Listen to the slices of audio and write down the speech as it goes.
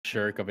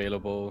shirk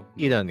available.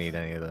 You don't need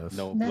any of those.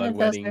 No None blood of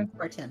those are wedding.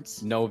 important.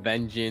 No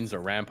vengeance or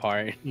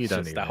rampart. You It's don't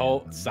just need the any whole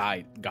of them.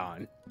 side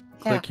gone.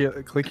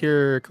 Click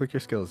your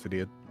skills,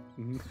 idiot.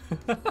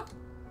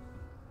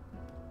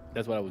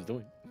 That's what I was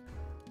doing.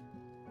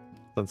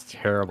 That's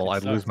terrible. It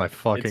I'd lose sucked. my It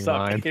fucking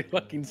sucked. mind. It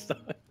fucking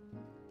sucked.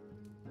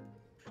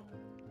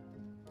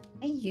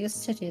 I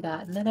used to do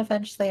that, and then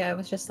eventually I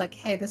was just like,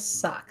 "Hey, this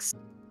sucks."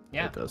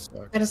 Yeah. It does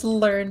suck. I just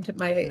learned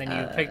my. And then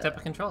you picked up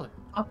a controller.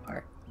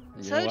 Hotbar.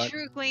 You know So what?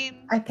 true,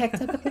 Queen. I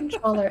picked up a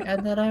controller,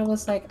 and then I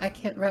was like, "I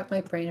can't wrap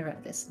my brain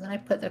around this." And then I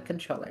put the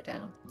controller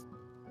down.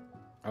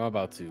 I'm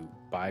about to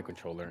buy a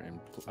controller and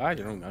I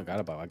got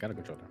a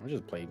controller. I'll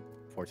just play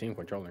 14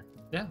 controller.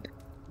 Yeah.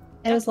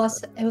 It was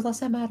less. It was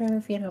less a matter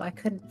of I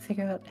couldn't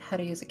figure out how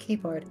to use a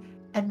keyboard,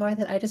 and more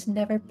that I just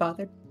never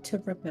bothered to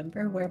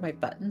remember where my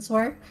buttons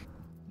were.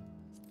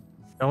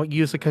 Don't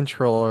use a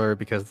controller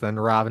because then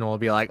Robin will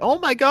be like, "Oh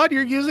my god,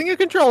 you're using a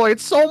controller!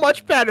 It's so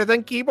much better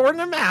than keyboard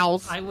and a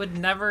mouse." I would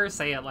never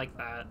say it like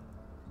that.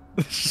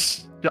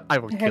 I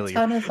will Her kill you.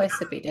 tone of voice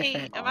would be Hey,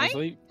 different. am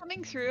Honestly, I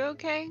coming through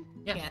okay?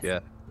 Yeah.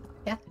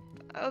 Yeah.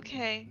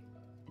 Okay.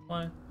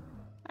 Why?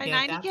 I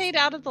Yeah, 90k'd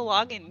out of the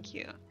login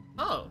queue.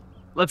 Oh,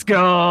 Let's go.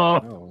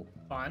 oh.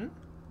 fun.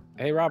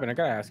 Hey Robin, I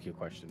gotta ask you a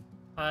question.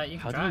 You can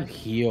How try. do you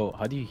heal?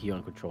 How do you heal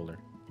on controller?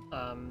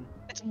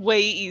 It's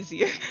way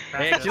easier.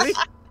 Practice.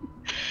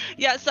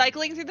 Yeah,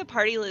 cycling through the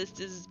party list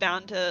is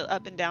bound to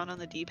up and down on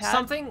the D-pad.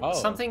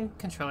 Something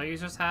controller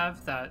users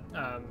have that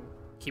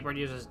keyboard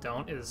users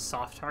don't is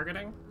soft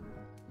targeting.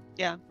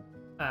 Yeah.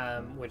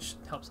 Which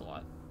helps a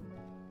lot.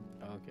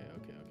 Okay.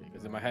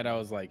 Because in my head I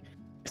was like,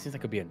 it seems like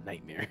it could be a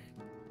nightmare.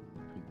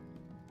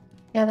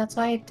 Yeah, that's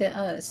why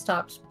I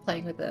stopped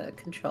playing with the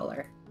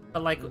controller.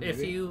 But like, Oh, if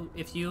maybe.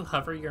 you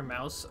hover your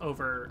mouse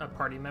over a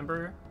party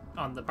member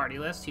on the party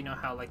list, you know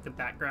how like the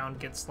background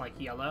gets like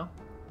yellow.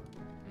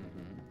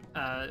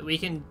 We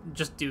can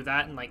just do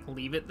that and like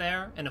leave it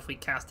there, and if we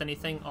cast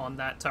anything on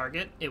that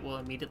target, it will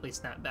immediately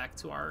snap back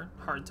to our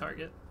hard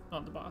target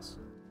on the boss.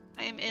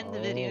 I am in the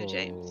video,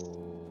 James.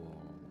 Oh.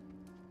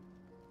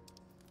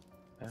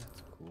 That's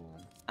cool.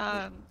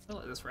 I'll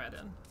let this rat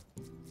in.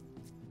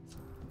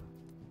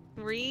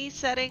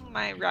 Resetting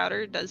my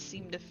router does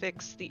seem to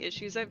fix the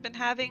issues I've been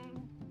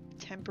having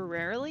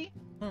temporarily.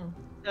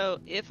 So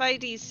if I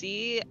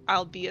DC,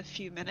 I'll be a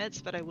few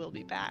minutes, but I will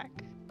be back.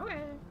 Okay.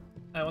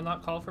 I will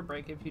not call for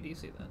break if you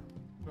DC then,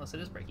 unless it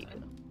is break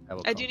time.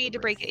 I do need to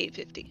break at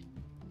 8:50.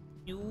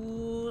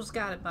 You's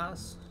got it,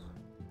 boss.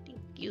 Thank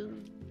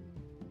you.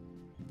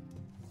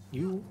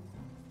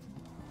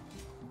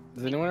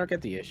 Does anyone ever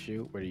get the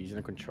issue where you're using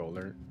a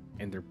controller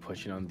and they're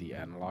pushing on the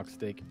analog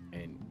stick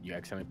and you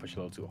accidentally push a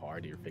little too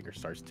hard, your finger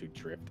starts to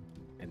drift,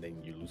 and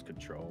then you lose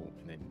control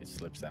and then it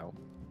slips out?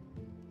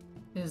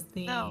 Is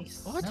the No.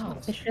 What? No.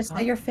 Did you just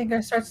say your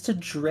finger starts to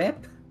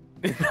drip?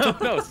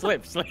 no,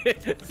 slip.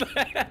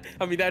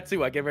 I mean that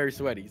too. I get very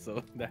sweaty,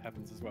 so that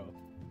happens as well.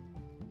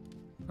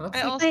 Looks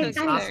I like also it's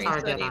get soft very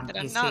target sweaty, on but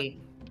I'm PC. not You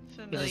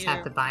familiar just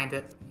have to bind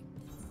it.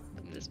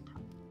 with this.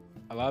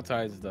 A lot of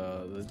times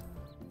the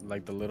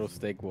little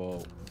stick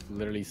will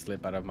literally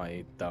slip out of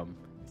my thumb,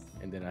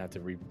 and then I have to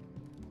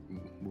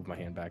move my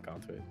hand back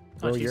onto it.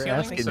 Bro, she's your yelling,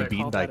 ass so getting I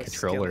beaten call by a that a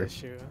skill controller.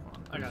 issue.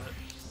 I got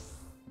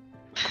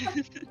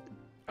it.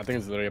 I think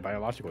it's literally a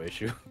biological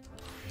issue.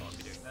 I won't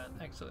be doing that,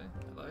 actually.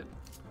 I lied.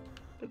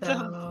 It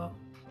sounds So,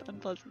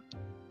 unpleasant.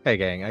 Hey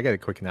gang, I got a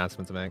quick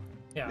announcement to make.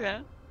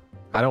 Yeah.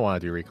 I don't want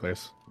to do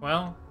Reclears.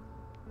 Well,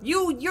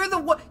 you're the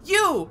one.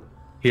 You.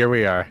 Here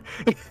we are.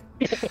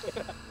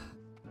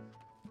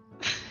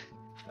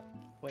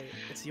 Wait,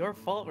 it's your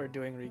fault we're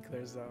doing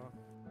Reclears though.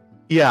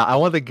 Yeah, I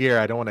want the gear.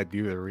 I don't want to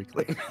do the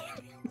Reclear.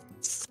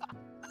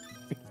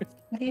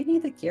 What do you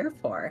need the gear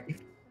for?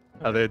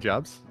 Other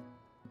jobs?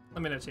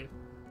 Let me know, Chief.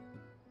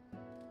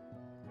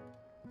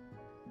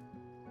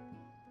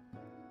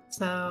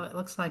 so it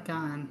looks like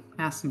on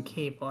mouse and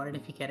keyboard,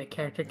 if you get a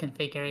character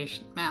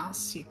configuration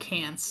mouse, you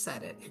can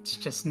set it. It's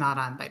just not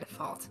on by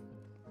default.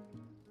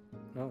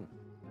 Oh.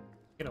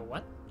 You know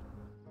what?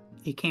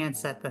 You can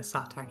set the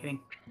soft targeting.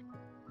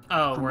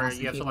 Oh, On where mouse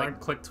and you have to keyboard. like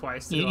click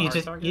twice to You, do a you hard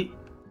just target?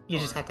 you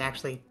just have to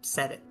actually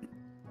set it.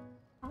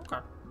 Okay.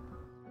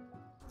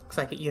 Looks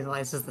like it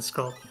utilizes the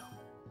scroll wheel.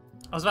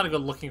 I was about to go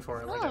looking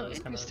for it. Like I Oh, was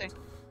kind of. interesting.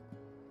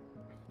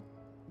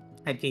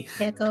 I'd be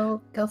Yeah, go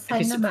I'd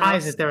find be the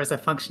surprised mouse. if there was a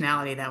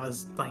functionality that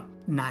was like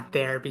not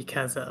there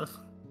because of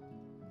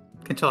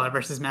controller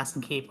versus mouse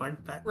and keyboard.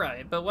 But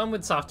Right, but when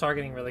would soft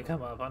targeting really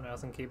come up on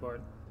mouse and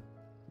keyboard?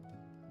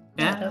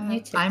 Yeah, I don't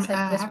need to, I'm, it's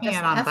like just having it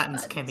press on F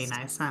buttons can be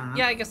buttons. nice. I don't know.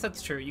 Yeah, I guess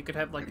that's true. You could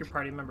have like your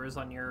party members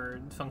on your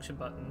function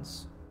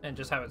buttons and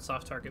just have it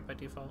soft target by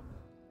default.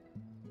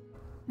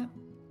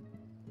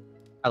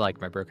 I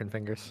like my broken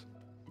fingers.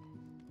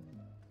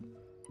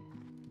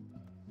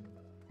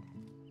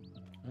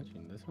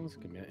 Actually, this one's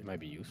it might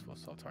be useful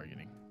self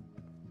targeting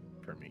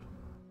for me.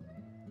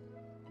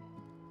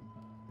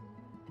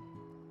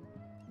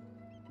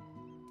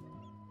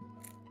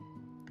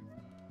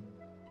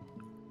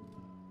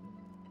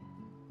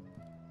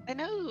 I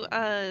know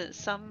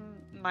some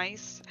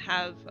mice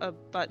have a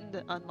button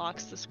that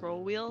unlocks the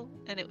scroll wheel,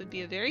 and it would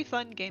be a very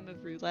fun game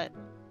of roulette.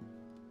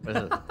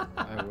 Unlock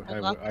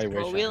the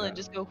scroll wheel and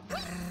just go.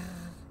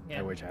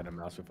 I wish I had a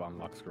mouse with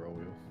unlock scroll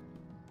wheel.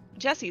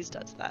 Jesse's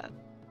does that,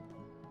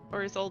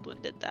 or his old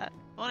one did that.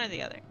 One or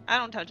the other. I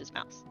don't touch his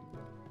mouse.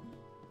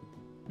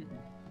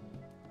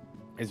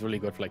 It's really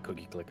good for like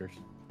cookie clickers.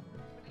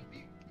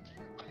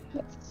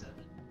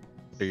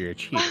 So you're a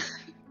cheat.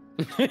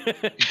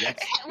 Yes.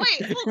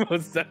 Wait.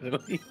 Most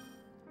definitely.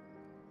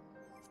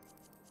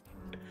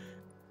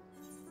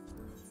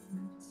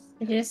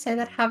 Did you just say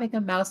that having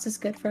a mouse is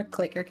good for a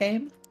clicker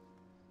game?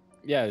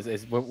 Yeah,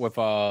 it's with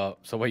so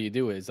what you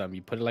do is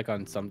you put it like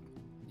on some,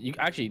 you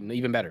actually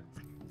even better.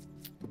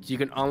 You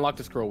can unlock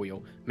the scroll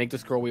wheel, make the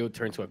scroll wheel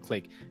turn to a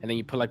click, and then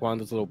you put like one of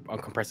those little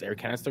compressed air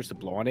canisters to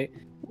blow on it.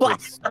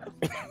 What?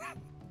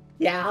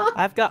 Yeah.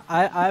 I've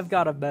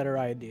got a better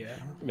idea.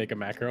 Make a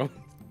macro.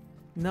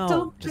 No,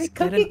 Don't just make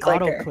get an cookie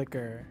auto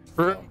clicker.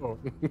 clicker.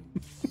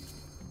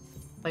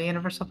 Play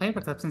universal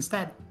paperclips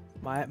instead.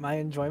 My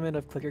enjoyment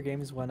of clicker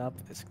games went up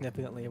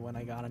significantly when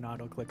I got an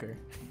auto clicker.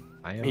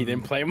 He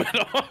didn't play them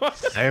at all.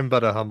 I am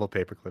but a humble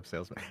paperclip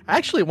salesman.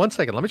 Actually, 1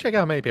 second. Let me check out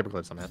how many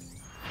paperclips I'm at.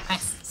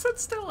 Nice. Is it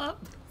still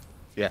up?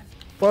 Yeah.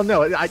 Well,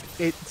 no,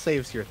 it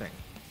saves your thing.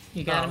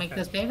 You gotta Oh, make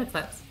okay. those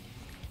paperclips.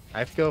 I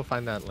have to go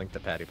find that link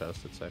that Patty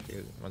posted. So if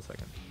you 1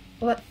 second.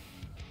 What?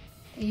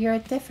 You're a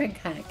different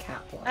kind of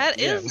cat boy. That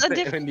is a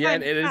different. Yeah,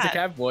 kind it of is a cat.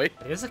 cat boy.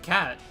 It is a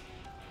cat.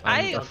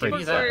 I I'm afraid to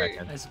prefer step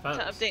back in. I suppose.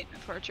 to update my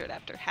portrait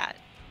after hat.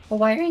 Well,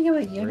 why are you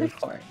a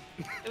unicorn?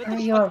 What Are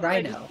the you fuck a did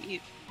I just rhino?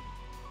 eat?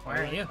 Why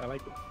are you? I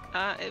like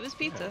it. It was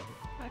pizza.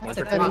 I What's picked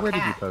it it Patty, up. where did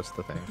you cat? post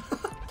the thing?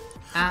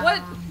 What?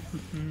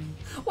 Um,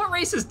 What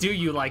races do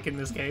you like in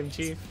this game,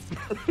 Chief?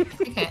 I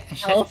think it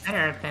should Elf. better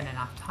have been an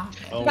off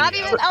topic. Oh, Not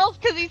yeah. even elf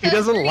because he He said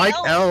doesn't free like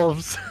elf.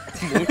 elves.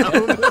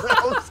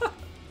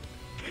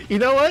 You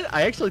know what?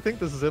 I actually think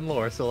this is in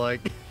lore, so like.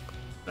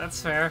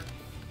 That's fair.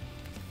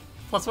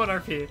 +1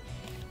 RP.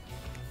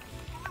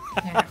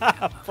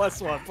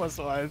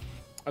 +1.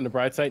 On the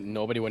bright side,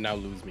 nobody would now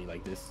lose me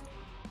like this.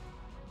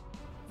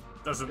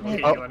 Doesn't Hey.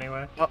 hit Oh. you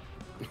anyway.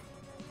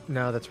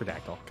 No, that's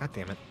redactyl. God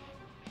damn it.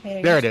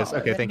 Hey, There you're it is.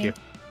 taller Okay, than thank me. you.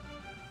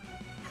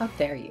 How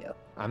dare you?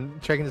 I'm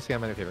checking to see how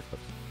many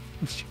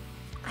paperclips.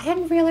 I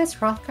didn't realize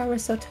Hrothgar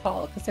was so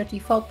tall because their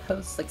default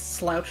pose like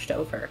slouched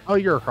over. Oh,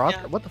 you're a cross.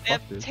 Yeah, What the they fuck,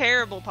 have dude?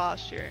 terrible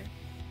posture.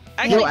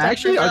 Yo,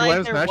 actually, our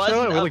realized Glenn there Smash was show,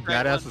 an and we look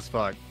upright badass one. as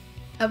fuck.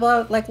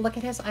 Well, like look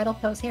at his idle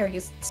pose here.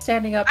 He's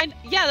standing up,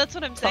 Yeah, that's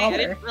what I'm saying. I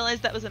Taller. didn't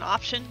realize that was an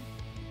option.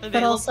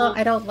 but also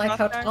I don't like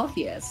how Hrothgar. tall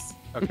he is.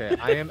 Okay,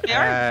 I am They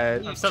are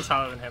at. I'm still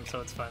taller than him,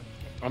 so it's fine.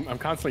 I'm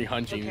constantly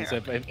hunching. Okay.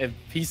 So if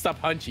he stopped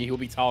hunching, he'll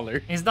be taller.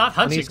 He's not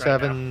hunching right now.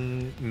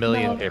 27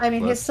 million No, I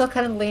mean, he's paperclips. still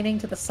kind of leaning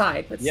to the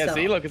side, but Yeah, still.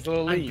 see, look, it's a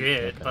little I lean.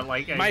 did, but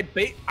like,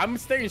 I'm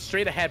staring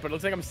straight ahead, but it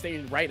looks like I'm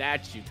staring right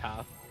at you,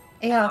 Tal.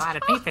 A Yeah. lot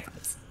of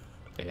paperclips.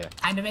 Yeah.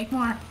 Time to make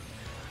more.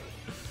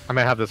 I'm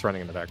gonna have this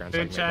running in the background.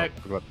 So I Food can make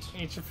check. multiple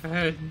clips. eat your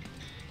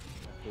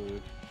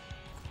food.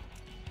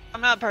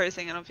 I'm not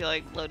parsing. I don't feel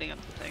like loading up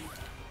the thing.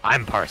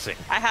 I'm parsing.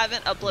 I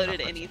haven't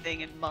uploaded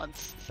anything in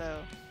months, so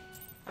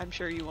I'm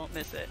sure you won't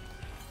miss it.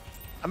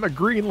 I'm a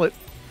greenlit.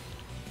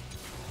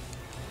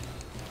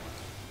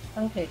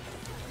 Okay,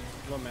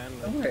 Come on, man.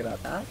 don't worry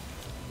about that.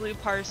 Blue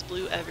parse,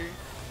 blue ever.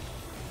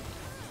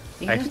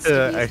 He I wants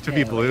have be to, I have to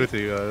be male. blue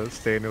to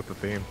stay in with the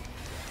theme.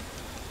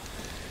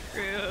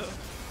 True. You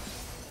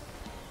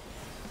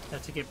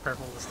have to get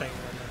purple to stay in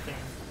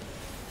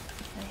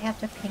I have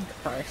to pink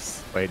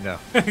parse. Wait, no.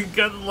 the thing.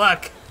 Good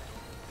luck.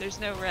 There's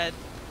no red.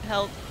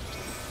 Help.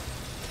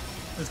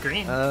 It's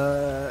green.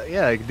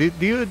 Yeah.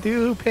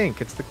 Do pink.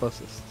 It's the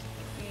closest.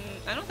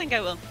 I don't think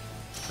I will.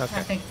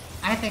 Okay.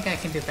 I think I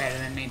can do better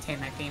than maintain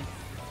my theme.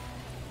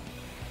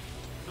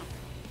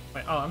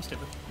 Wait, oh, I'm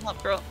stupid.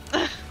 Help, girl.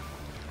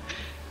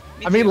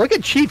 I mean, look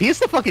at Chief. He's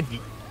the fucking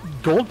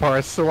gold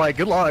parse. So like,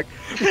 good luck.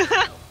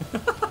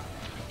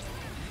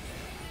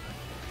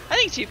 I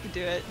think Chief could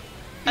do it.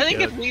 I think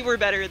if we were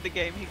better at the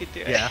game, he could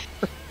do it. Yeah.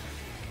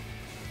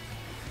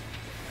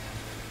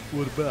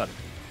 What about it?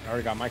 I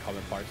already got my color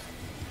parts.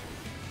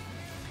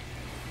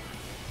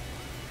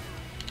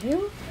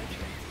 You?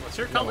 What's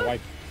your I'm color?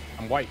 white.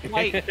 I'm white.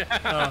 White.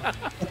 Oh.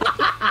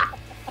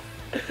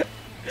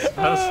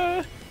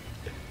 Suppose.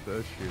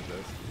 That's true.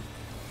 That's true.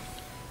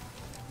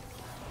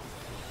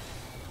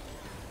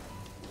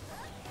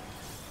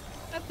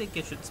 I think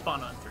it should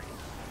spawn on 3.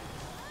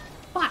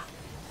 What?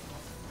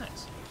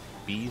 Nice.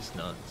 Bees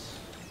nuts.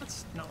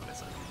 That's no, it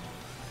isn't.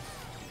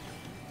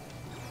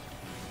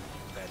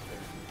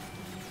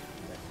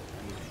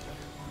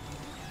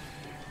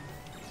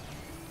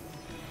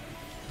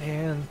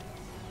 Man,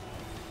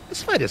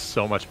 this fight is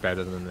so much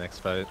better than the next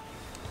fight.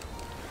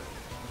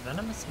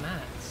 Venomous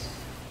Max.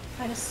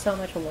 That is so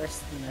much worse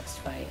than the next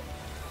fight.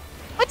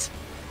 What?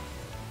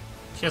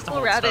 She has to Little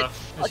hold rabbit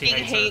stuff. and she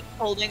fucking hates hate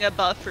holding a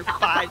buff for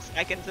 5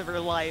 seconds of her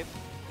life.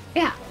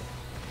 Yeah,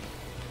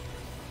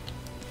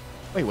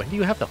 Wait, when do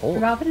you have to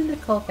hold? Robin and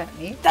Nicole got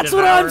me. That's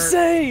what I'm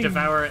saying.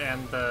 Devour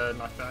and the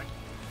knockback.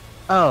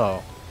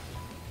 Oh.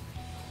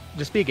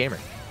 Just be a gamer.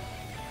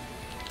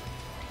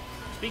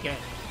 Speak it.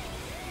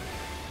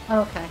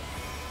 Okay.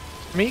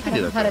 I mean, you I can don't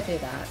do know that. how too. to do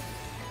that.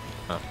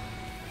 Huh.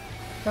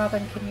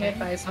 Robin, can you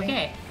advise me?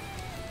 Okay.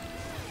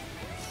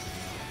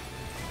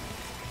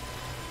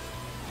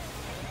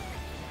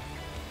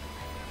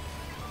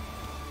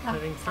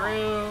 Moving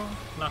through.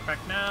 Knockback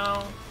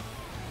now.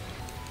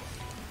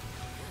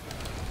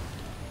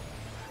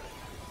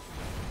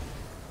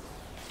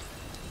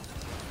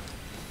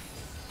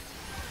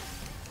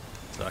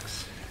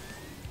 Sucks.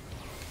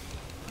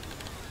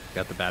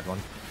 Got the bad one.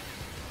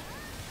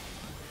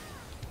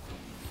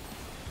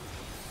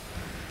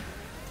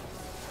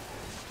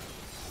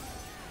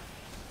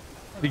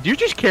 Did your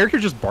character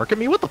just bark at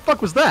me? What the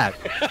fuck was that?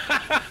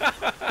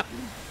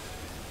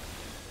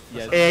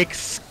 Yes.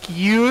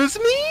 Excuse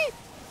me?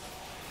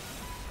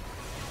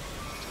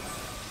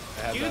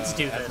 Dudes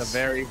do Has this. a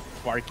very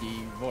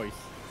barky voice.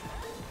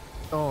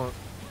 Don't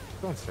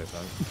say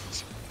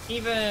that.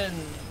 Even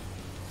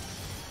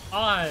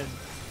odd.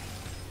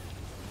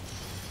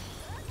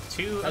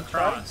 Two I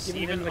tried across.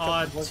 giving Even him, like, a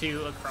odd voice.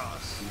 two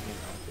across.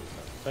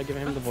 So I give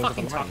him the voice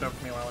Fucking of a talk lion.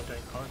 over me while I'm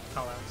doing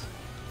call outs.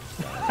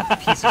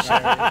 Piece of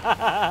shit.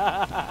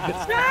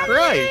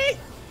 Right.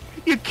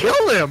 You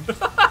killed him.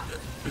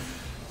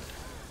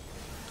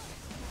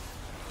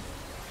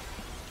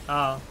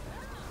 Oh.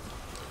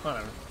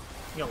 Whatever.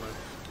 You'll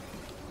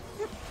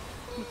live.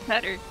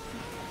 Better.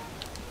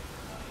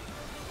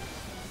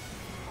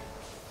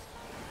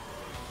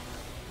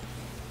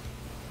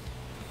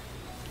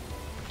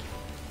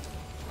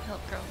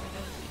 Help grow my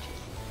nose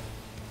leeches.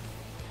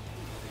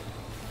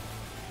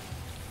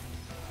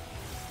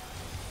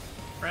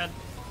 Fred.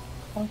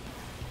 I'll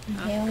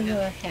nail you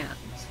a hand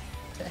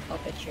to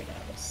help itch your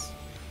nose.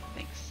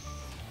 Thanks.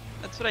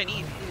 That's what I need. I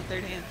need a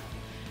third hand.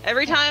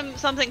 Every time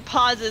something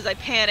pauses, I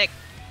panic.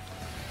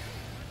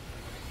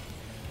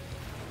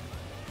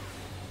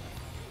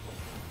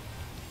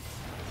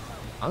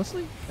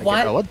 Honestly?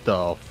 What? What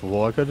the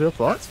fuck did you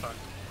fuck? That's fucked.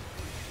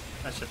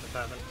 That shouldn't have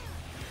happened.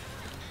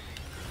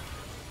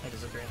 I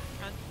disagree.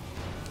 Run.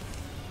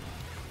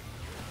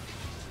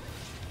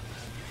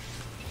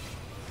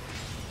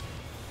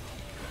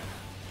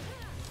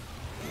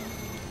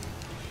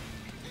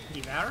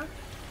 Devour?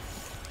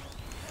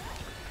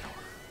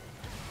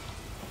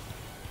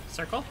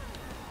 Circle?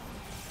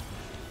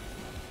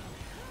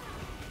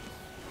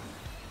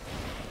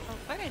 Oh,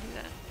 why did I do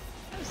that?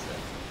 That was silly.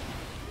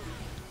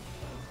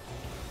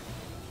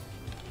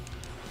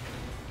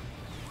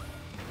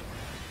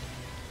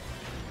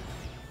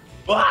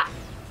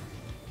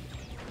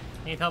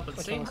 Need help at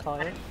Which C? one was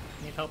taller?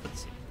 Need help at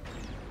C.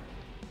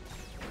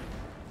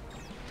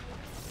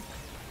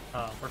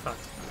 Oh, we're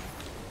fucked.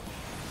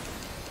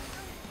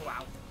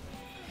 Wow.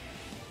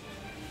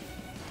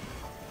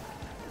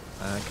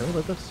 Can we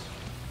live this?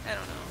 I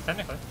don't know.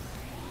 Technically.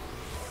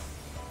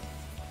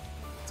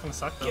 It's gonna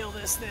suck though. Kill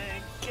this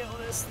thing! Kill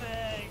this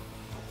thing!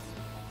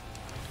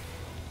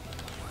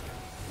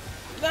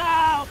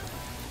 No!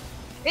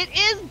 It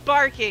is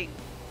barking!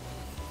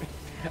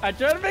 I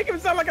tried to make him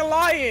sound like a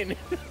lion.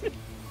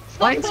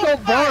 Lions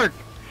don't bark!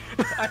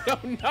 I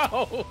don't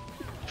know.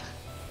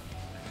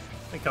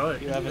 They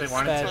could. You have They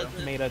wanted to.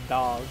 instead made a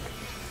dog.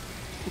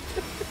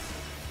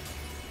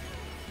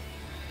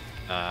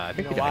 I You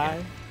think know we died why?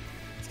 again.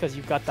 It's because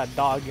you've got that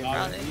dog in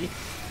Dog. there.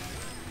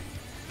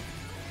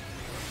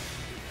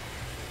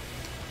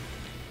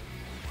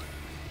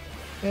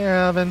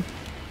 Yeah, Evan.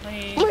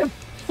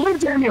 Live,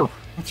 damn you!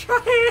 I'm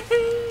trying!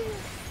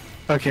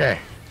 Okay.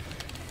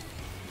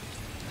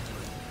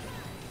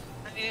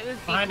 I mean, it was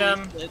Behind equally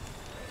him. split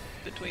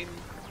between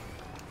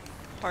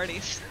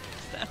parties.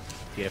 So.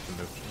 You have to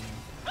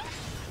move.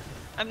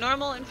 I'm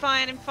normal and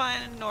fine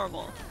and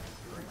normal.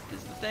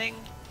 Is the thing.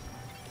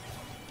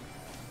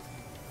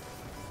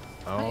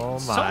 Oh my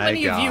So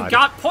many god. of you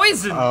got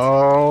poisoned!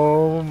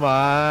 Oh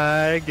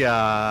my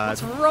god.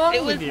 What's wrong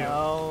It with was you?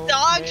 No,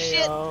 Dog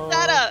shit Mayo.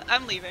 setup!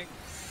 I'm leaving.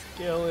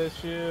 Skill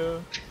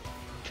issue.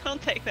 Don't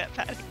take that,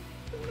 Patty.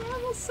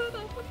 Normal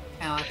setup. Oh,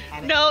 I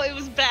had it. No, it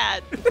was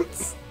bad.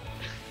 It's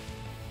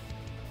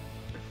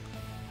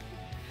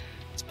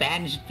bad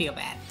and you should feel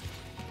bad.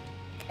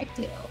 I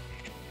do.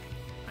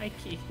 Hi,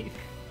 Keith.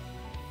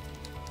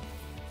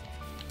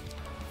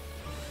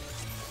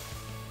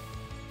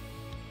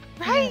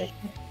 Right?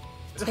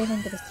 Turn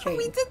into the street.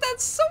 We did that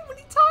so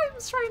many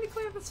times trying to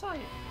clear this fight.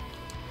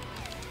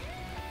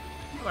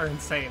 You are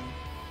insane.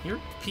 You're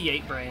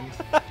P8 brained.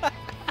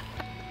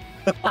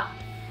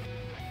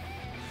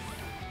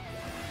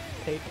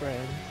 Take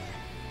friend.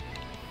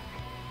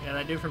 Yeah,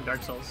 that dude from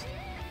Dark Souls.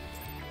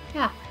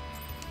 Yeah.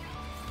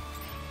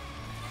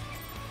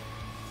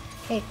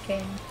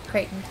 Creighton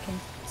can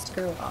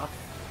screw off.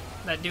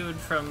 That dude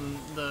from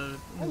the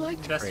I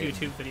liked best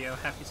Creighton. YouTube video,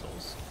 Happy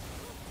Souls.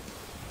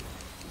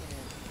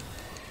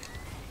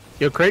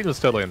 Yo, Creighton was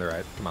totally in the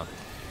right. Come on.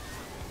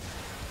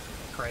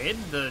 Kraid,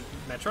 the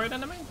Metroid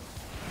enemy?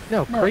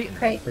 No, No, Creighton.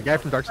 Creighton. The guy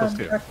from Dark Souls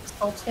 2. Dark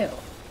Souls 2.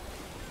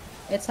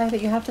 It's either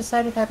you have to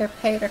side with either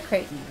Pate or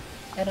Creighton,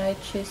 and I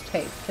choose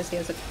Pate because he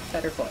has a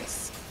better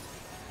voice.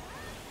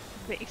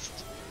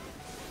 Based.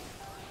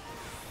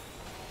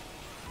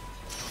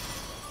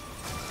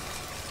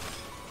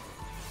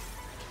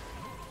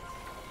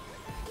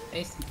 They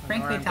I know where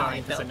frankly I'm tally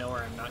going because I built. know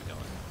where I'm not going.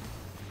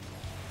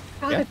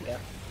 Proud Yeah. of you.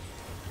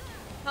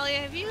 Talia,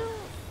 have you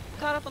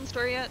caught up on the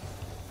story yet?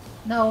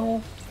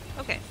 No.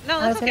 Okay. No,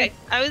 I that's was okay.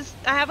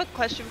 I have a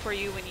question for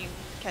you when you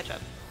catch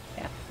up.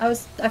 Yeah.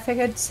 I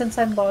figured since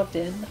I'm logged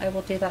in, I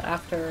will do that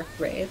after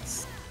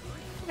raids.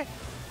 Okay.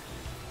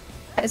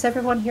 Is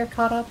everyone here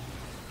caught up?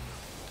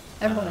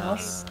 Everyone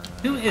else?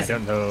 Who I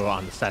isn't? don't know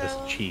on the status So-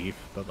 of chief,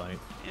 but like,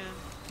 Yeah.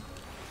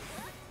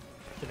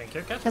 Do you think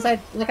you're catching? Because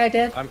I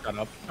did. I'm caught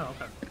up. Oh,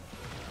 okay.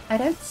 I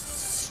did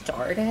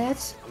start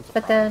it, I'm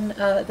but then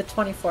the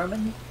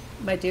 24-man,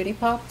 my duty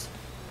popped,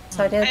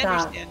 so I did I that,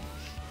 understand.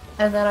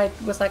 and then I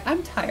was like,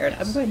 I'm tired.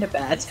 I'm going to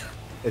bed.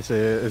 is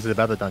it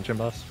about the dungeon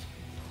boss?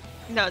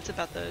 No, it's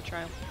about the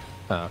trial.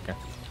 Oh, okay.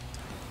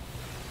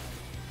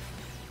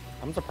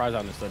 I'm surprised I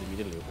understood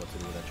immediately what to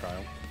do with that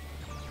trial.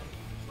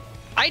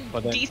 I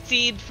But then-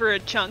 DC'd for a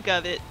chunk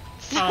of it.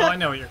 Oh, I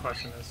know what your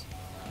question is.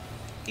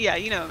 Yeah,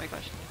 you know my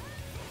question.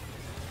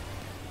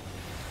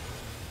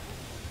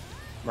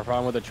 My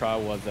problem with the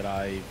trial was that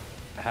I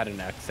had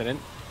an accident,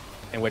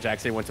 in which I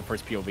accidentally went to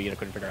first POV and I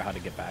couldn't figure out how to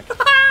get back.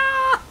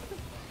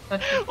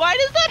 Why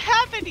does that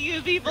happen to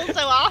you people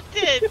so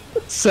often?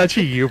 Such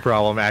a you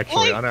problem,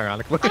 actually, Like-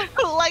 unironically.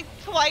 Like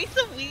twice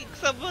a week,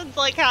 someone's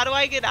like, "How do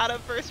I get out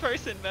of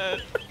first-person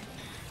mode?"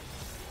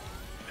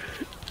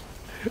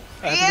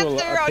 The I had to go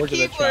answer on according to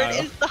the keyboard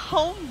trial. is the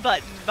home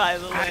button, by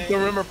the I way. don't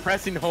remember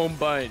pressing home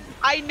button.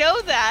 I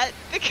know that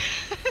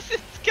because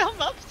it's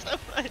come up so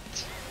much.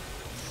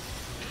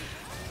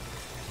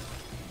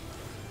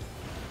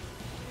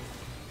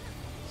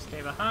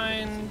 Stay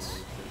behind.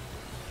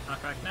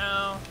 Knock back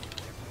now.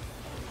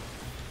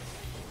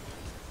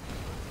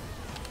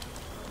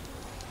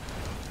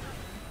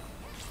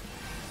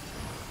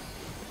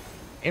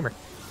 Gamer.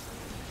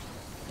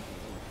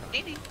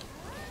 Maybe.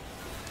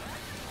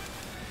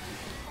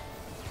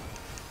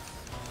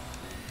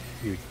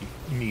 You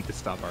need to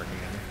stop arguing.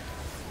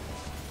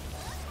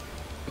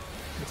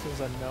 This is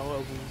a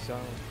no zone.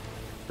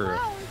 For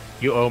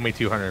you owe me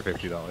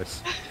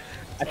 $250.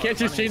 I can't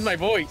just change my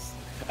voice.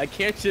 I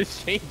can't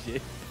just change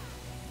it.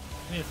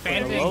 I mean, For a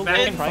fanning low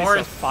back and price forth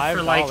of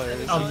for like $5,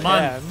 a you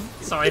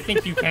month, so I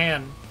think you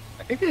can.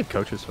 I think they have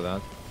coaches for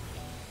that.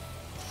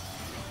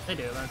 They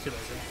do, they're too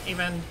lazy.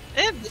 Even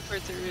They have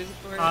Discord servers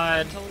for it. Uh,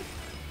 I'm told.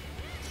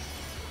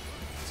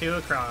 2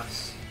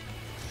 across.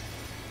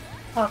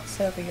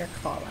 Talks over your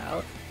call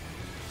out.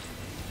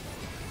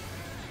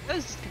 I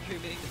was just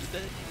contributing to the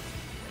bit.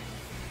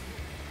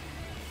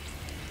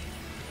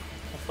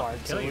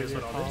 Flag Kill you is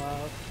soldier what I'll do. call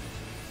out.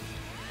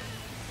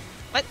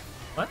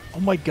 Oh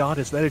my god,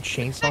 is that a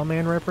Chainsaw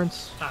Man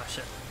reference? Ah,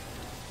 shit.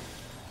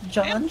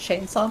 John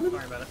Chainsaw Don't Man?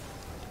 worry about it.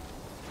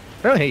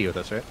 I don't hate you with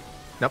this, right?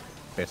 Nope.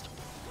 Based.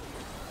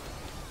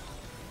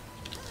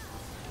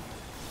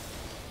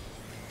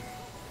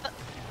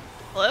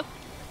 Hello?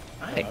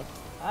 Hey.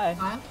 Hi.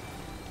 Huh?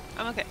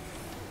 I'm okay.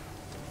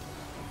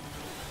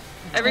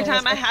 Every Oh,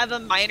 time I that's have a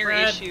minor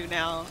Spread. issue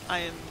now, I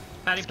am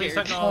Patty, please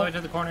scared. don't go all the way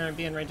to the corner and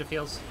be in range of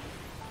fields.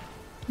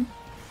 I'm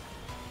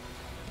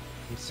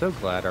so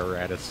glad our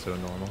rat is so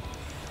normal.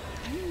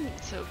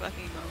 So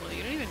fucking normal.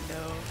 You don't even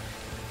know.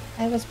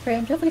 I was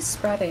preemptively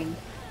spreading,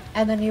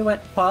 and then you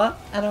went what?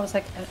 And I was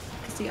like,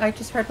 because I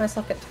just heard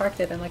myself get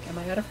targeted. I'm like, am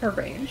I out of her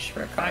range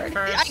for a Back card?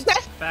 first.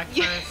 guess- Back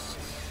yeah. first.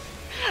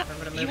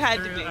 Remember to You move had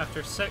to through be.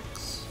 after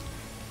 6.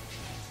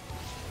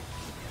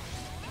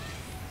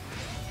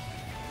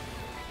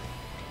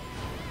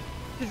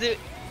 Because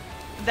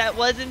that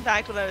was in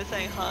fact what I was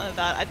saying,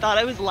 about. I thought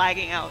I was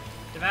lagging out.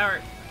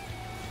 Devour.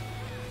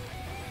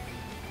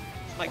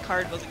 So my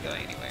card wasn't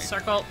going anywhere.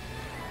 Circle.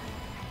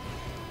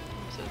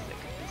 I'm so sick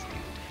of this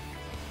dude.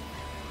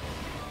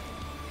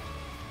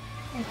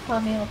 Hey,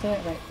 Tommy, I'll do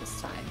it right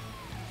this time.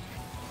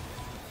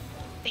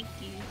 Thank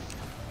you.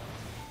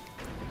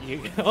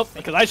 You oh,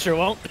 because I sure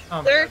won't. Oh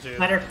my There. god, dude.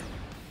 Letter.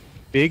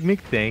 Big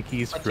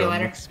McThankies What's your from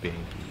letter?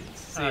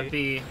 McSpankies.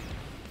 B. B,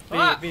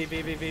 Ah! B,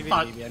 B, B, B, B,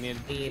 Fuck. B, B. I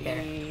need Be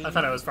there. I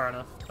thought I was far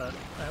enough, but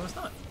I was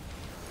not.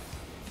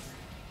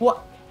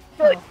 What?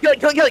 Kill it, kill it,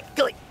 kill it, kill it,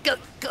 kill it, kill it,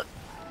 kill it.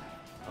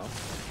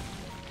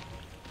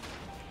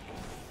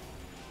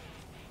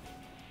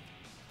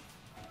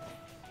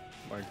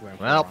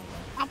 Well.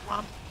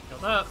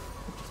 Healed up.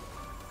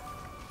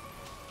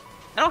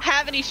 I don't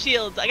have any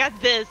shields. I got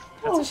this.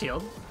 That's Oh. a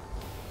shield.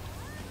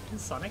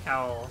 Sonic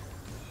Owl.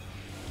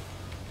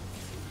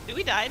 Did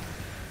we died?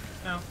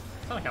 No.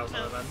 Sonic Owl's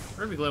not bad.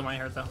 Ruby Glue might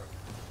hurt though.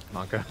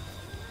 Monka.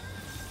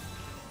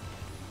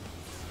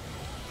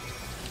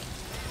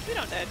 We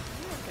don't dead.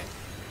 We're okay.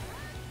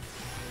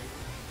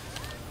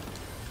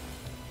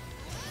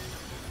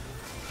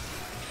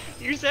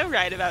 You're so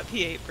right about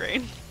P8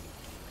 brain.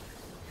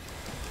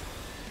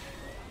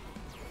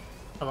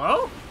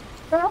 Hello?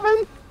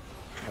 Robin,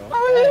 Oh, how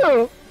are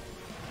you?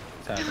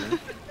 what's happening?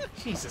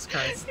 Jesus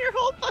Christ. Your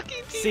whole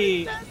fucking team See.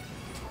 is dead.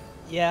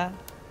 Yeah.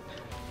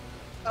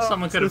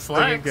 Someone could have This thing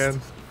flexed.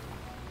 again.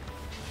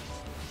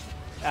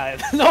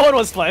 No one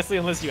was flexing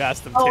unless you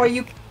asked them Oh, to. are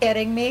you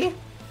kidding me?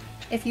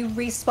 If you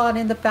respawn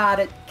in the bat,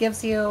 it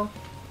gives you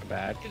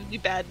bad. Gives me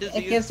bad disease.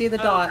 It gives you the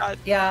Oh, dot. God.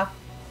 Yeah.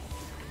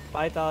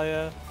 Bye,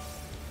 Talia.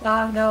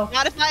 Ah, no.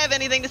 Not if I have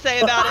anything to say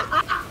about it.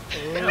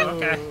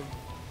 Okay.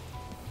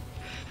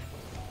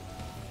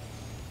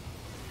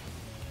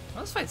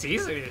 Well, this fight's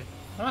easy.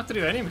 I don't have to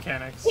do any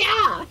mechanics.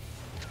 Yeah!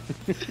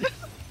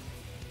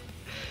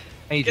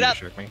 I need Get you up. to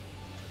shoot me.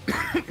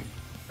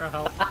 For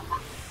help.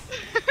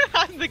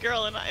 I'm the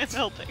girl and I am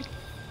helping.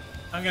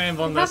 I'm gonna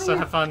involve this, so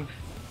have fun.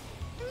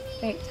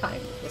 Great time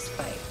with this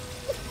fight.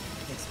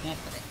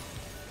 Dismantle it.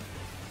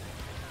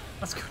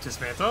 Let's go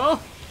dismantle.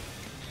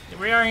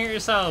 Reorient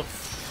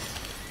yourself.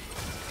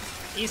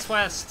 East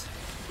west.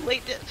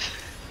 Late dip.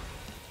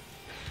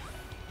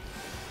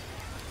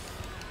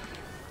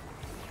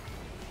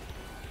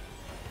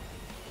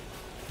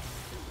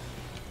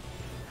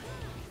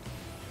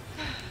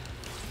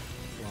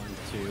 One,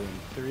 2,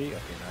 and 3. Okay,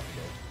 not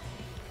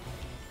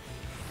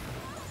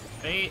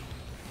good. 8.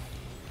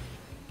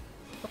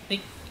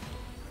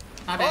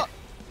 Not bad.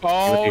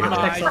 Oh With the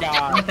my Pixel.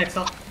 god.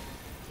 Pixel.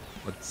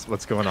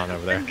 What's going on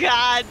over there?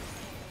 God.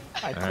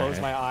 I close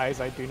Alright. my eyes.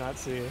 I do not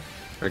see.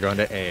 We're going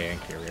to A. And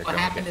here we are What going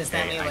happened to is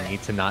that A. we I went-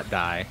 need to not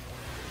die.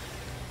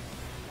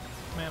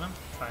 Man, I'm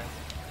fine.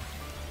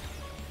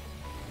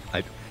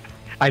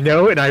 I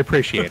know and I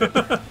appreciate it.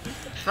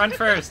 Front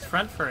first,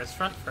 front first,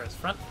 front first,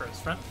 front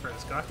first, front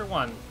first. Go after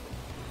one.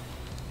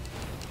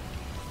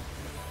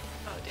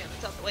 Oh damn,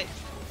 it's out the way.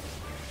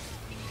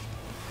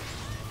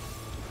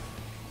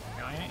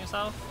 Reorient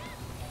yourself.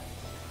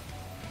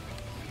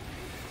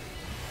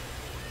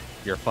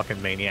 You're a fucking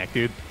maniac,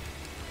 dude.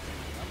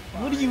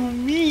 What do you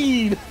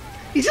mean?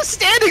 He's just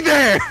standing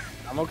there!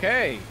 I'm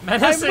okay.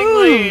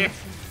 Menacingly!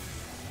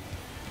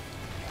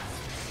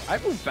 I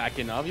moved back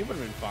enough. You would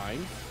have been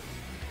fine.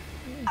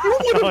 You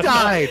would have Oh, no.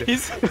 died!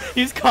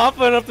 He's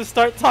confident enough to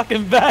start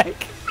talking back.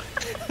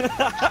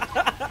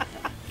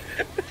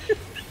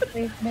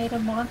 We've made a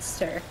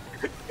monster.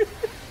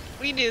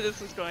 We knew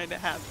this was going to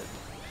happen.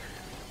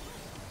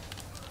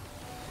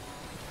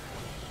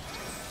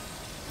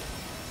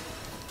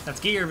 That's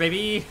gear,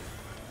 baby!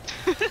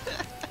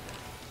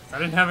 I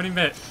didn't have any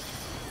bit.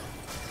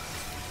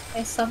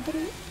 Hey,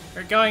 somebody?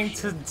 We're going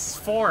to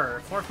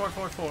 4. 4, 4, 4,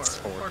 4. 4,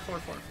 Four. 4, 4,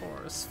 4,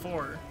 4. It's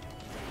 4.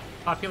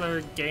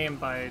 Popular game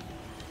by...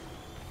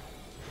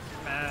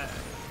 I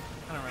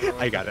don't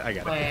remember. I got it. Wait,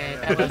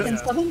 Yeah. Can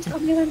someone tell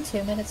me when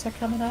 2 minutes are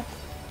coming up?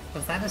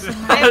 was that a I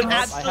cinematic? have have-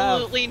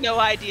 absolutely no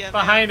idea. Man.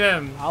 Behind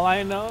him! All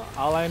I know is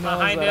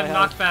Behind that him,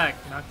 knock back.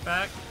 Knock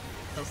back.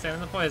 He'll stand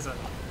in the poison.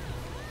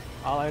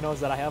 all I know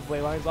is that I have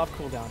ley lines off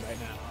cooldown right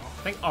now.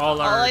 I think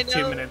all All our I 2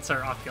 know- minutes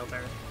are off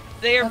kilter.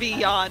 They are Okay.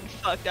 beyond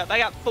fucked up. I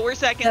got 4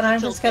 seconds Then I'm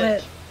until just gonna...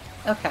 switch.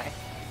 Okay.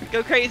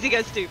 Go crazy,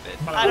 go stupid.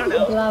 I don't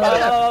know. Blah,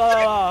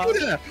 blah, blah. Do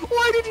that?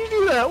 Why did you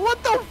do that?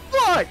 What the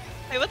fuck?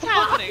 Hey, what's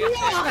happening? up there?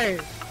 Why?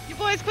 You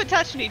boys quit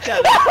touching each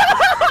other.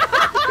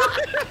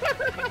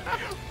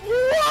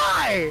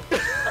 Why?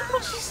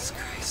 Jesus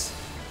Christ.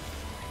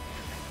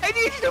 I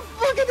need you to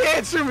fucking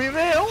answer me,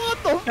 man.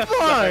 What the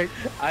fuck?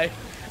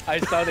 I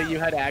saw that you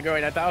had aggro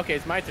and I thought, okay,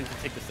 it's my turn to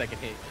take the second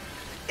hit.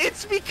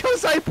 It's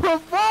because I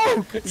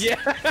provoked. Yeah.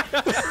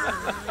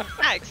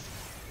 Thanks.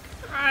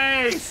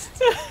 Christ!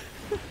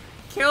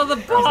 Kill the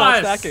not boss!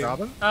 stacking.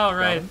 Robin? Oh,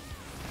 right.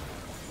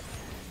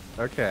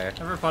 Okay.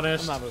 Never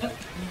punished. I'm not moving.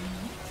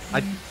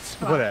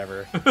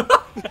 Whatever. Trying to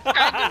rescue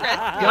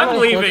I'm Yeah,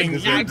 leaving.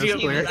 this You is deal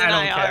clear. with it. I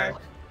don't care.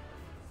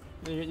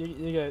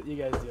 You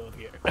guys deal with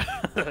gear. I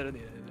don't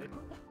need anything.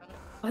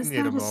 Was Need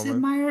a that a moment. Sid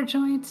Meier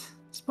joint?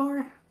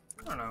 Spore?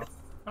 I don't know.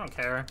 I don't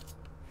care.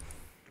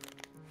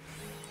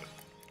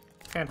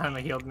 Can't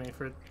healed me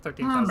for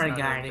 13,000. Some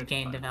regarded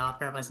game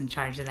developer was in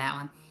charge of that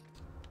one.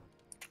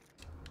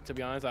 To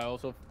be honest, I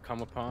also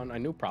come upon a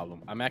new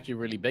problem. I'm actually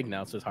really big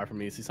now, so it's hard for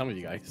me to see some of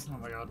you guys. Oh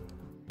my god.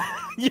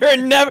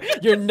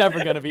 You're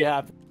never gonna be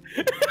happy.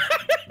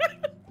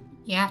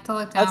 You have to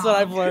look down. That's what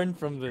I've learned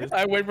from this.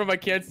 I went from I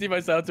can't see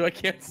myself to I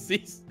can't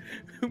see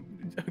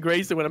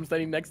Grayson when I'm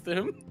standing next to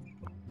him.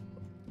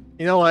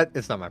 You know what?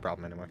 It's not my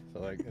problem anymore. So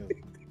like,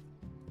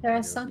 There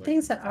are some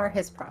things that are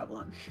his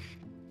problem.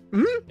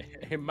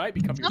 It might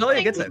become your No, Some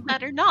he gets things it.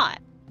 that are not.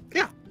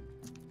 Yeah.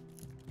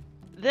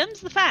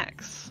 Them's the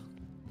facts.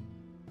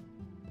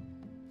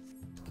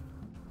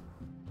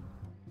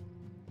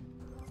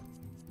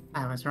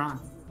 I was wrong.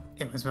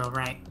 It was Will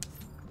right.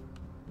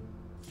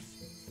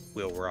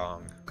 Will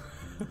wrong.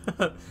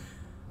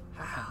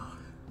 How?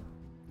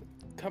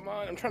 Come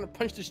on, I'm trying to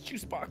punch this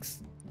juice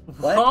box.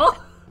 What?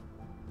 Huh?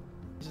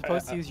 You're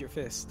supposed to use your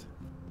fist.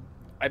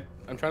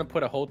 I'm trying to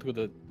put a hole through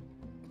the.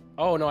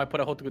 Oh no, I put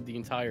a hole through the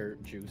entire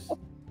juice.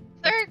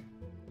 Sir,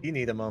 You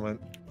need a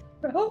moment.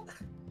 Bro?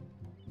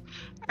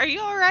 are you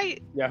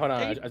alright? Yeah, hold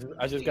on. Are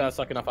I just gotta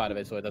suck enough out of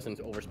it so it doesn't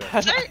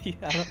overspill.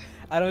 Yeah,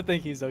 I don't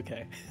think he's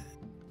okay.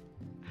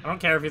 I don't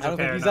care if he's I don't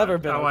okay think or he's not. ever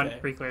been I want okay.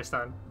 Reclears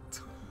done.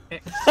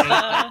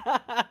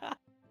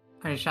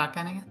 Are you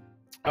shotgunning it?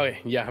 Okay,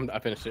 yeah, I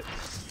finished it.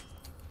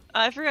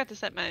 I forgot to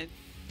set my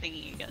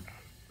thingy again.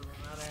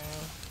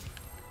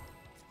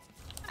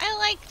 I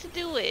like to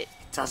do it.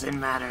 Doesn't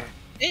matter.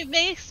 It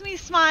makes me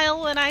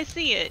smile when I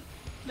see it.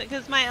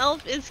 Because my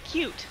elf is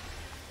cute.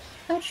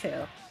 So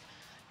true.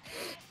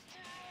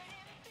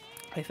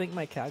 I think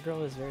my cat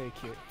girl is very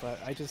cute, but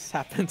I just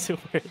happen to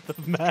wear the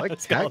Like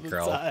mask all cat the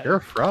girl. time. You're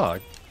a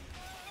frog.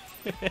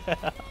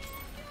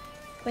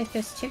 Wait,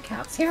 there's 2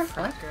 cats here?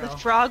 What? The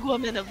frog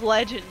woman of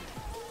legend.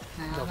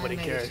 Nobody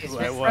maybe cares she's who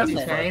I just was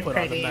before I very put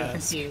on the pretty and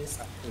mask.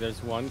 confused.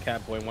 There's one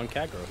cat boy, one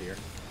cat girl here.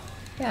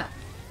 Yeah.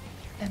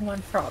 And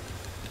 1 frog.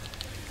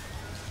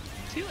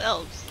 2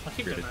 elves. I'll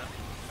keep doing that.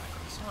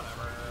 So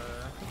whatever.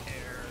 Who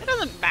cares? It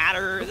doesn't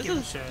matter. Who This gives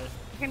a is shit?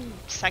 fucking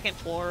 2nd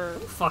floor.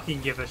 Who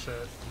fucking give a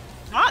shit?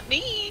 Not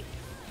me.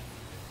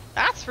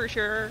 That's for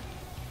sure.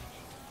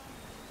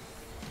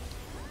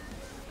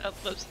 Oh,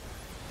 whoops.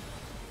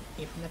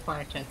 Keeping the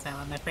portraits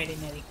out, my pretty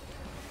Mitty.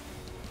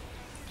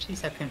 She's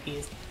so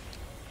confused.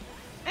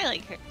 I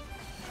like her.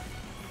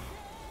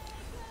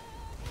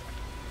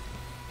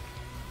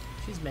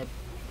 She's mid.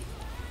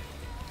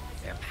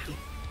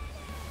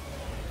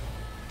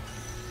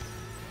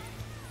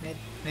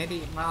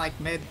 Mitty, more like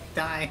mid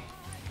die.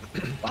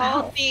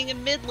 Called being a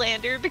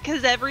midlander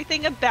because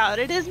everything about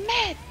it is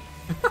mid.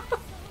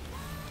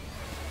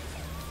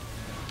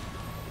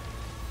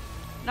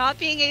 Not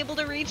being able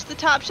to reach the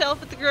top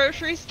shelf at the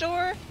grocery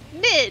store,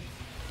 mid.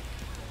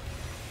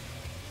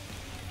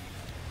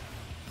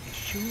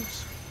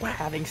 Shoes?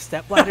 Having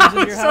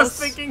stepladders in your I house? was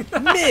thinking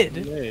that.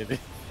 Mid! Mid.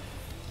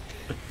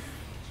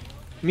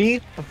 Me?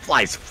 The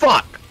flies.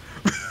 Fuck!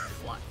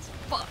 What?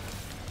 Fuck.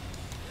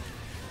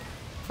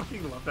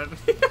 Fucking love that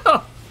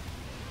video.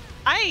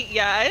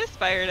 I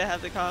aspire to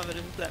have the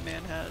confidence that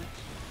man has.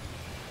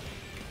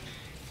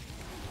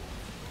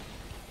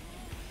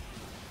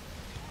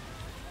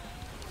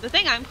 The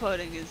thing I'm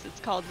quoting is it's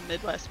called the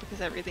Midwest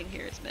because everything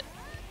here is mid.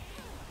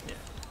 Yeah.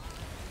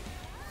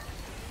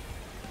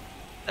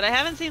 But I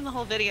haven't seen the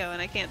whole video and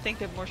I can't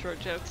think of more short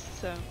jokes,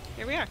 so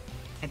here we are.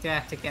 I do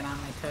have to get on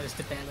my toes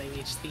to barely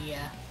reach the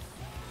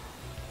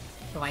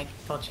light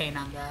pull chain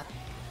on the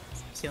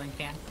ceiling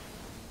fan.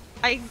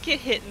 I get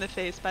hit in the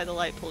face by the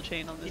light pull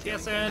chain on this.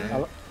 Yes, ceiling fan.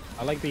 and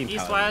I like being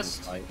East, paladin in west.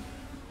 this fight.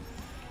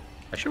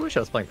 I sure wish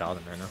I was playing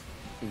Paladin right now.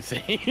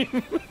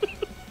 Insane.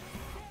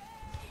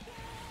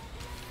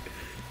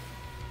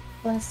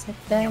 Blessed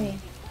day.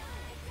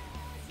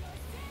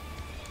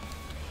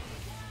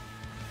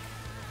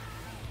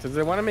 Since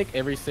they want to make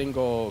every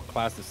single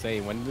class the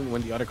same,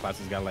 when the other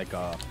classes got like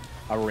a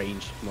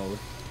range mode.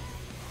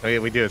 Oh yeah,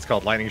 we do. It's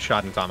called Lightning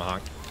Shot and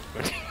Tomahawk.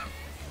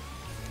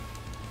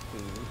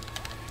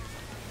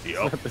 It's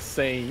not the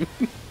same.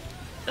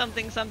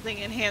 Something something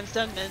enhanced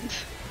unmanned.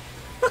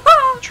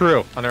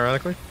 True,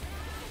 unironically.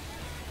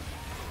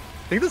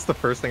 I think that's the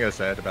first thing I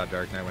said about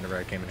Dark Knight whenever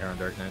I came in here on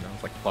Dark Knight. I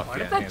was like, fuck why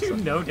yeah, did that enhanced do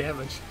stuff. no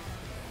damage?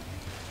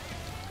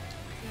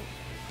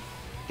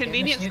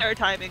 Convenient machine. star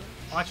timing.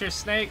 Watch your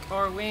snake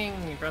or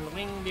wing. Run the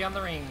wing beyond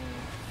the ring.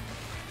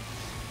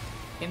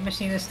 Game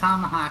machine is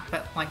Tomahawk,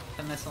 but like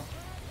the missile.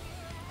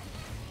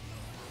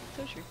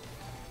 So true.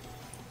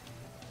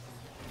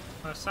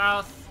 North,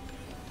 south.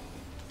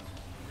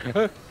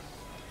 What?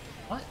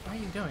 What are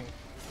you doing?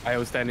 I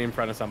was standing in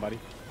front of somebody.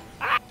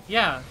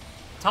 Yeah,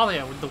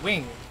 Talia with the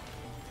wing.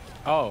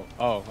 Oh,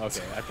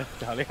 okay. I thought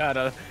Charlie had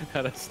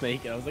a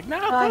snake, and I was like, no.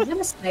 I had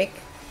a snake.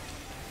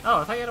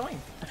 Oh, I thought you had a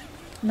wing.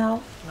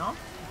 No. No?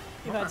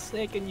 You had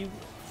snake and you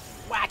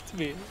whacked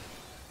me.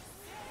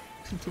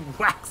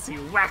 Waxy,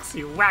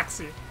 waxy,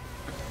 waxy.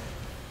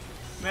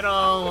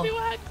 Middle.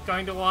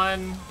 Going to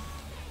 1.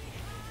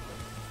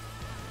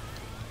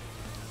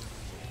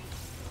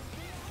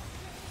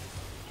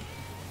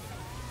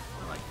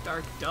 I like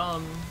dark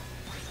dumb.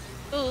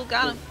 Ooh,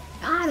 got him.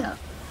 Got him.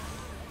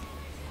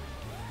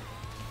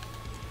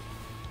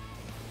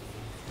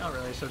 That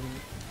really shouldn't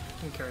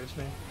encourage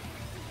me.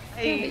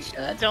 Yeah, we I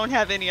should. don't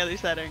have any other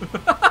setting.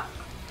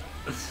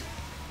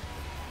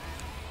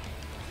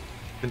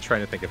 Been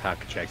trying to think of how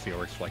Kachaxio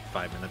works for like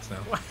 5 minutes now.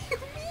 What do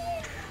you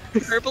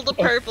mean? Purple to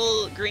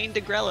purple, green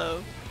to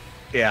Grello.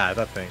 Yeah,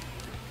 that thing.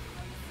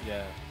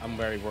 Yeah, I'm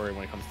very worried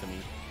when it comes to me.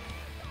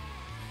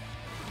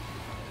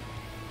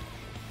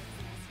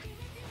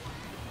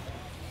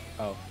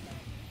 Oh.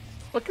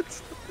 Look,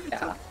 it's...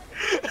 Yeah.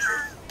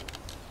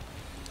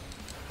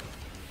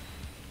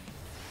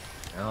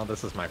 Oh,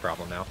 this is my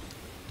problem now.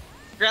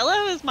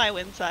 Grello is my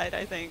win side,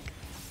 I think.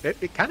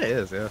 It kind of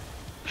is, yeah.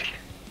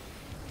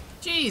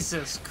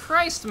 Jesus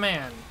Christ,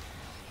 man.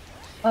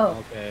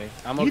 Oh, Okay.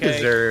 I'm You okay.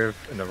 deserve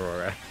an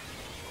Aurora.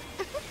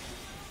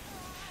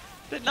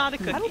 But not a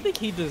cookie. I don't think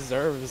he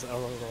deserves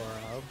Aurora,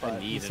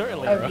 but he need an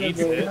certainly Aurora.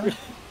 needs I it. really-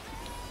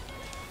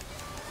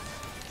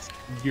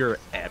 You're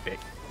epic.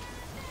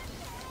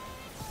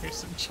 Here's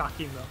some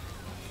chalky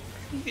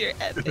milk. You're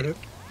epic.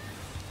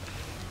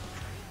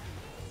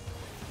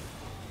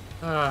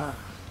 Ah.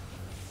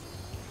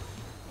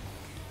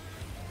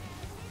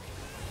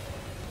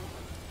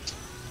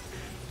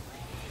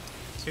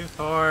 Two,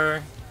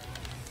 4.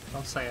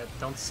 Don't say it.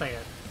 Don't say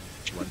it.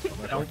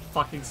 Don't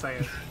fucking say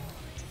it.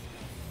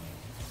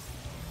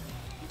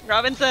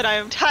 Robin said, I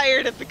am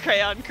tired of the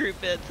crayon crew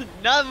bits.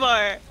 No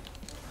more.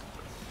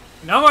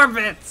 No more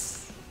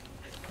bits!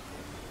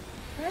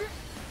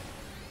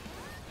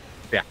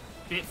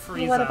 Bit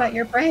freeze. What about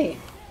your brain?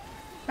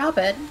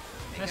 Robin?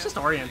 It's just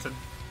oriented.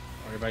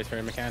 Everybody's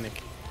favorite mechanic.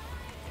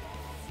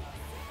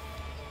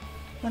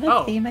 One Oh,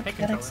 of the hey,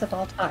 mechanics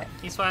controller. of all time.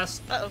 East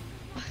west. Uh oh.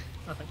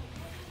 Nothing.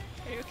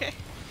 Are you okay?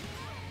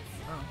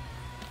 Oh.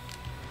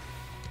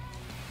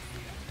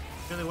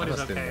 Really, what is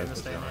okay in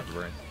this day and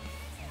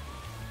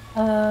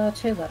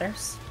age? 2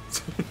 letters.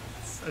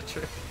 So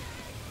true.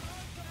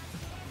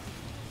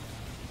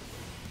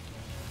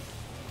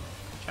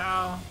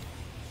 Ciao.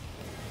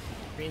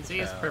 Green's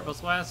east, Ciao.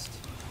 purple's west.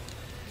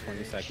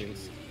 20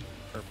 seconds.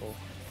 Purple.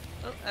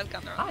 Oh, I've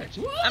gone the wrong Hi.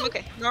 direction. I'm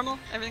okay. Normal.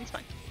 Everything's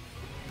fine.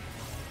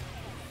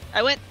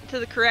 I went to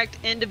the correct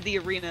end of the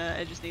arena.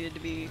 I just needed to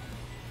be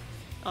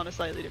on a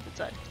slightly different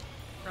side.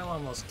 Girl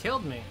almost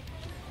killed me.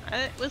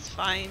 It was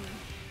fine.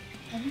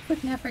 I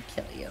would never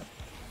kill you.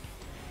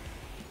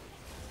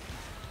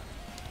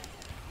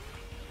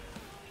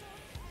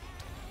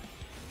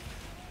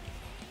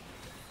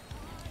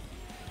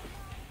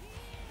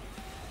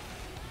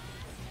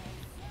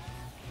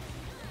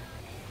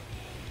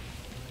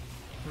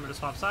 Remember to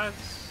swap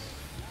sides.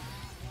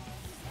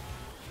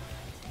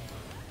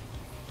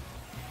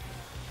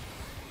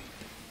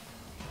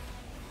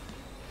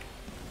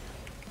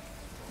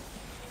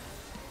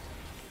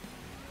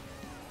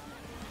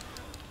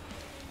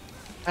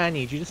 I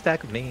need you to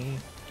stack with me.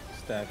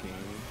 Stacking.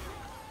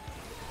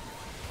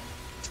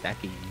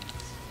 Stacky.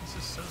 This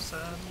is so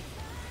sad.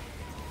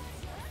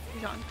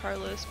 Jean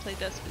Carlos play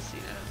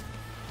Despacito.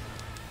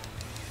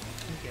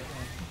 You get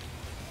one.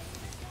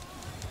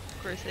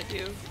 Of course I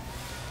do.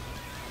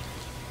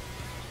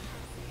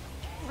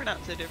 We're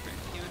not so different,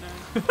 you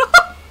and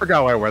I.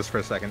 Forgot where I was for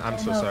a second. I'm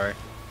so no. sorry.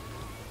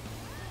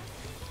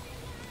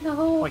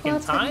 No. Like in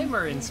what's time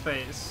or in happening?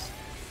 space?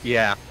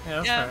 Yeah. Yeah,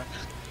 that's Yeah. fair.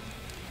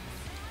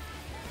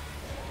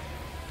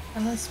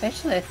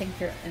 Especially, I think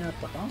you're in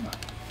Oklahoma.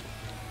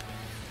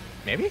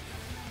 Maybe?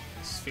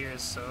 Sphere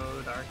is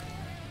so dark.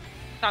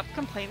 Stop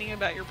complaining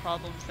about your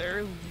problems. There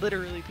are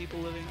literally people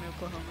living in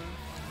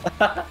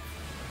Oklahoma.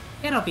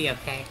 It'll be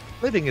okay.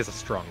 Living is a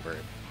strong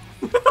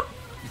word.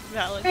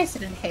 Valid.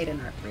 Grayson and Hayden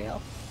aren't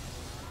real.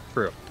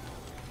 True.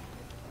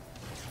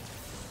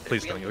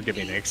 Please don't. You'll give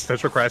me an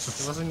existential It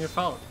crisis. wasn't your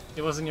fault.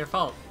 It wasn't your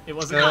fault. It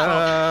wasn't your fault.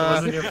 It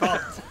wasn't your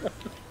fault.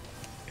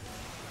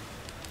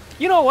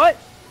 You know what?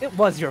 It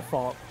was your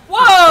fault.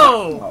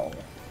 Whoa!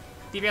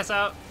 DBS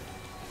out.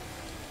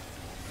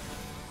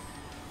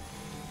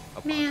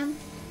 Man.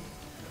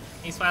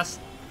 East west.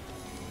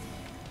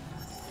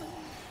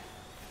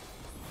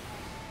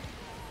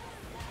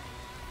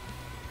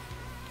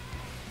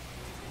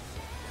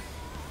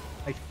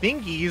 My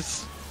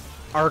fingies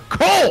are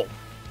cold!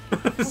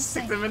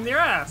 Stick them in your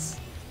ass.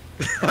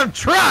 I'm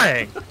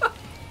trying!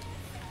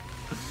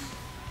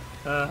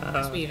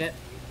 Just weave it.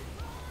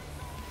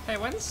 Hey,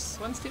 when's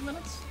 2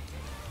 minutes?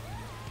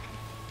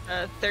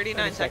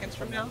 39 seconds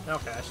from now.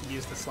 Okay, I should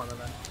use the slimmer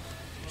then.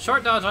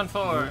 Short dodge on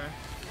 4.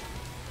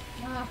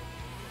 Ah,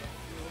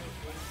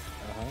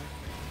 Uh-huh.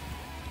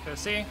 Go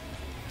see.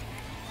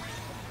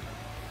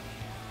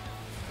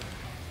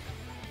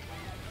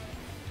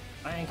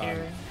 Thank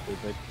you.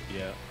 Stupid.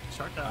 Yeah.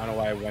 Short I dodge. don't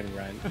know why I went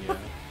run. Yeah.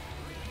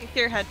 If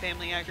your had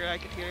family aggro, I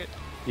could hear it.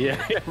 Yeah.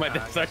 My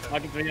dad started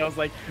talking to me. I was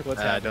like,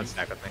 "What's happening?" Don't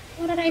stack with me.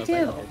 what did I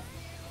do?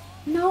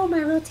 No,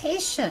 my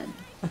rotation.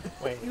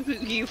 Wait,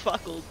 You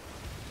fuckled.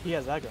 he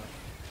has aggro.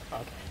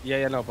 Okay.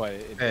 Yeah, no, but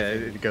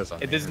It goes on.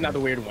 this is not the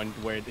weird one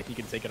where he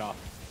can take it off.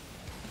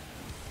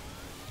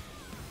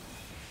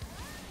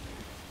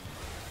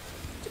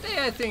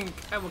 Today I think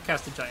I will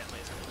cast a giant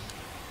laser.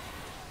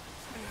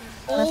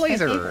 That's my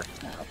laser. favorite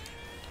spell.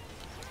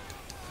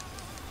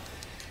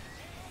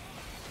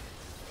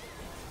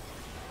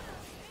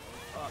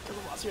 Kill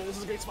the boss here. This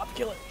is a great spot to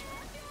kill it.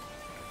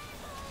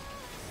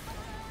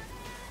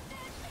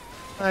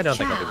 I don't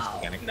think I'll do this Ciao.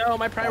 mechanic. No,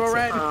 my primal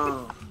red.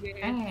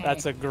 Hey.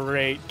 That's a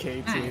great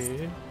KT. Nice.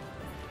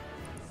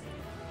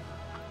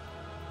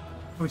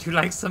 Would you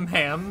like some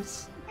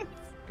hams?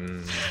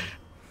 Mm.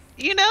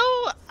 You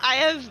know, I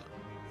have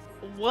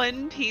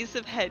one piece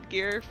of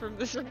headgear from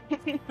this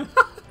raid.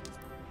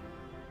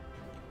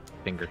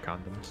 Finger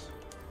condoms.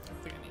 I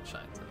don't think I need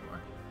shines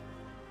anymore.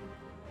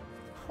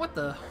 What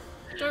the?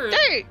 Dirt!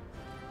 Dirt!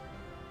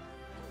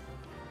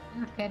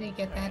 Okay, to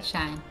get that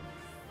shine.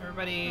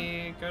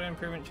 Everybody go to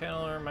improvement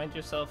channel and remind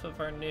yourself of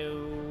our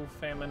new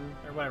famine,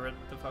 or whatever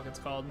the fuck it's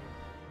called.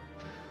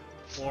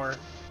 War.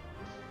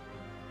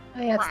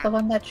 Oh yeah, it's the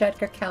one that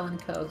Jedgar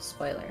Kalenko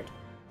spoilered.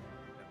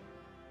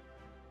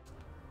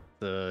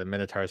 The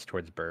Minotaurs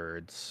towards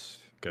birds.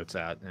 Goats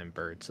out and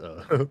birds.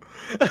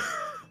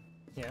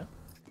 Yeah.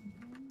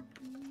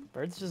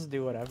 Birds just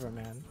do whatever,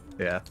 man.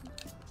 Yeah.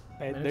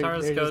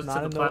 Minotaurs they're goes just not to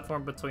the in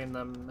platform between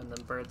them, and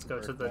then birds go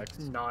to the Perfect.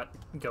 not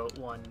goat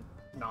one,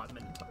 not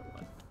Minotaur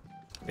one.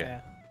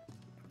 Yeah.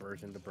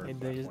 Version the bird.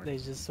 They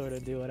just sort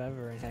of do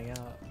whatever and hang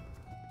out.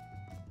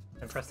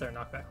 And press their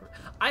knockback.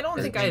 I don't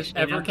Is think it- I've you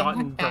ever don't get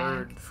gotten knocked back.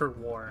 bird for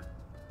war.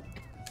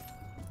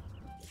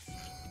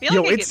 I feel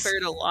Yo, like I get it's-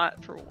 bird a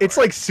lot for war. It's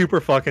like super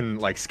fucking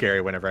like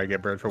scary whenever I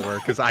get bird for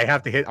work because I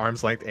have to hit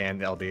arm's length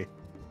and LB.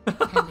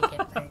 Time to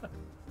get there.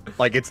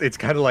 Like it's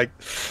kind of like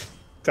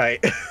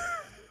tight.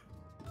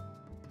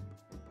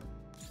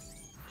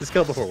 Just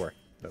kill before work.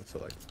 So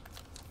like.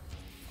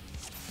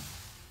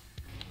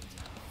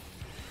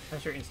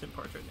 That's your instant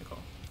portrait, Nicole.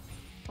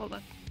 Hold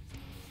on.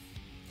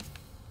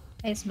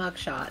 Nice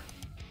mugshot.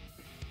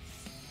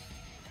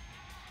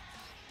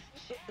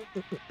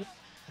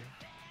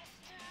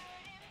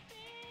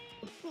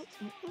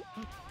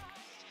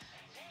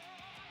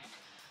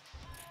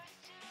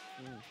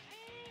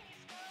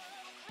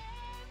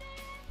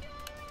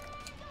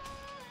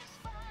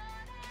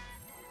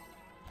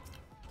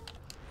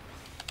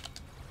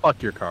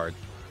 Fuck your card.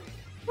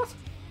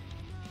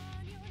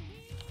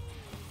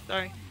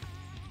 Sorry.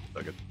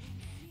 So good.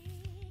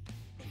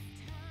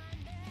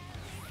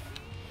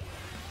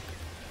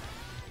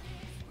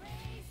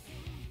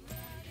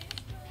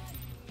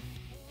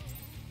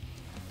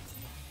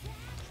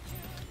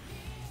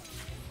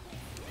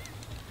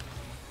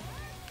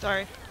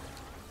 Sorry.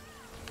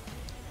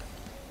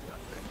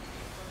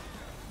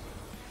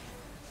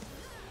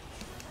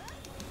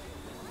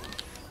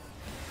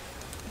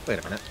 Wait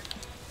a minute.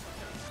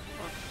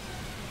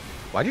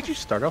 Why did you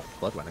start off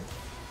bloodletting?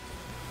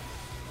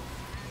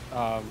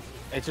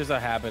 It's just a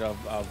habit of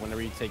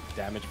whenever you take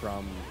damage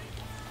from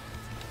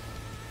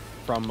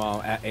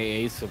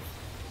AAs, so,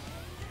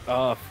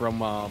 from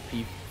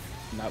P,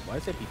 not why did I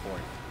say P4,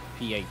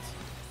 P8,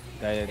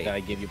 that I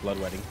give you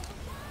bloodletting.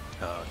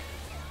 I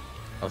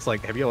was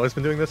like, have you always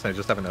been doing this? And I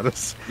just haven't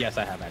noticed. Yes,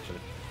 I have actually.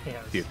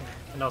 Yeah, Dude.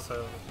 and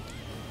also...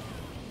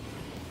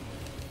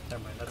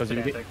 Never mind, that's 'Cause you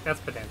get- pedantic. That's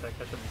pedantic,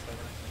 I shouldn't say that.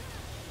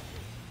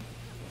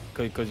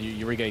 Because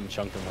you were getting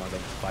chunked in one of the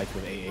fights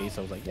with AA,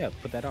 so I was like, yeah,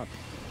 put that on.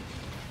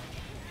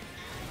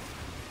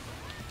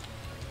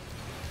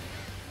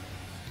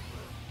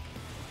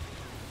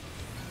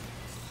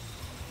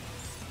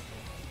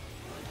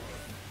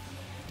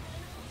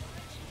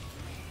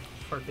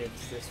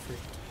 Forbids this fruit.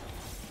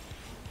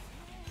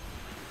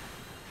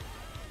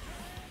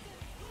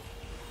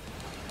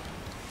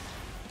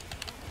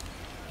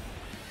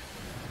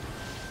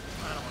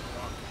 I don't want to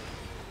walk.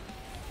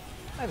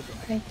 I would do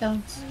I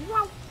don't.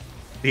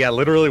 Yeah,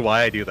 literally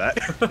why I do that.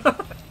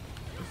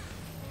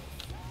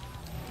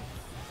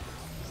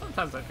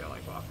 Sometimes I feel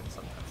like walking,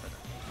 sometimes I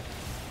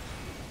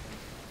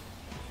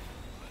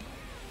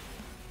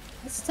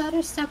don't. Is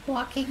stutter step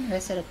walking or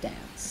is it a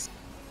dance?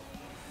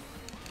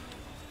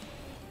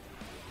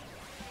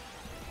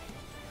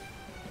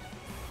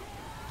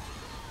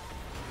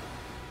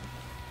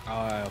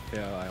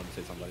 I almost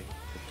hit somebody.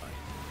 It's fine.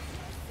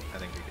 I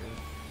think we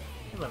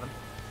do. 11.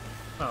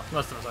 Oh,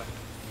 most of us are.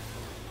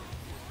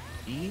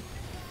 E?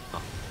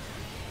 Oh.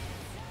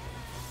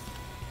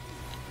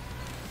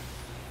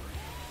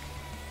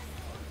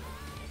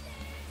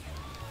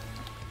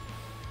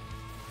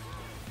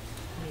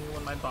 Me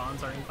when my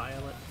bonds are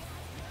inviolate.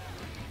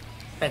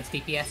 Red's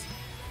DPS.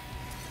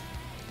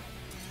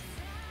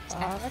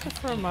 I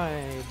prefer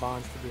my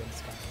bonds to be in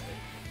Skylight.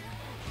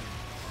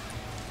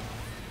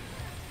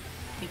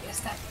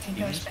 DPS that Did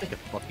you just make a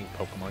fucking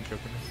Pokemon joke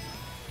in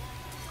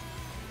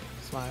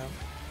this? Smile.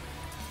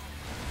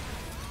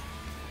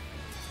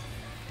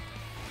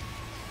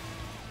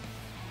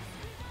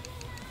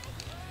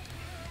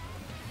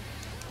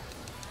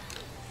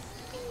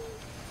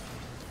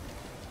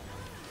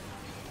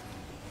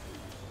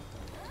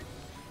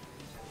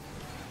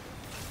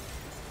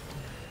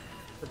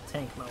 The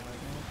tank moment,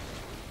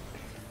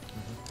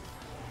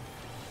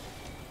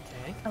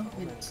 Okay.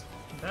 Element.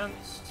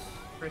 Advanced.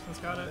 Grayson's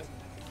got it.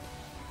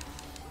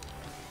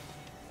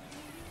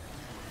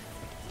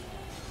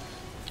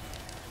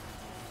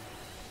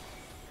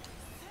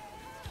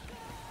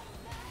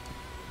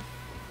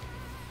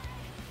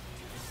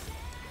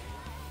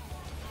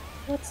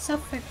 What's so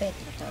forbidden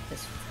about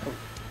this fruit?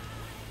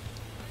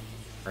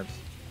 Herbs.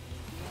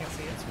 Can't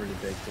see it. It's really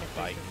big to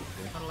fight.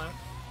 Not allowed.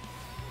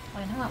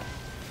 Why not?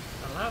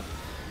 Not allowed.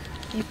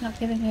 You've not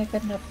given me a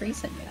good enough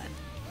reason yet.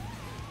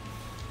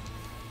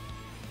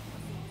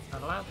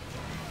 Not allowed.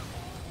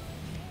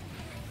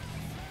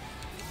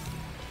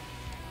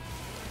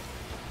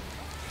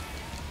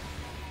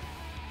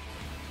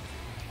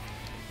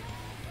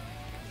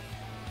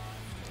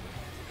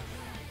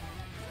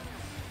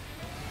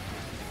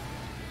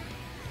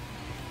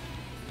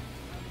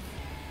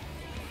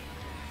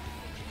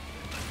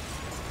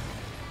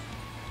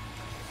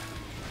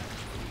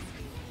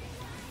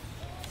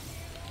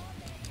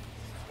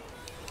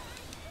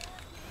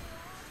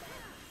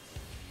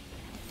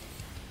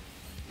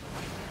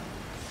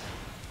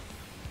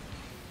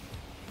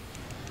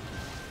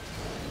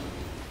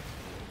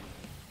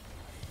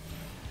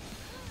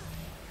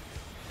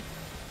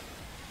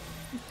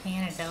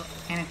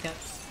 Antidote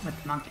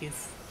with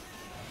monkeys.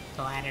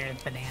 The ladder,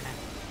 banana,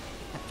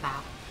 the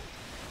top.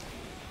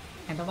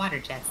 And the water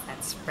jets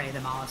that spray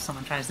them all if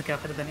someone tries to go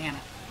for the banana.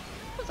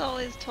 I was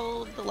always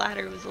told the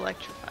ladder was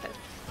electrified.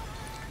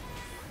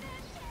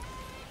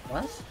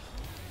 What?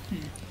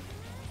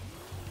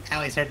 I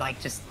always heard like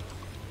just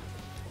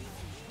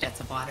jets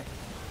of water.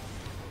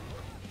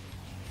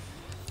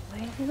 Why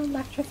have you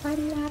electrified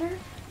a ladder?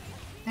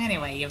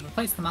 Anyway, you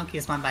replace the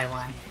monkeys one by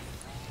one.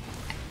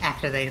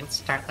 after they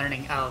start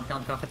learning, oh,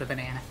 don't go for the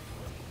banana.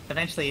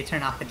 Eventually you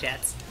turn off the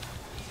jets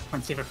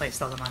once you've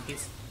replaced all the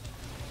monkeys.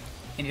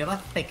 And you're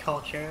left with a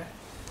culture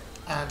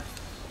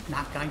of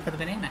not going for the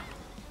banana.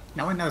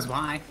 No one knows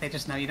why, they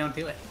just know you don't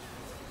do it.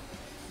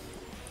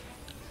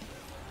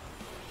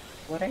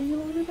 What are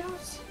you on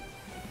about?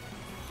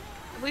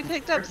 We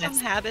picked up some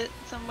habit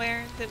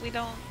somewhere that we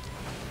don't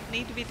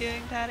need to be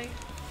doing, Patty.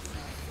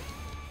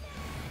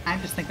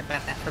 I'm just thinking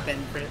about that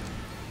forbidden fruit.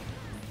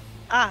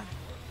 Ah,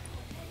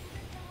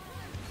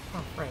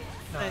 Oh, right.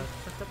 Nice.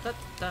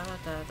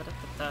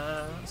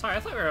 Sorry, I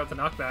thought we were at the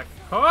knockback.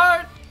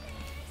 What?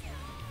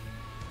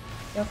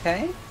 You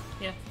okay?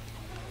 Yeah.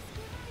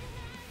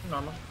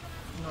 Normal.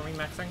 Normie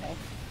maxing.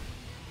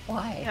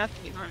 Why? you have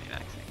to be normally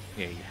maxing.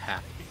 Yeah, you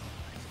have to.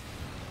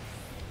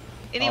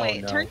 Anyway,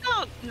 Oh, no. turns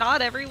out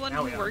not everyone Now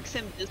who we are. works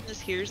in business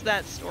hears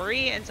that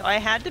story, and so I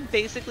had to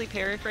basically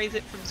paraphrase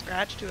it from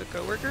scratch to a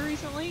coworker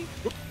recently.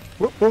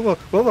 Whoa,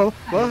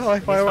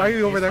 why are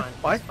you over there?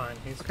 Why? He's fine.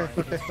 He's Okay,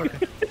 fine.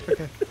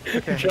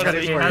 okay. Shut up,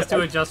 He has to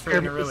adjust for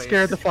inner release.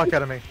 Scared the fuck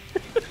out of me.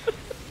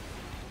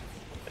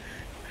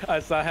 I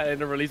saw how in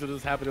the release when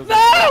this happened. It was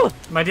No!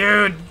 My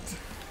dude!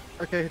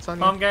 Okay, it's on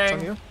you. Home It's gang.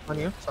 on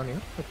you. It's on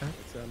you. Okay.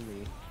 it's on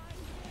me.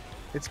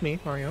 It's me,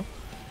 Mario.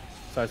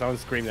 Sorry, someone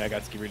screamed and I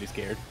got really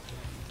scared.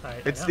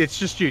 Alright, It's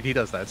just Jude. He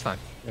does that. It's fine.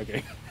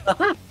 Okay.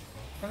 I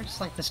would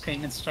just like to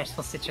scream in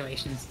stressful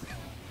situations.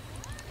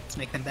 Let's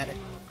make them better.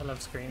 I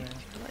love screaming.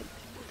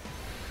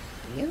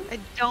 You? I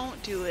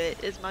don't do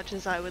it as much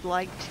as I would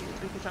like to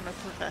because I'm a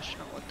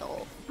professional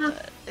adult.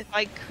 But if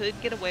I could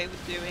get away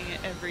with doing it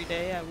every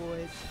day, I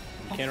would.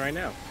 You can right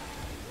now.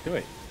 Do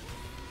it.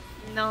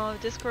 No,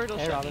 Discord will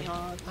Hey, shut me Robin.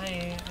 off.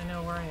 I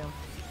know where I am.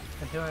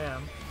 And who I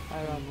am.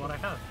 And what I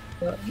have.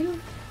 What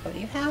do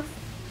you have?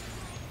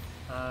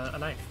 A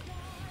knife.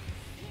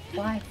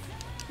 Why?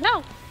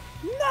 No!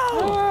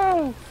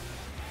 No!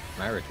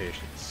 My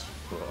irritations.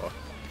 Ugh.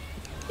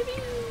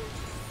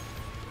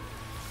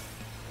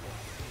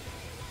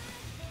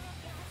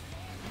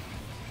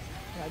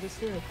 Yeah, I just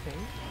hear a thing.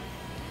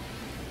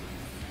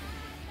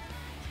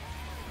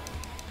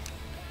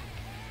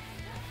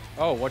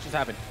 Oh, what just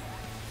happened?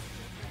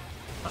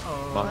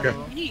 Uh-oh.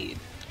 Manga. Need.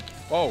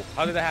 Oh,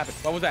 how did that happen?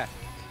 What was that?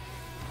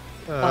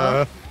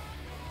 Uh,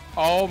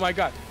 Oh my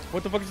god.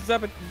 What the fuck just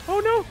happened? Oh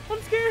no,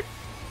 I'm scared.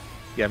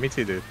 yeah, me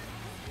too, dude.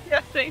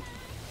 Yeah, thanks.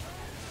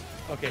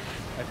 Okay,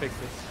 I fixed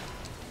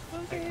it.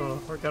 Okay.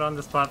 Cool. We're good on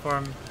this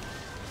platform.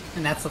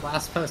 And that's the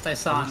last post I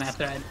saw on that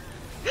thread.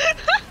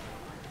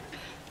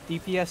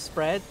 DPS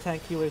spread,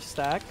 tank healer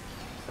stack.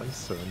 That's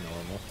so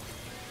normal.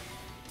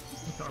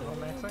 Normal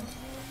maxing.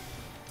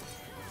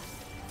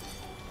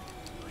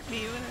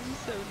 Me when I'm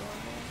so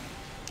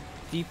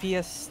normal.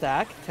 DPS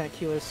stack, tank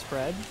healer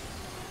spread.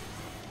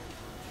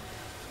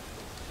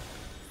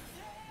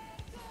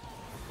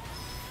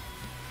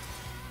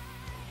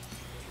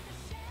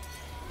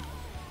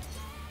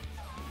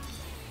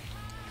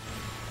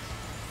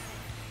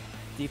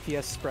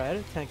 DPS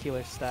spread, tank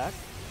healer stack.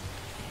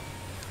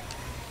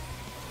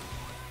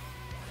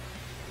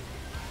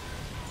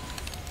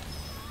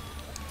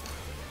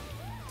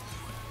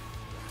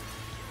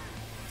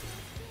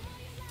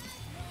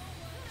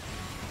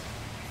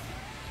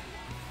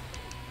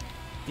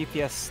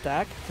 DPS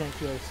stack, tank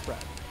healer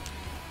spread.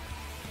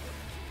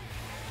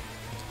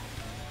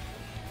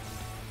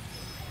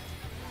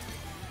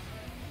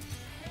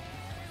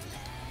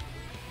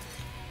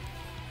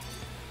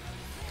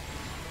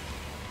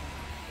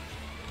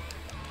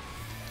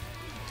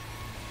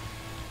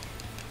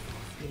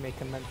 You make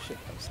a membership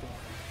posting.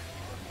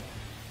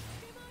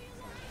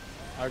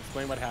 I'll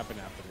explain what happened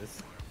after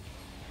this.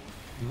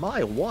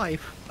 My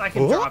wife. I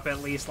can What? drop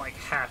at least like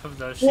half of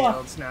those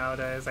shields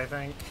nowadays, I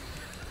think.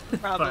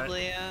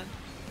 Probably, yeah.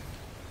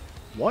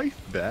 Wife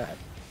bad.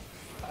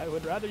 I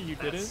would rather you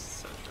That's didn't,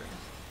 so true.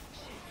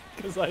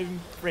 because I'm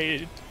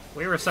afraid.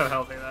 We were so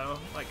healthy though.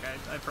 Like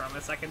I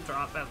promise I can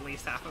drop at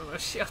least half of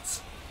those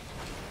shields.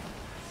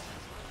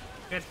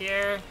 Good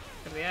here.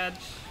 Go to the edge.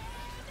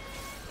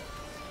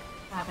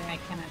 Father, I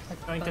cannot put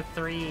the Going to book.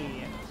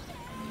 3.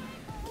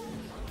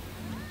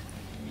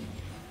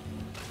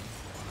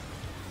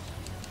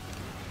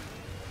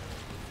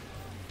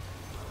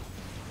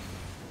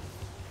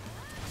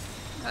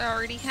 I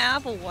already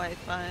have a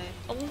Wi-Fi.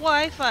 A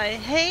Wi-Fi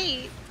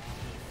hate!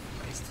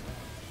 Waste.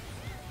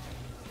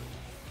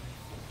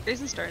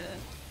 Grayson started.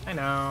 I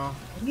know.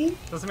 Me?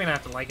 Doesn't mean I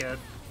have to like it.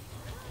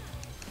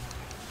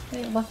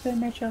 Wait, what the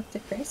merge of the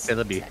Grace?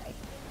 It'll be.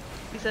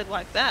 He said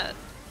wipe that.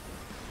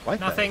 Wife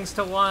bad. Nothing's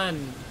to 1.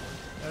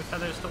 No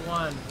feathers to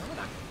 1.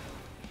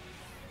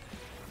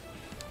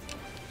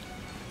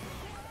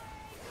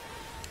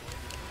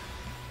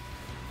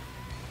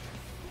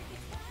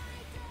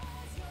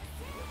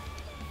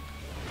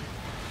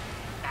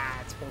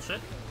 That's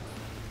bullshit.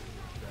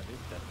 That is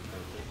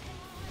definitely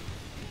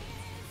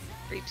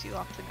Creeps you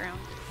off the ground.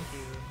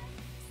 Thank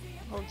you.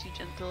 Holds you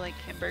gentle like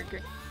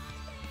hamburger.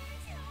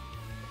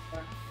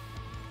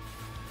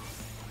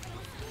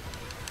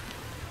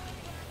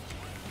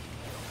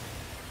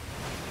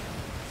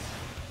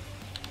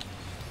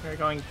 We're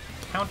going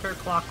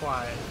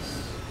counterclockwise.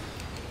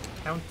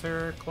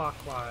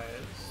 Counterclockwise.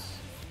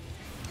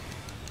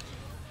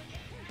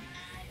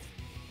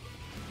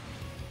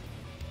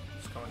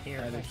 Just going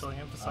here. Actually,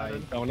 I've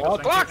decided. I don't know.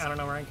 Clocks! I don't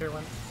know where Anchor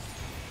went.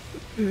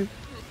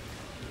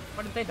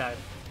 Why did they die?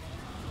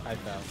 I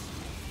fell.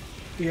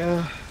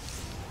 Yeah.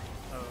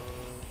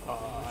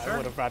 I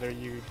would have rather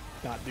you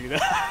not do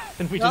that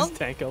and we just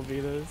tank LB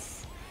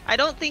this. I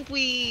don't think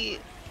we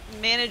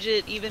manage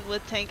it even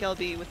with tank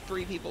LB with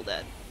 3 people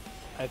dead.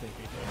 I think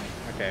we do.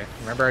 Okay,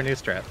 remember our new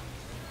strat.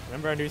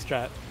 Remember our new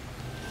strat.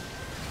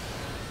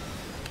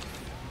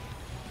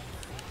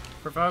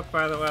 Provoke,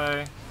 by the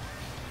way.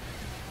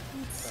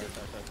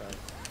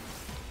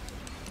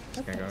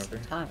 Just gonna go over.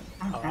 Time.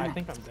 Oh, I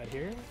think I'm dead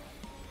here.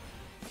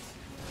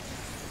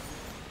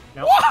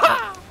 Nope.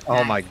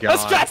 Oh my god.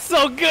 This strat's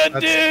so good,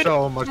 That's dude!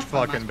 so much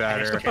fucking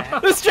better.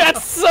 This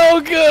strat's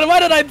so good! Why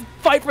did I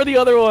fight for the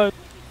other one?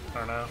 I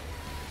don't know.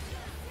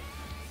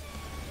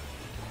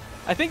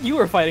 I think you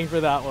were fighting for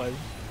that one.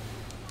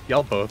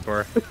 Y'all both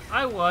were.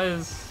 I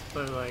was,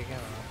 but like, I don't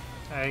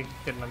know. I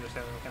didn't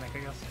understand the mechanic,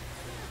 I guess.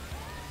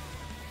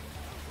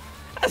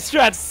 That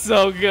strat's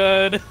so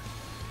good!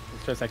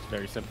 It's just actually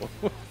very simple.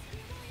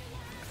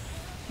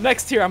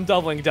 Next tier, I'm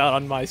doubling down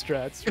on my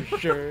strats for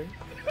sure.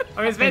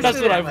 I mean, it's That's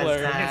basically what I've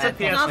learned. It's a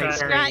PS Not the strat.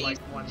 strat, you Like,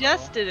 one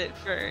suggested it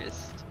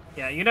first. level.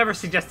 Yeah, you never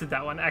suggested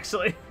that one,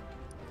 actually.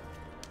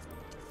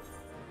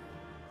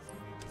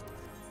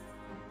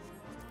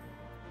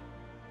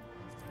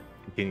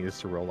 Continues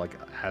to roll like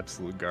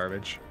absolute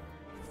garbage.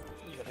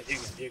 You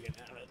can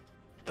have it.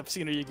 The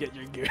sooner you get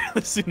your gear,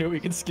 the sooner we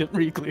can skip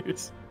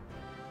Reclears.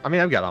 I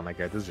mean, I've got all my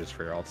gear. This is just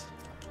for your alts.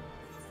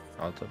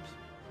 Alt tips.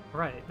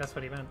 Right, that's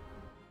what he meant.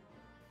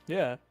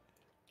 Yeah.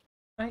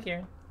 Hi,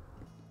 Kieran.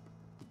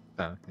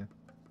 Oh, yeah.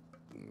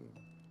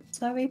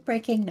 So are we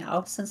breaking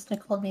now since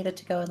Nicole needed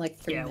to go in like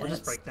 3 Yeah, minutes? we'll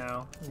just break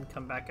now and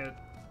come back at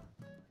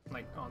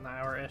like on the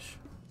hour-ish.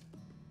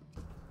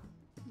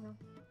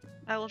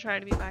 I will try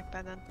to be back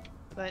by then.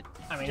 But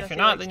I mean, if Jesse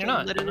you're not, likes then to you're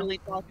not. You know? literally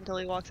talk until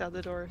he walks out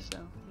the door, so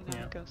you know how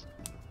Yeah. it goes.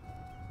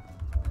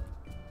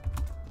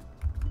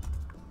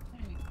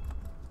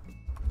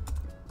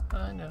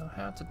 I know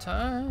how to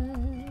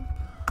type.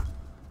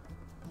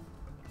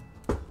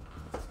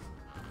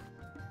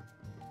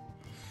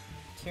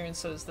 Kieran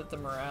says that the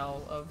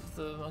morale of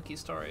the monkey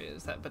story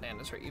is that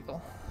bananas are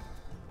evil.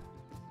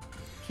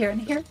 Kieran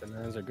here?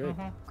 Bananas are good.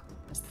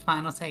 That's the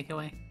final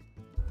takeaway.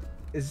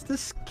 Is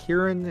this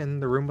Kieran in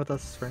the room with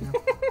us right now?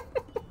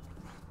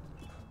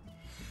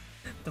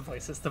 The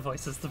voices, the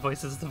voices, the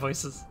voices, the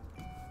voices.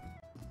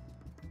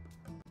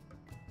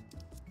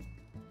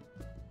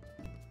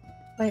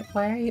 Wait,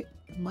 why are you...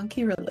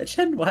 Monkey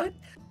religion? What?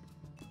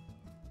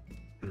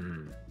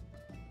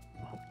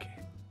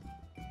 Okay.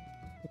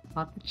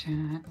 Pop the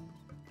chat.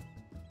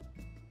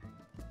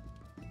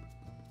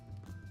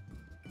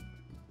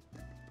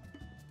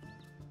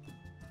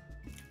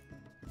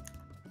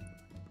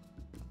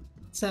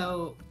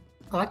 So,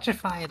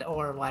 electrified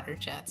or water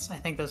jets, I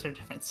think those are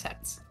different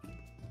sects.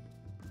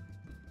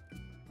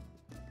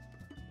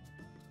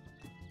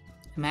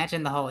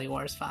 Imagine the Holy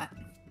Wars fought.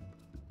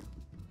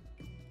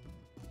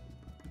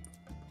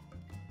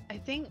 I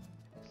think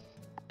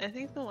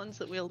the ones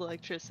that wield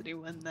electricity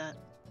win that.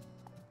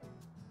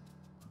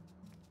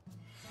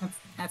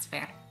 That's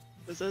fair.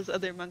 Because those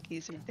other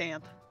monkeys are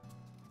damp.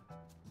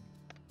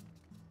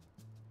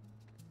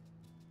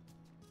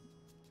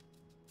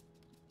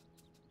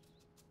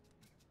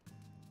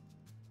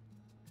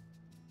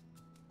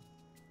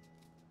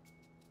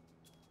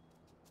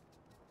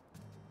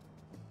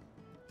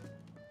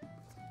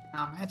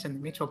 Now imagine the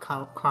mutual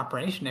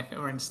cooperation if it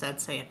were instead,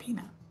 say, a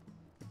peanut.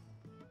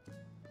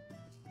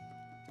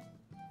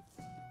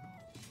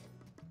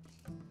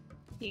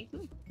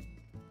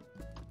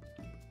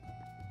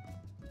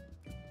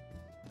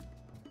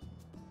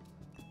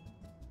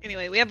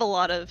 Anyway, we have a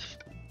lot of,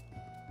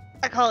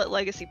 I call it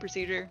legacy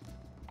procedure,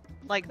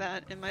 like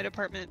that in my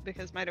department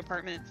because my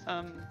department,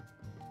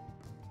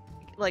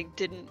 like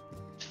didn't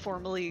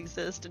formally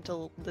exist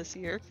until this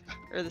year,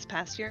 or this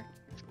past year.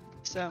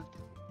 So,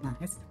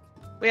 Nice.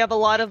 we have a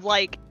lot of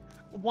like,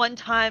 one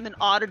time an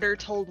auditor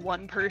told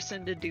one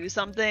person to do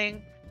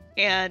something,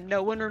 and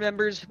no one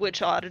remembers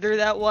which auditor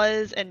that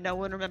was, and no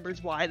one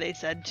remembers why they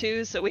said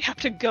to, so we have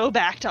to go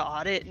back to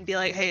audit and be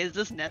like, hey, is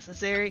this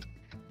necessary?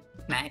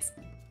 Nice.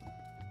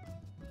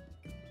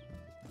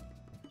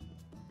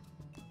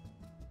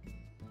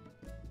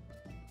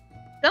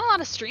 Done a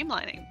lot of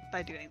streamlining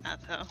by doing that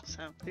though,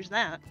 so there's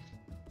that.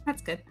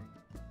 That's good.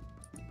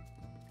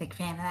 Big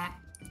fan of that.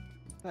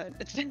 But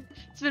it's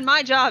been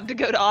my job to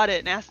go to audit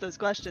and ask those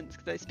questions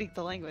because I speak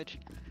the language.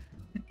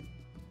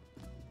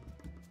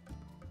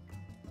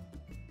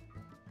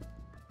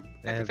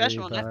 I'm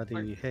professional enough to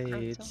Everybody work from so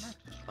hates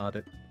much.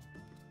 audit.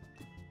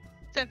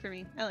 Except for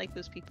me, I like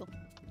those people.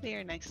 They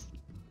are nice.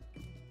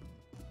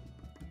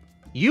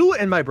 You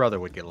and my brother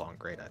would get along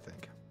great, I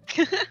think.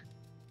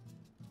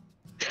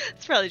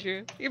 It's probably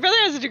true. Your brother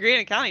has a degree in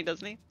accounting,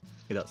 doesn't he?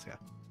 He does, yeah.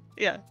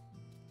 Yeah.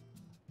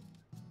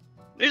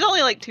 There's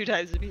only like 2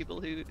 types of people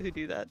who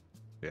do that.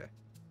 Yeah.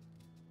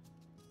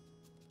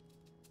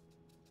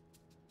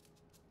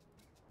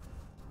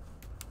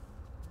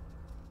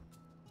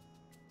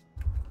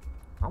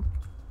 Well,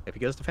 if he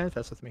goes to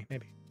FanFest with me,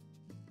 maybe.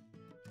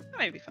 That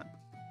might be fun.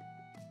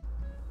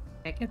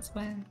 Tickets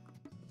win.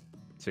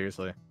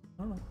 Seriously.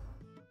 Oh.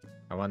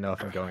 I want to know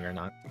if I'm going or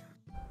not.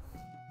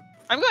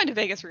 I'm going to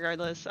Vegas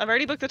regardless. I've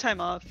already booked the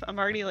time off. I'm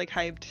already like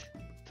hyped.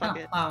 Fuck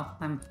it.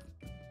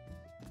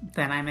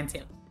 Then I'm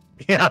into.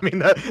 Yeah, I mean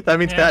that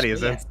means Yeah, Patty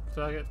is in. Yes.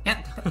 Fuck it.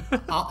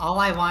 Yep. all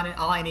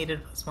I needed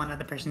was one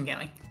other person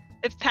going.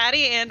 If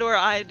Patty and/or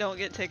I don't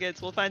get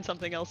tickets, we'll find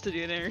something else to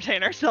do to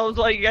entertain ourselves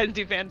while you guys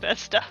do FanFest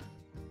stuff.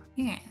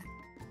 Yeah.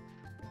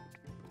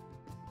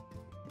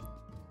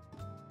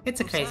 It's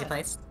a What's crazy that?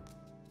 place.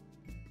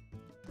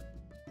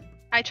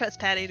 I trust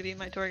Patty to be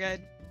my tour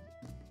guide.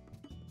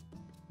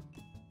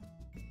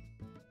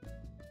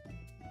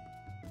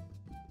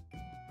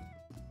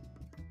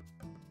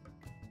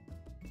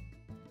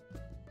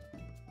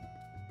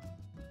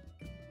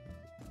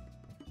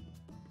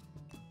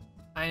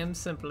 I am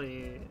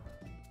simply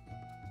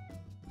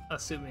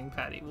assuming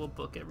Patty will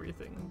book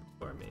everything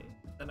for me,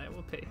 and I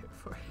will pay her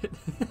for it.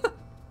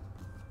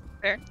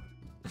 Fair.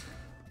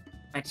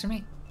 Works for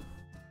me.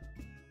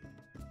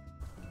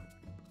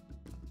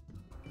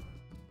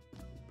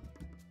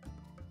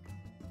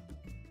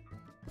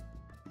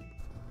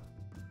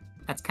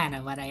 That's kind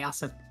of what I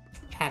also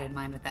had in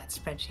mind with that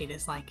spreadsheet,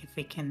 is like if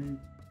we can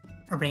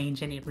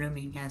arrange any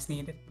rooming as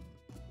needed.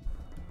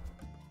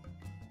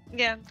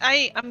 Yeah,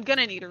 I'm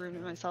gonna need a room to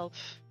myself,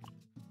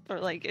 or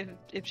like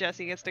if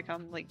Jesse gets to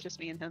come, like just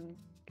me and him,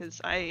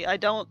 because I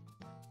don't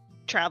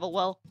travel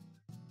well,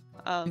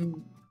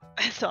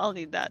 so I'll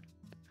need that.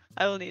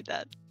 I will need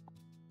that.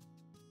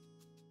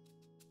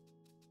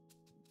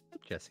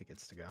 Jesse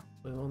gets to go.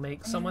 We will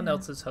make someone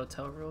else's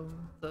hotel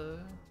room the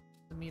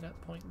meetup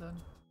point then.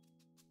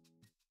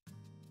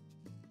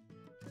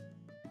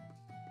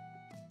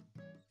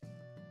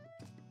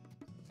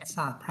 I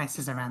saw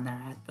prices around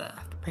there at the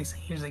place I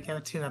usually go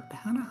to, about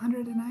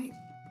 100 a night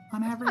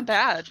on average. Not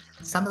bad.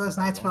 Some of those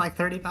nights were like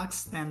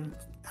 $30 and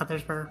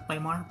others were way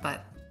more,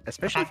 but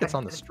Especially if it's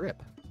on the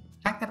strip. the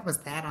fact that it was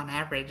that on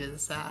average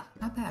is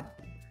not bad.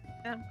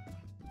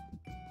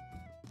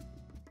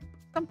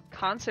 Some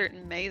concert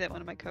in May that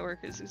one of my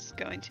coworkers is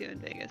going to in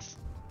Vegas.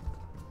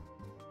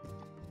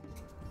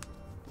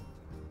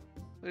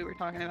 We were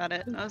talking about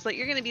it, and I was like,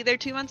 "You're gonna be there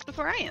 2 months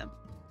before I am."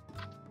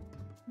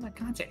 What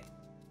concert?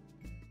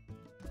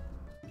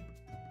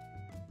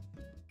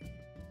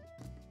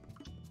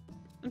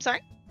 I'm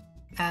sorry.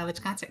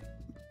 Which concert?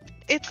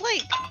 It's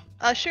like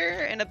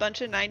Usher and a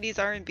bunch of '90s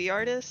R&B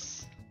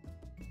artists.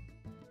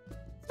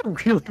 A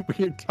really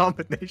weird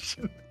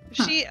combination.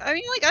 I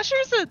mean, like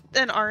Usher's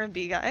an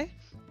R&B guy,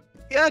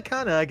 Yeah,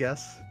 kinda, I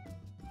guess.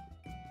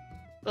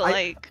 but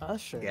like,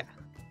 Usher. Yeah.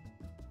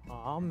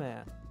 Oh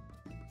man.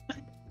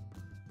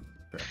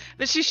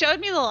 but she showed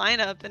me the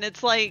lineup, and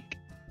it's like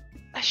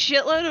a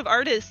shitload of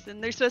artists,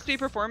 and they're supposed to be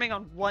performing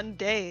on one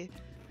day.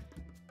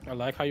 I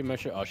like how you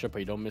mention Usher, but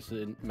you don't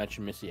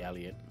mention Missy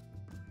Elliott.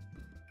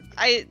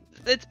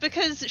 It's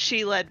because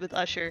she led with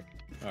Usher.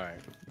 All right.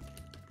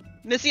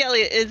 Missy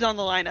Elliott is on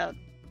the lineup.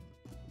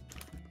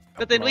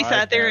 But then we Mariah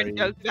sat there and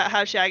Carey. joked about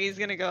how Shaggy's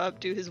gonna go up,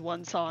 do his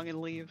one song,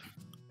 and leave.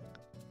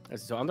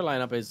 So on the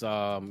lineup is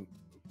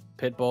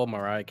Pitbull,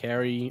 Mariah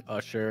Carey,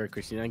 Usher,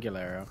 Christina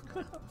Aguilera,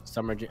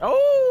 Summer Janae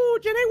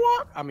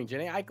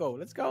Aiko,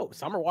 let's go.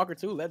 Summer Walker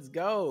too, let's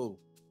go.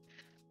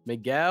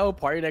 Miguel,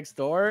 Party Next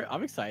Door.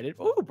 I'm excited.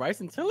 Oh,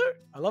 Bryson Tiller.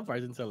 I love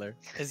Bryson Tiller.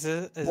 Is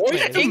it? Is, Boy, wait,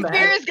 it's is, King mad.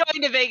 Fear is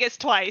going to Vegas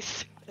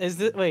twice. is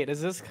this? Wait, is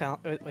this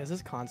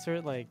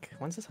concert like?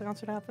 When's this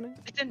concert happening?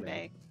 It's in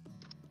May.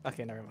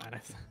 Okay, never mind.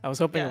 I was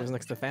hoping Yeah. it was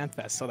next to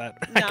FanFest so that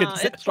No, I could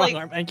it's strong like-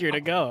 arm Anchor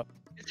to go.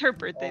 It's her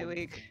birthday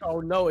week.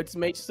 Oh no, it's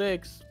May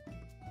 6th.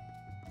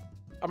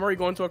 I'm already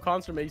going to a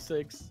concert May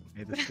 6th.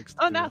 May the 6th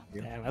Oh, be no. with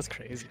you. Damn, that's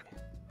crazy.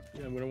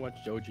 Yeah, I'm gonna watch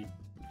Joji.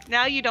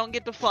 Now you don't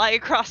get to fly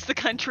across the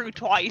country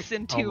twice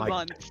in 2 my-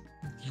 months.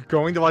 You're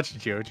going to watch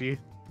Joji?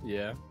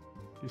 Yeah.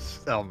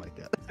 Oh my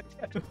god.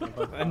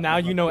 And now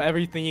you know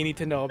everything you need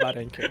to know about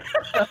Anchor.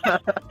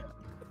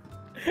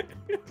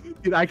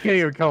 Dude, I can't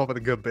even come up with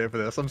a good bit for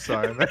this. I'm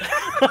sorry, man.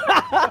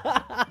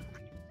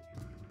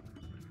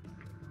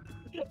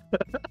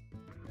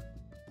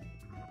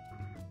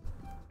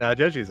 Nah,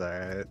 Joji's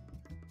alright.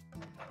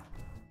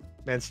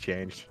 Man's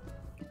changed.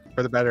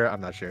 For the better,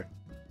 I'm not sure.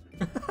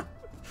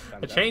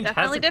 A change Definitely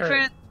has occurred.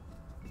 different.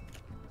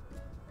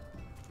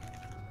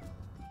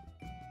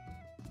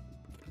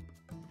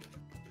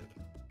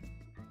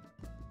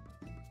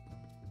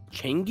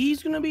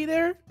 Chingy's gonna be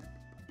there?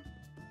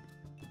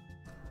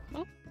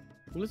 Oh.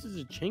 Who listens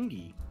to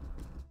Chingy?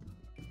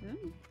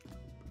 Mm.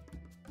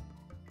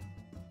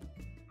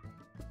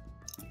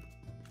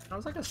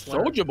 Sounds like a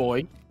slur. Soldier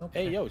Boy.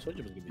 Okay. Hey, yo,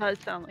 Soldier Boy's gonna be Does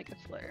sound like a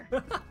slur.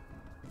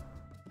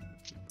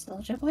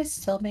 Soulja Boy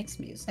still makes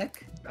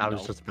music. I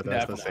was No, just about to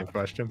ask the definitely. same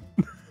question.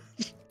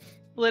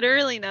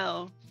 Literally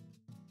no.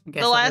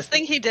 Guess The what last was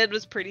thing he did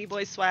was Pretty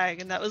Boy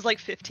Swag, and that was like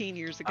 15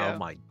 years ago. Oh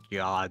my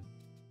god.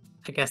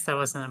 I guess there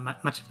wasn't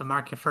much of a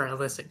market for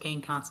illicit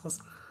game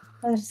consoles.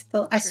 I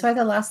swear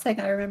the last thing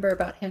I remember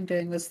about him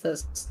doing was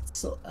the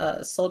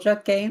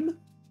Soulja game.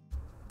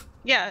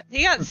 Yeah,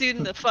 he got sued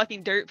in the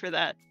fucking dirt for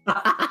that.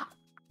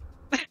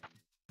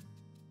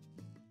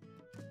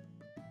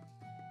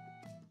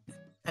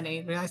 And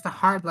he realized the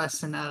hard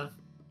lesson of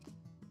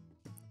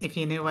if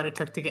you knew what it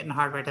took to get in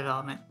hardware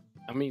development,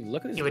 I mean,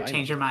 look at this. you would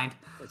change your mind.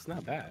 It's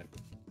not bad.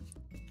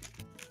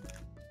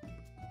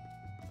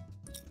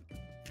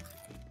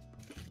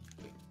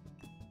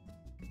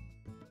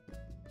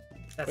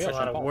 That's yeah, a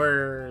lot of Sean Paul.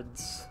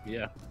 words.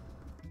 Yeah.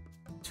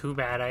 Too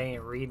bad I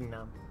ain't reading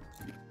them.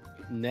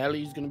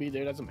 Nelly's gonna be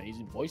there. That's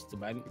amazing voice to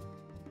man.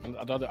 I'm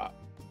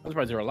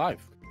surprised they're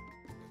alive.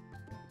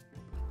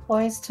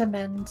 Boys to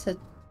men to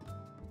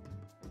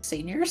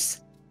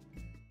seniors.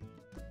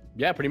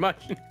 Yeah, pretty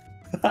much.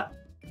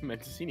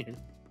 Meant to senior.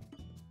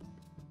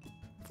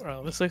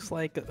 Bro, this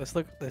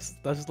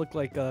does look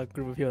like a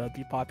group of people that'd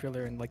be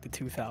popular in like the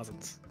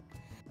 2000s.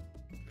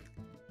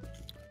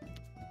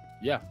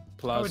 Yeah.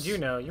 Plus. How would you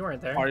know? You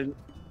weren't there.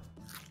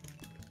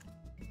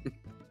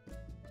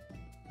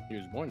 He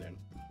was born then.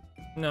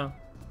 No.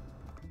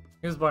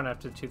 He was born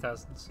after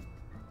 2000s.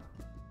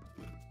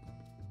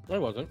 No, he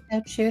wasn't.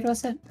 No,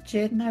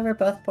 Jude and I were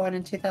both born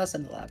in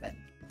 2011.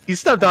 You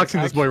stop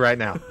doxing this boy right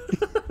now.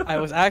 I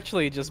was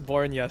actually just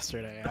born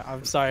yesterday.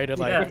 I'm sorry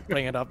to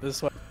bring it up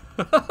this way.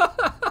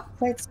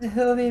 Wait, so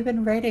who have you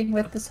been raiding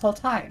with this whole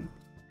time?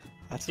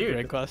 That's a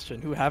great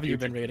question. Who have you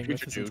been raiding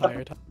with this Jude.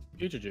 entire time?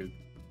 Future Jude.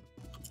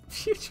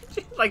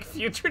 Like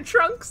Future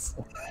Trunks?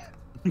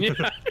 Yeah.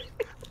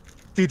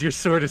 Dude, your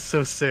sword is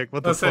so sick.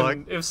 What the fuck?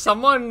 Listen, if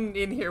someone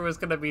in here was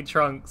gonna be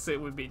Trunks,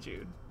 it would be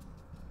Jude.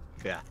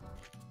 Yeah,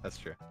 that's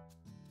true.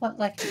 What,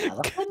 like an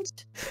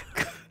elephant?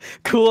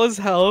 Cool as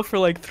hell for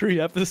like 3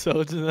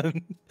 episodes, and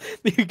then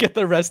you get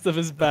the rest of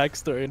his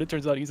backstory, and it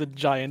turns out he's a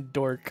giant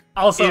dork.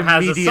 Also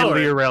has a sword.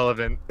 Immediately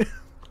irrelevant.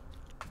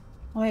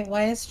 Wait,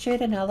 why is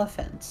Jude an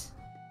elephant?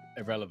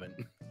 Irrelevant.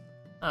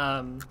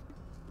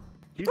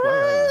 Dude,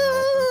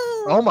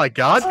 oh my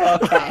god.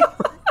 Okay.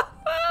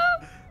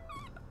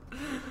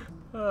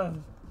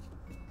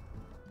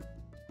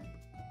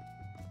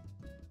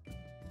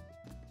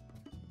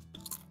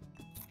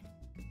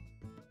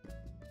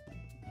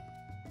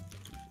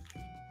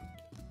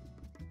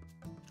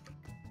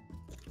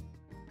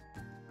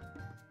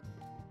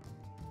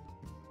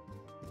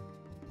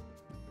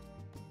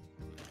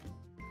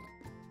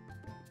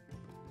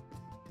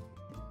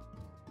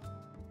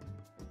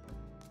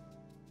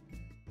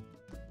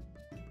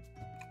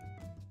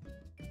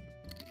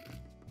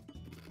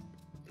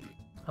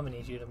 I'm gonna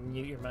need you to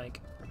mute your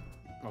mic.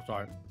 Oh,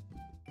 sorry.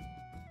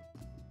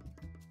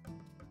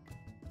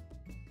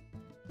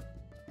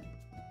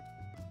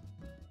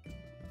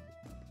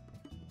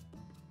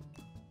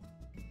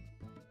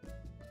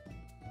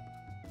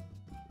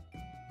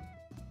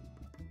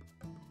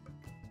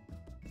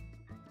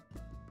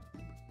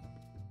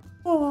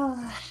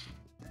 Oh.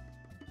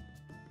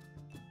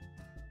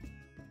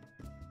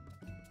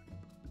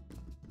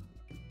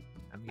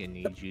 I'm gonna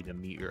need you to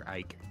mute your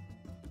Ike.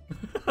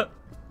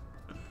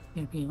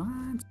 If you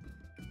want.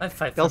 I'd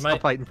fight They'll for my...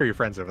 stop fighting for your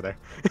friends over there.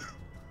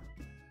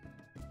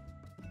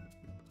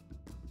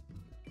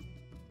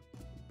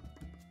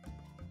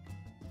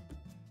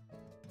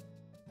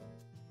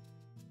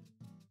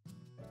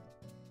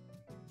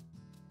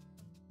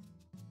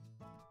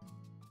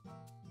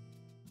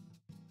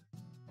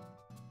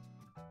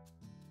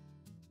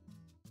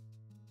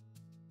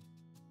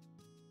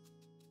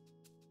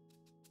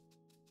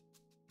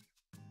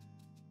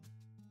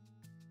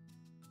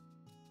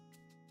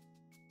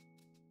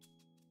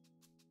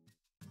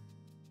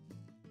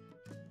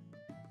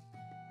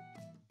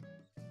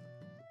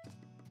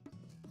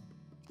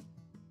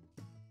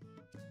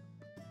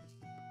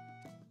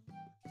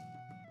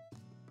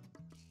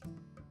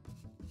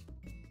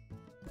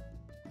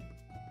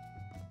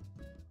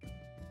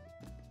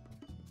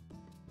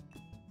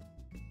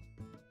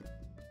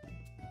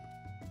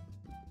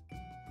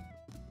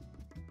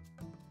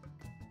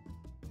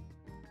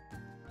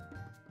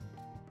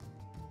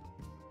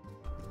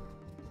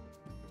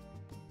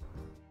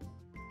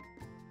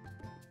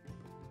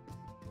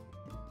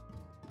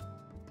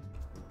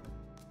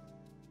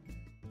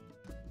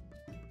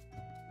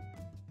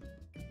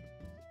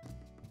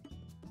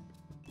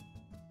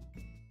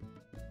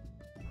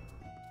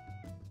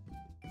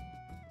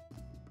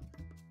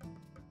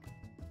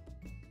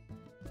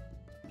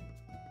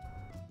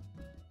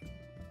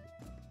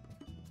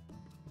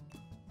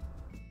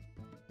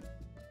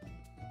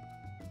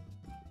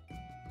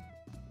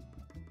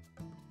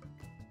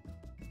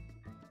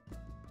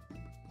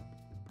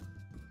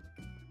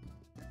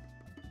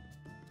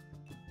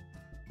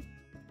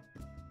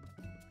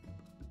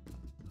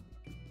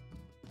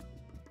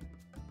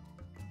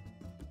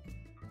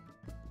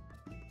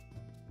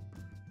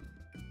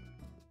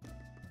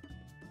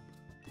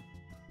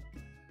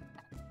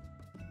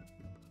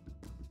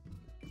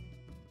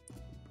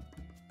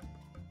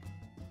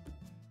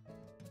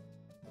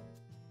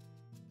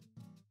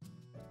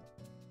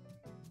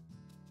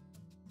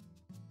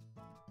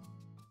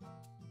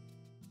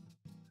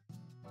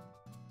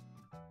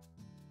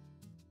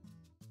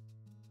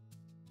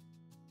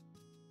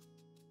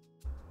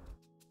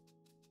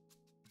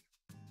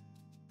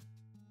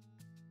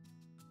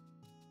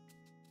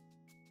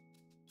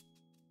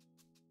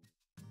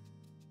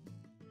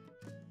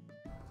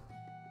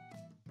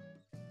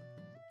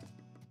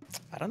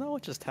 don't know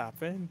what just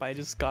happened, but I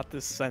just got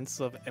this sense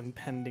of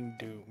impending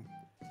doom.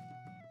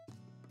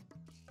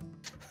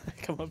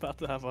 Like I'm about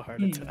to have a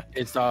heart attack.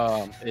 Is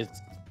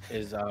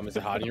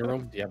it hot in your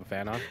room? Do you have a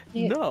fan on?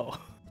 No.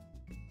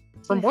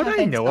 From You what have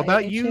I know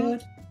about anxiety, you,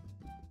 Jude?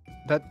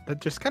 that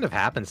just kind of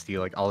happens to you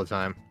like all the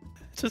time.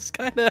 It just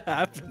kind of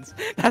happens.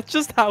 That's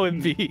just how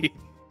it be.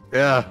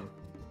 Yeah.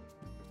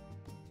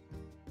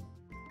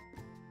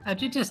 Oh,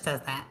 Jude just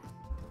does that.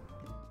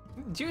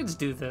 Dudes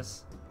do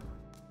this.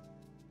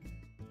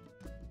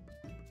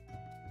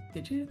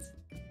 Did you?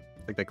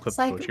 Like that clip It's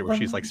like where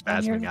she's like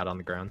when you're- spasming out on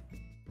the ground.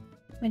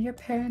 When your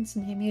parents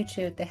name you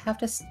Jude, they have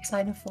to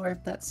sign a form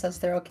that says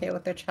they're okay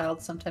with their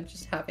child sometimes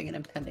just having an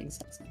impending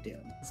sense of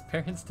doom. His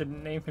parents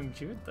didn't name him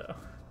Jude, though.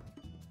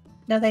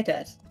 No, they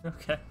did.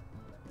 Okay.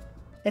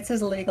 It's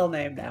his legal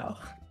name now.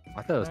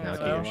 I thought it was Well,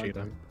 Naoki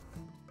Yoshida.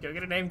 Go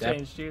get a name Def-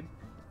 change, Jude.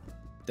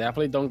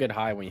 Definitely don't get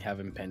high when you have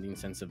impending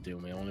sense of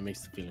doom. It only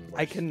makes the feeling worse.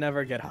 I can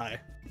never get high.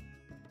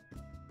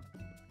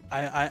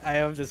 I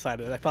have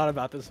decided. I thought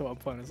about this at one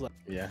point. It's like,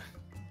 Yeah.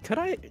 could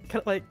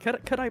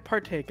I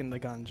partake in the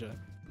ganja?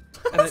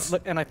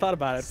 And I thought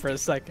about it for a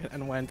second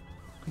and went,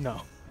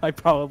 no, I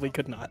probably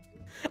could not.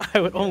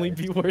 I would only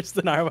be worse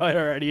than I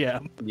already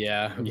am.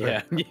 Yeah.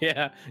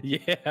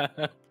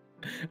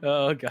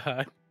 Oh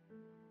god.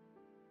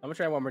 I'm gonna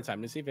try one more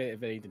time to see if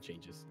anything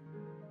changes.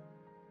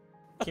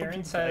 Kieran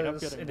I'm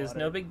says getting it is water.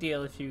 no big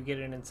deal if you get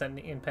an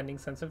impending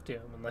sense of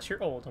doom, unless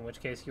you're old, in which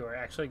case you are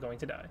actually going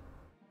to die.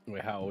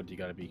 Wait, how old do you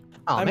gotta be?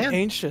 Oh I'm man.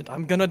 ancient.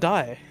 I'm gonna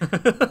die.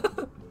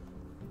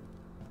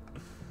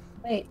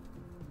 Wait,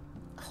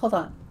 hold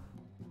on.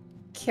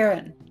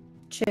 Kieran,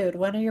 Jude,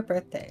 when are your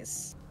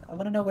birthdays? I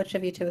want to know which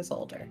of you two is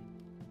older.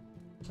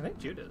 I think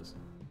Jude is.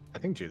 I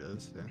think Jude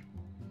is. Yeah.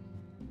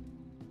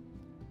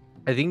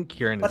 I think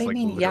Kieran What is do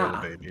you like mean, literally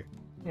yeah? the baby.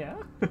 Yeah.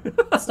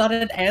 That's not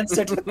an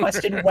answer to the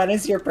question, when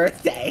is your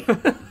birthday?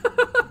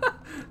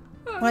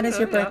 When is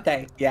your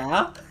birthday?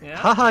 Yeah? Yeah.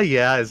 Haha,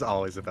 yeah is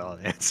always a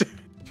valid answer.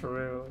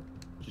 True.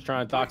 She's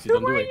trying to talk to you.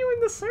 Don't Why do are it. you in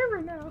the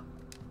server now?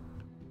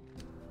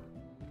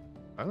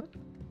 What?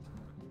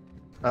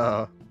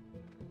 Oh.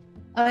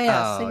 Oh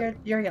yeah, so Oh.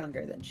 you're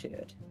younger than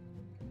Jude.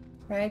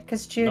 Right?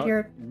 Because Jude, No.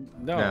 you're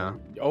No,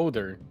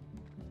 older.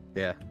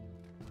 Yeah.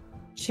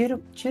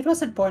 Jude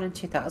wasn't born in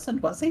 2000,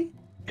 was he?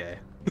 Yeah.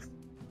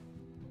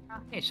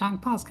 Hey, Sean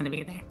Paul's gonna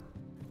be there.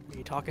 Are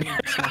you talking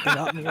smack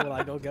about me while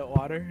I go get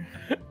water?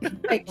 Wait,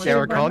 Yeah, Jude, we're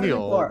when calling were you you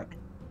old. born?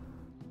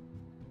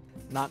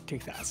 Not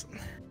 2000.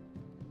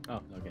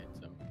 Oh, okay.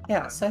 So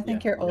Yeah, so I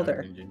think yeah, you're younger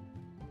older. than Jin.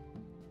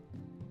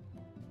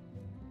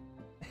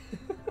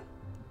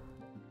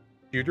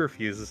 Jude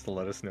refuses to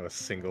let us know a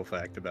single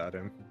fact about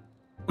him.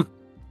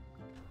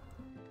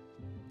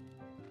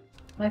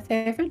 My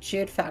favorite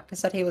Jude fact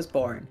is that he was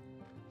born.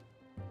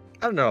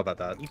 I don't know about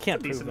that. You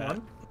can't prove Decent that.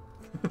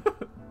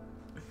 one.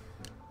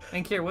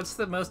 And Kier, what's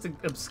the most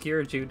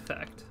obscure Jude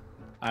fact?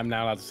 I'm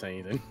not allowed to say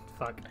anything.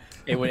 Fuck.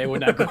 It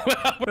would not go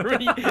out.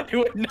 Already. It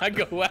would not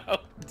go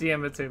out.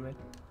 DM it to me.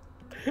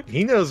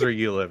 He knows where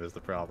you live is the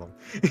problem.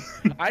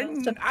 I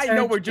That's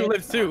know where absurd Jill Jin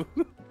lives too.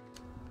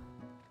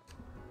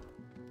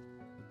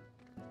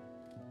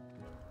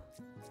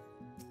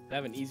 I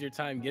have an easier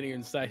time getting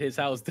inside his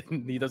house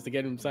than he does to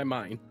get inside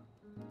mine.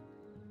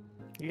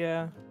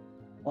 Yeah.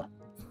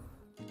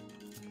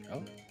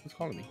 Oh, who's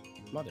calling me?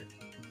 Mother.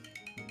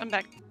 I'm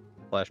back.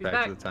 Flashback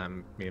back. to the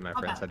time me and my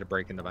friends had to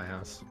break into my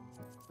house.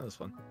 That was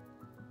fun.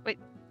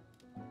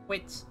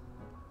 Wait.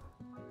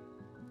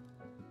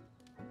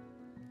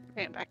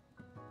 Okay, I'm back.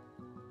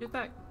 Get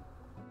back.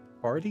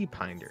 Party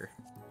Pinder.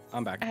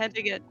 I'm back. I had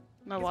to get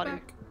my Get water.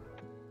 back.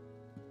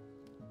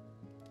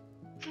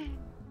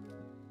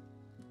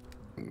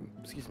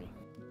 Excuse me.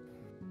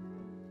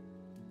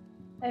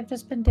 I've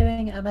just been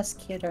doing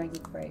MSQ during the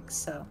break,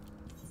 so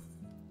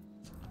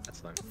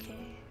That's fun. Okay.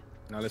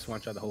 Now let's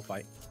watch out the whole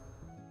fight.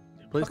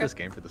 Who plays Okay. this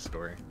game for the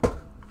story?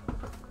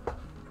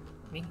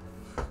 Me.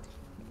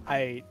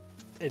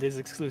 It is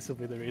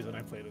exclusively the reason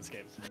I play this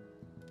game.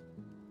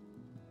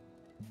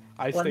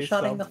 I one stay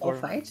shotting the subbed whole for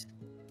fight.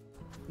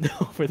 no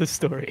for the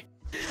story.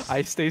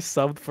 I stay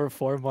subbed for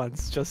 4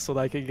 months just so that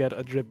I can get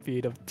a drip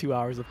feed of 2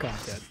 hours of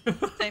content.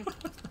 Same.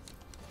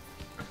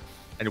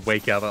 And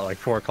wake up at like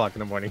 4 o'clock in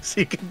the morning so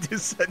you can do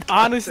said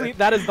Honestly, content.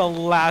 that is the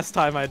last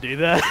time I do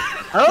that.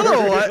 I don't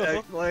know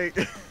what.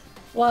 Like.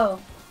 Whoa,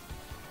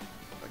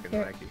 Fucking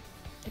Here. wacky.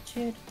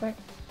 Jude,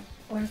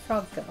 where'd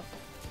Frog go?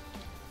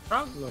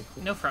 Frog?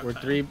 No frog. We're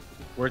time.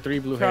 three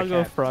blue hair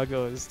cats.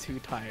 Frago is too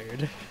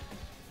tired.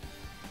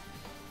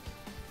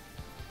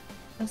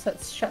 Oh, so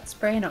it's shut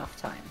brain off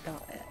time.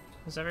 Got it.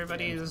 Is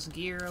everybody's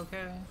gear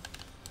okay?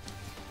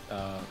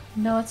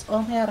 No, it's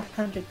only at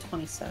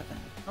 127.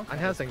 I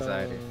has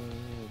anxiety.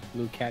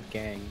 Blue cat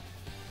gang.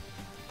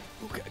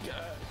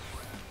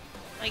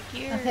 Like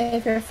here. Okay,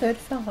 if your food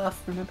fell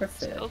off, remember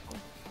food. So cool.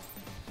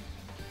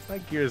 My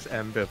gear's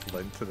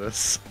ambivalent to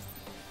this.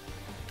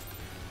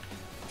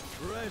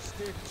 Rest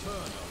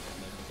eternal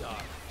in the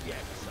dark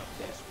depths of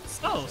this.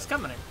 Oh,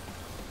 Scummoning.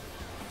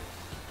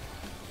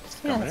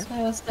 Yeah, that's why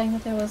I was saying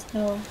that there was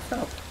no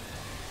Frog.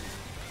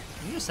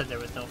 You just said there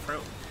was no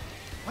fruit.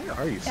 Why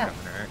are you Yeah.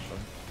 summoner, actually?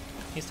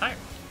 He's tired.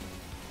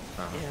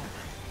 Yeah.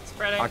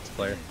 Spreading. Ox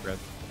player, red.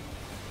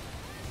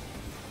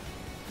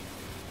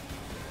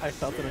 I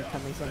felt an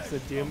impending sense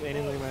of doom and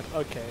immediately went,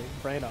 okay,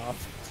 brain off.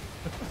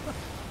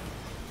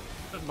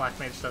 What Black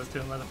Mage does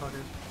to him,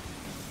 motherfucker.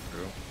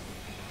 True.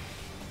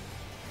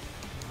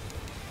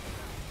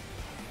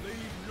 Leave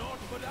naught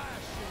but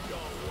ash in your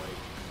wake.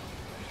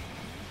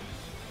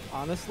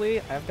 Honestly,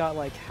 I've got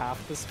like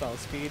half the spell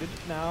speed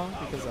now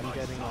because I'm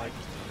getting like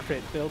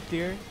crit build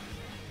gear,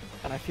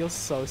 and I feel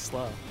so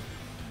slow.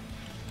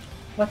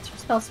 What's your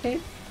spell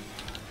speed?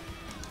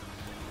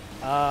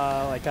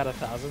 Like at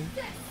 1,000.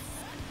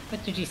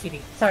 What's your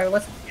GCD? Sorry,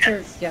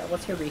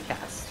 what's your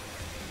recast?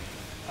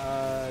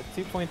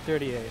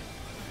 2.38.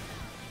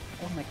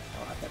 Oh my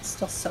god, that's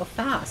still so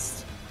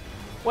fast.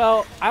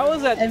 Well, I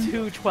was at And-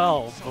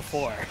 212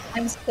 before.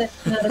 I'm sitting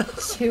at a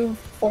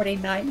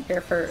 249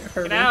 here for Get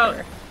Reaper.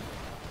 out.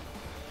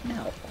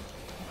 No.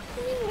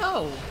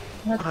 No.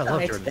 Let's I love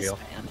die to Jordan this Peele.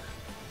 man.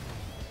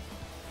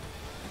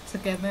 It's a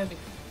good movie.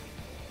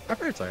 I've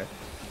heard it's alright.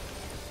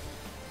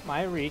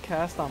 My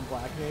recast on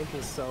Black Mage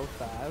is so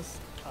fast.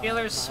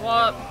 Healer my,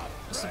 swap.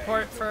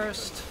 Support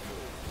first.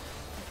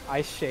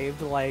 I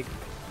shaved like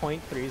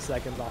 0.3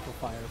 seconds off of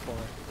fire for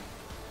it.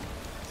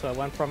 So it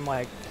went from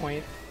like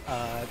 2.8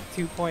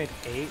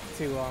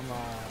 to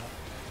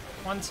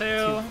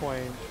 1-2.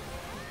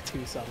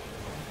 2.2 something.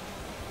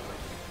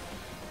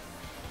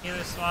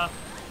 Healer swap.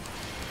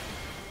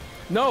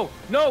 No!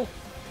 No!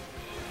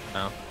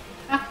 No.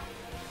 Damn,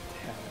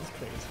 that's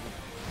crazy.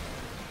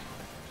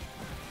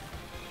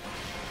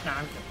 Nah,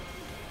 I'm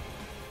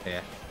good.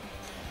 Yeah.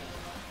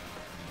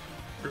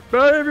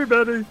 Goodbye,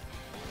 everybody!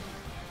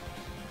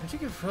 How'd you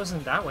get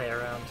frozen that way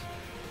around?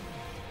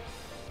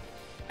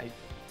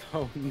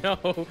 Oh no!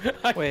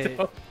 I Wait.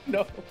 don't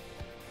know.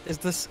 Is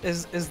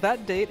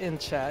that date in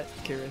chat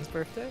Kieran's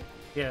birthday?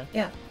 Yeah.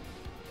 Yeah,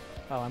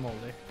 Oh, I'm older.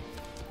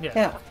 Yeah.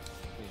 yeah.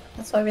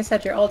 That's why we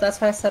said you're old.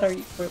 That's why I said,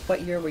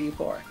 what year were you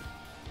born?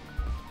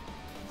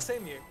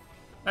 Same year.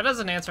 That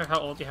doesn't answer how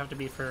old you have to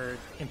be for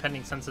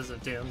impending senses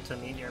of doom to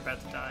mean you're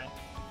about to die.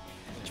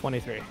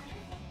 23.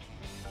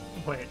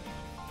 Wait.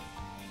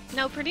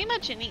 No, pretty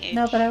much any age.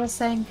 No, but I was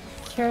saying,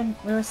 Kieran,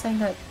 we were saying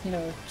that,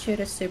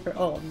 Judah's super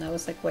old, and I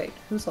was like, wait,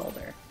 who's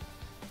older?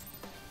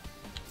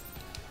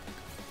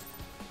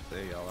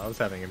 There you go. I was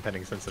having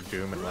impending sense of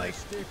doom in like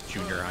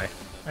junior high.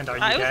 And are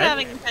you I was dead?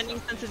 having impending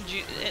sense of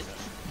June.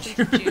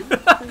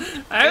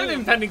 I have an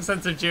impending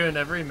sense of June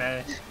every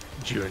May.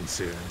 June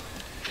soon.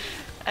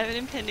 I've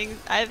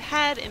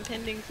had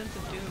impending sense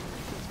of doom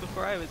since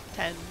before I was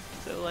 10.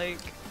 So like,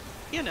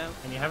 And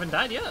you haven't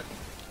died yet.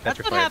 that's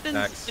what Petrified happens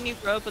attacks. when you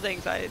grow up with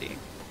anxiety.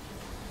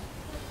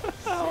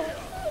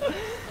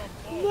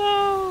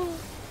 No!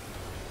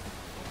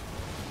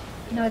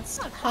 No, it's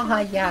haha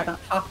yeah, not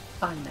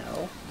haha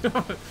no.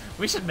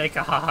 We should make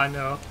a haha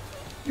no.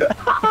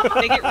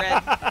 Make it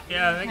red.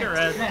 Yeah, make it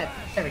red. Red.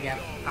 There we go.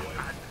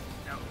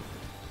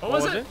 What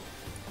was it?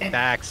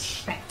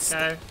 Dax.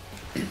 Okay.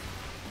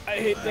 I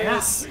hate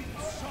this!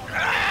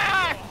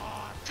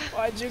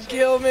 Why'd you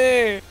kill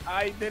me?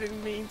 I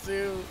didn't mean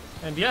to.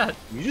 And yet,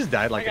 You just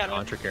died like I a got him.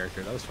 Contra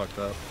character. That was fucked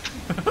up.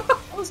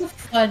 That was a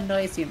fun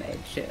noise you made,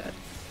 Jude.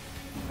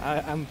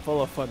 I'm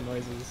full of fun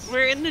noises.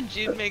 We're in the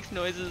Jude makes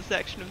noises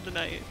section of the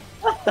night.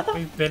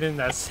 we've been in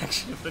that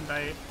section of the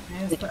night.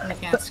 There's the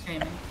cat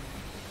screaming.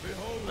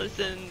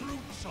 Listen,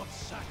 Fruits of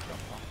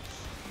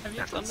sacrifice. Have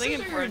you something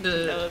considered, important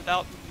to know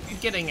about me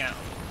getting out?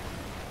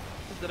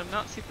 is that I'm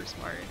not super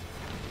smart.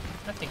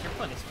 I think you're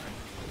plenty smart.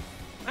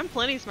 I'm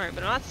plenty smart,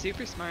 but I'm not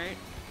super smart.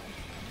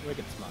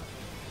 Wicked smart.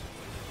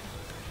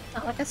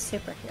 Not like a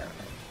superhero.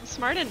 I'm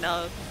smart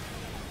enough.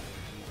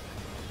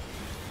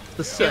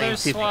 The Healer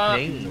scientific swap.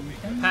 name.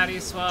 Patty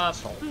swap.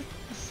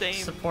 Same.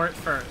 Support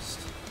first.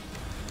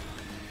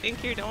 Think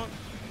here, don't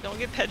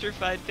get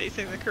petrified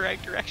facing the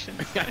correct direction.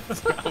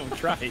 I will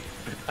try.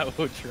 I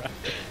will try.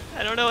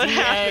 I don't know what DA,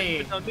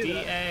 happened, but don't do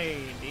that. DA,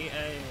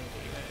 DA.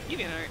 You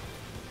can hurt.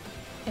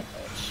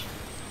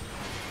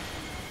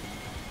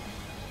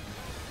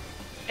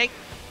 Hey.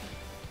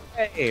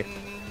 Hey.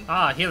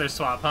 Ah, healer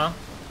swap, huh?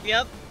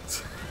 Yep.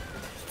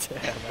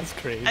 Damn, that's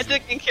crazy. I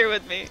took Ink here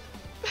with me.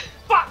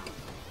 Fuck!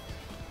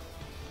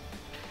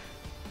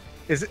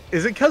 Is it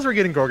because we're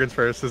getting Gorgons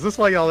first? Is this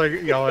why y'all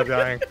are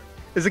dying?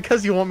 Is it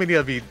because you want me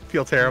to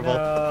feel terrible?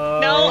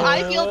 No,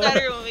 I feel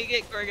better when we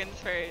get Gorgons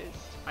first.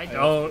 I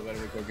don't. Let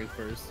me go get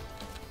first.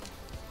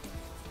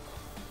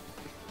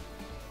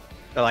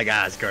 They're like,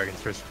 it's Gorgons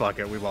first. Fuck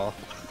it, we ball.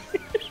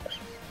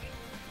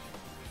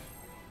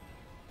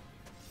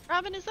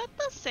 Robin, is that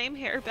the same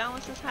hair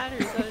Balance has had, or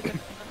is that a different one?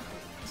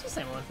 It's the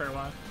same one for a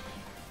while.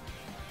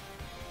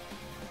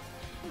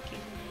 Okay.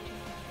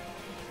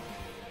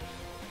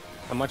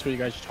 How much will you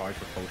guys charge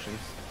for potions?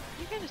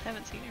 I think I just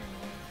haven't seen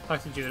her.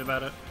 Talk to Jude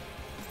about it.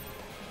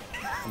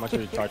 How much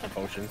will you charge for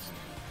potions?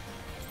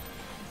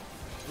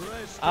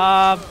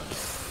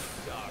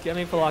 Get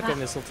me Palaka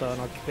Mistletoe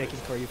and I'll make it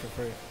for you for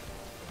free.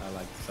 I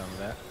like some of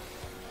that.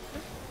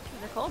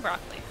 Nicole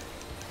broccoli.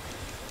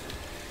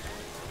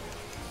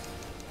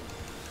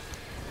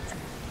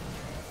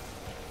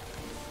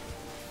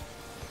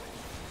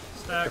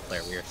 Stacked.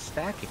 Player, we are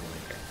stacking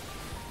later.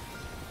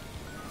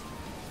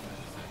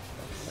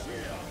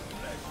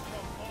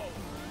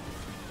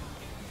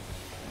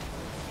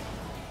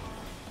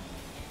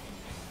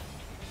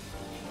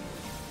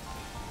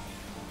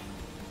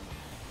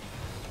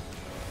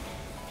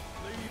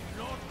 Leave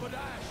naught but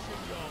ash in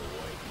your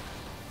wake.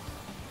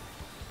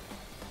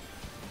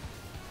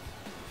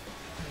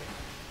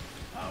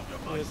 Out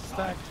of my We're sight.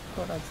 stacked.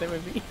 Hold on, stay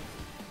with me.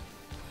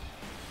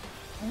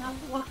 I'm not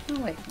walking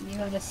away from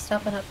you. I'm just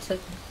stepping up to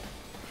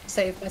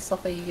save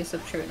myself a use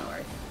of True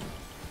North.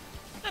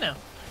 I know.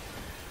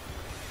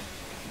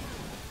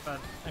 But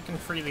I can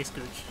freely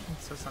scooch,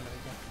 so it's not a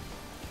big deal.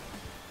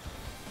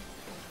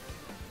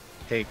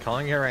 Hey,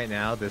 calling here right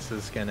now, this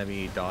is gonna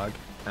be dog,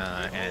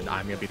 and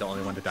I'm gonna be the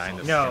only one to die in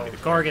this. No,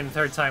 Gorgon,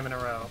 third time in a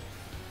row.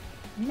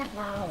 No.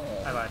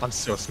 I lied. I'm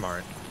so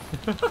smart.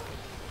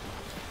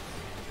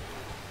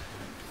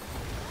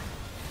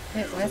 Wait,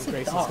 why is it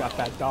Grayson's dog? got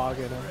that dog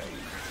in him.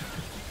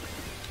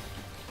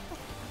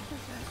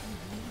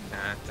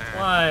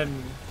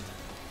 1,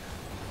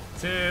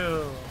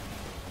 2,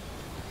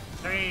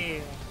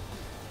 3,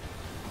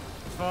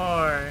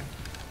 4.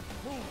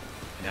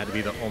 It had to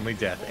be the only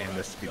death, and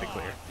this to be the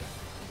clear.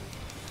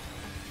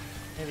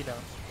 Maybe don't.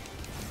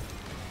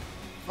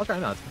 I'll try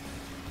not to.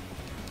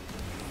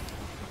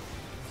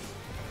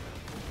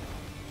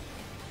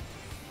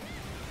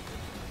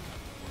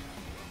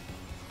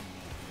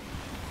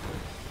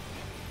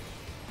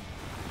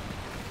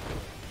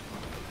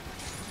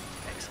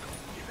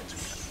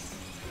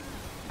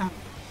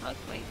 Oh,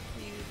 wait,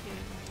 you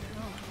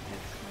no,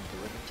 that's not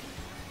delivered to you.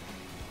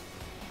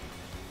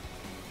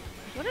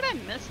 What did I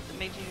miss that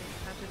made you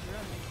have to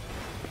draw me?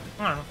 I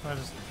don't know, I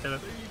just did it.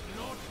 I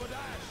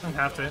don't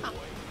have to.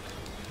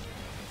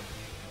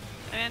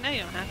 I mean, I know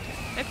you don't have to.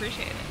 I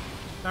appreciate it.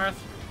 North.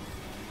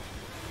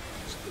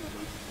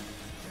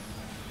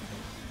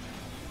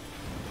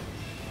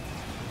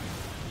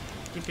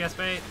 DPS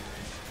bait.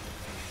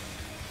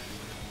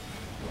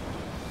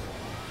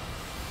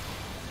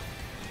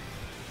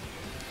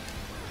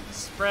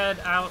 Spread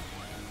out.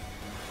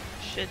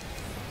 Shit.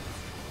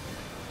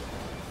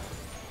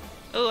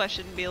 Oh, I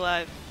shouldn't be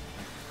alive.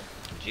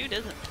 Jude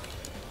isn't.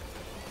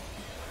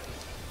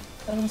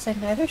 I was gonna say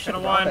neither should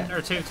Got a Robin. 1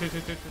 or 2. Sorry.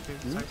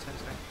 No,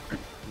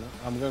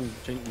 I'm gonna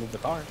move the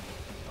car.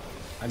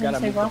 I I was gotta gonna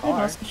say move the Robin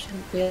car. also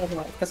shouldn't be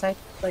alive because I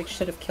like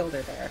should have killed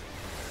her there.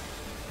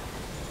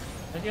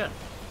 And yeah.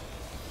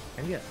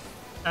 And yeah.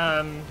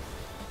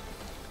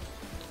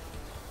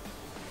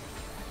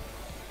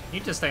 You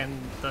need to stay in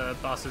the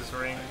boss's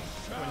ring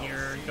when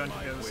you're going to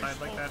the other side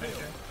like that, AJ.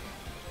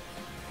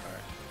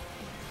 Alright.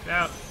 Get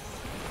out.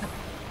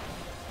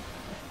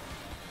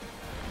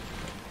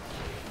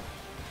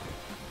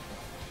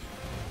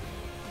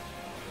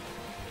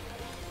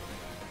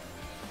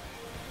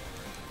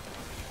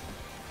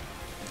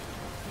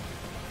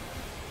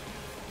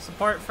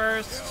 Support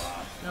first.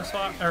 No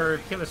swap, or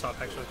healer swap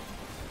actually.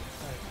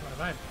 What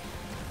have I?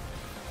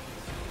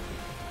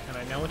 And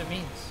I know what it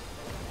means.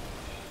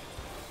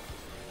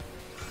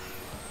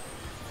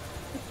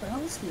 The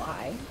girls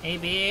lie.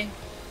 AB.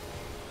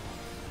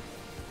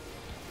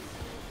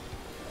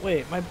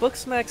 Wait, my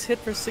book's max hit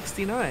for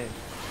 69.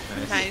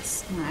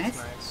 Nice. Nice.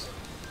 Nice.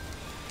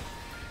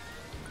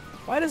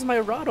 Why does my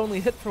rod only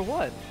hit for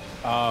what?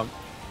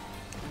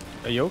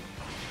 Hey, yo.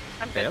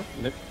 I'm good.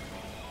 Nip.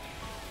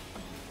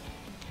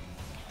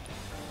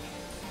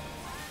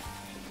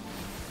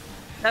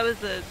 That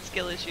was a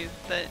skill issue,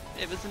 but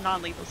it was a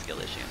non-lethal skill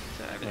issue,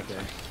 so everything's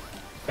Okay.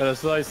 fine.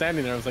 So I was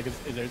standing there. I was like, is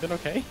everything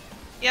okay?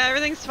 Yeah,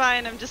 everything's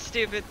fine. I'm just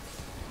stupid.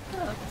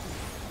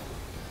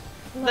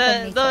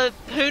 Love The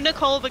who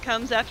Nicole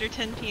becomes after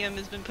 10 p.m.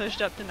 has been pushed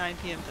up to 9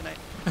 p.m. tonight.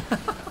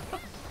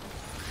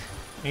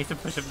 You need to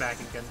push it back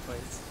again,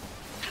 please.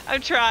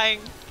 I'm trying.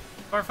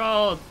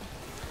 Fourfold.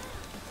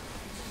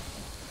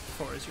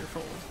 4 is your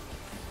fold.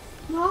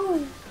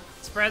 No.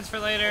 Spreads for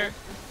later.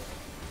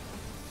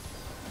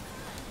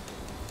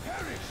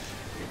 Perish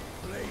in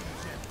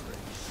flames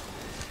embrace.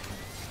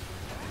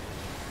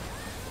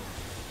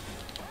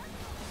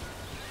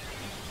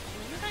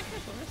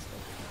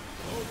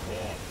 Go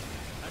forth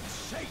and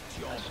sate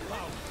your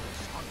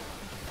boundless hunger.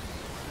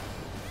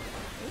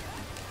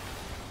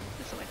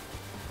 This way.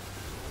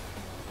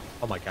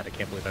 Oh my god, I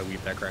can't believe I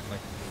weaved that correctly.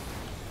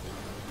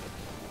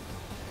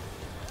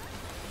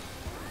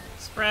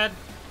 Spread.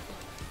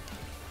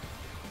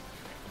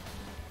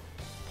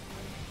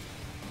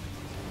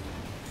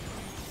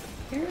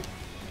 Here?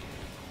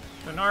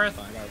 Go north.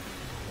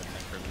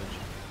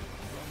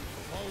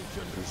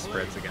 It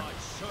spreads again.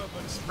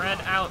 Spread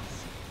out.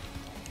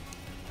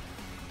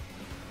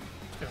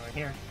 Get over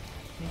here.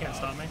 You can't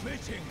stop me.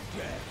 Fitting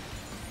death.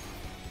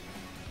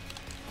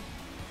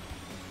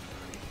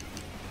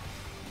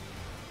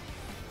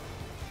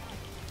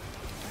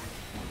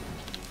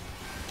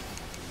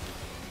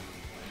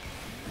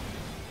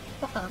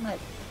 Bahamut.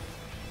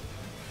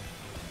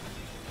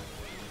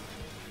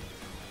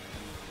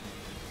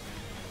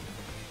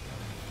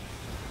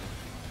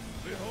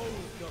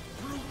 Behold the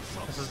fruits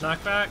of This is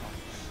knockback.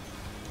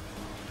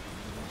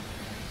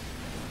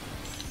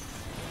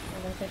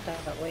 did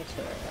that way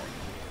too early.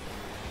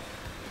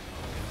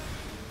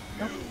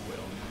 You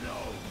will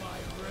know my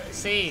rage.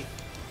 C.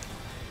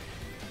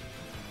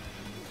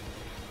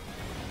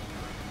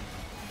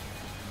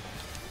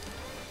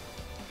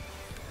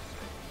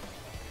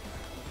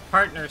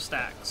 Partner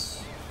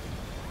stacks.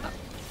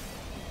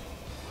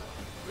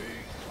 Be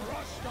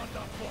crushed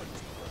underfoot.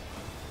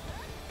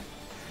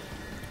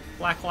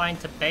 Black line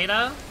to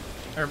beta.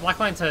 Or black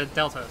line to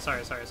delta.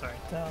 Sorry.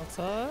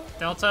 Delta.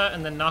 Delta,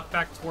 and then knock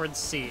back towards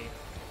C.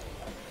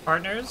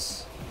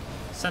 Partners.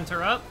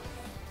 Center up.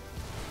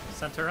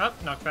 Center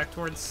up. Knock back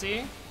towards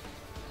C.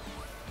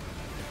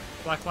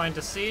 Black line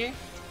to C.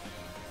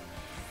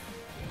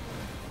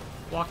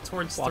 Walk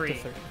towards Walk 3. to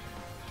 3.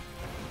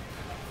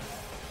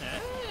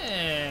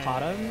 Hey.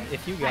 Caught him?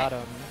 If you got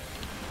him.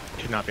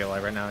 Should not be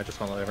alive right now. I just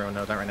want to let everyone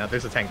know that right now.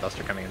 There's a tank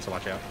buster coming in, so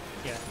watch out.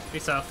 Yeah, be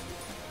south.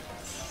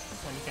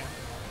 When you can.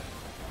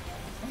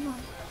 Come on.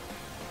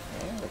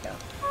 There we go.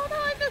 Oh no,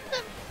 I missed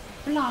him.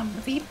 Blonde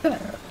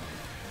Viper.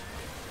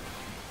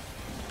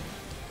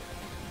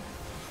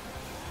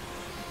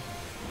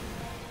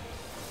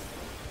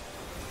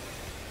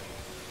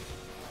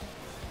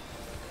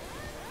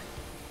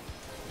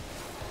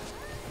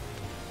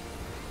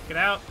 Get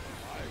out.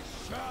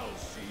 I shall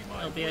see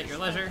my I'll be at your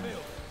wish leisure.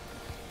 fulfilled.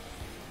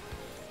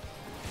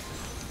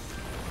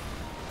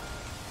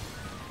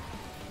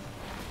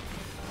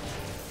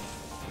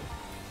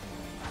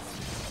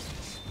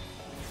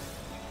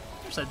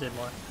 Wish I did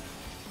more.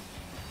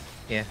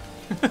 Yeah.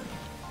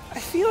 I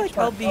feel like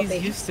Well, LBs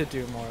LB. used to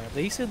do more.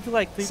 They used to do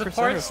like 3% or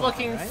Support's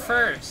something, looking right?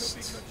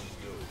 first.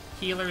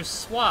 Healers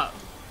swap.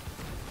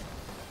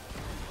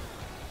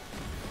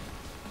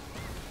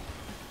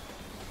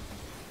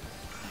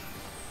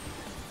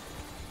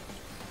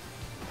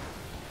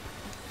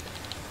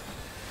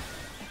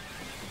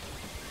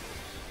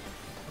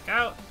 Look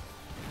out.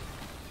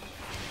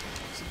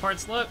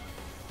 Supports look.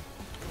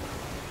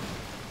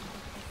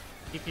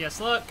 DPS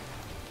look.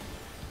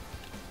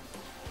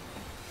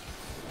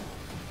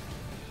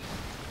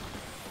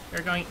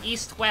 We're going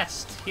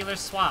east-west. Healers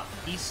swap.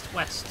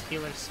 East-west.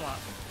 Healers swap.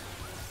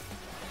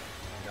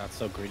 I got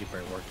so greedy, but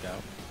it worked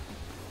out.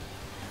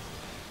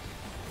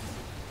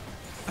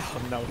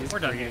 Oh no, he's We're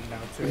done breeding here.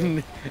 now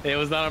too. It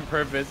was not on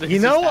purpose. It You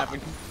just know,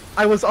 happened.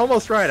 I was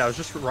almost right. I was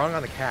just wrong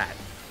on the cat.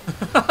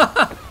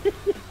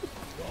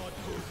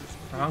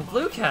 Wrong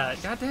blue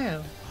cat.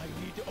 Goddamn. I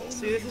need only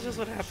See, this is just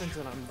what happens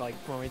when I'm like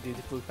when we do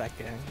the blue pack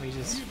gang. We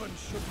just even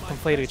should my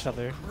conflate each vessel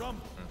other.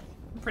 crumble.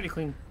 Pretty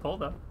clean pull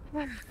though.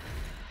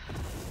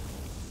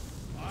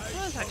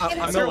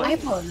 There's an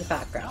eyeball in the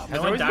background.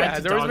 No one died to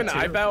Has there always dog been an too.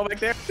 eyeball back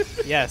there?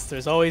 Yes,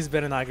 there's always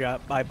been an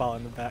eyeball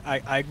in the back.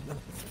 I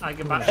I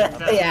goodbye.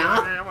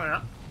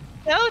 Yeah.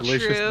 So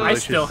Delicious, true. I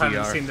delicious. still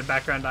haven't CR. seen the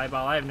background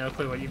eyeball. I have no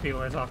clue what you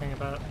people are talking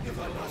about.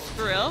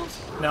 For real?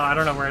 No, I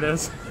don't know where it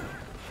is.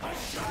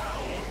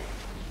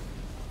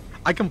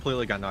 I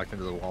completely got knocked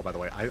into the wall, by the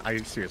way. I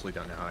seriously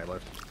don't know how I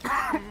lived.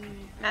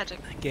 Magic.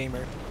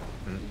 gamer.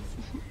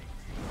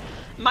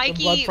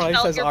 Mikey blood price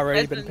felt has your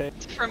already been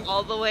presence from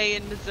all the way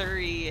in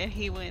Missouri, and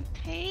he went,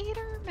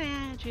 Tater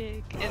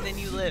Magic, and then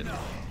you lived.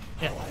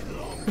 Yeah.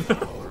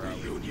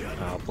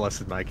 Oh,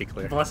 blessed Mikey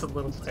Clear. Blessed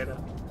little potato.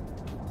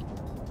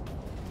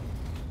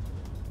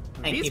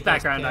 Thank These you,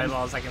 background Post Game.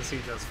 eyeballs I can see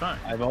just fine.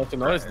 I've also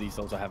noticed these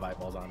also have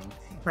eyeballs on them.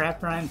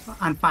 Forever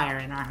on fire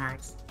in our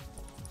hearts.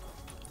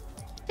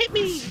 Hit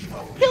me!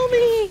 Kill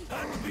me!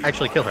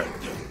 Actually, kill her.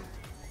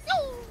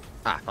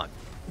 Ah, fun.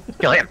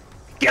 Kill him.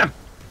 Get him.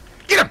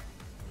 Get him.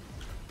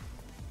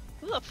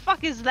 Who the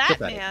fuck is that Get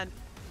that. man?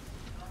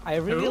 I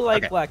really Who?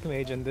 like Okay. Black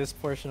Mage in this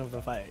portion of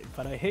the fight,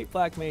 but I hate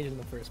Black Mage in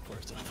the first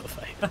portion of the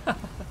fight.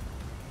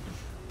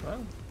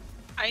 Well,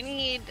 I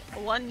need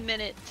 1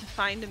 minute to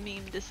find a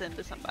meme to send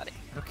to somebody.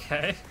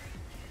 okay.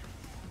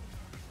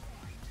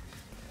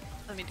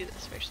 Let me do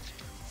this first.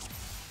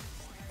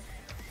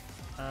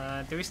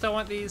 Do we still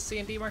want these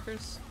C&D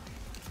markers?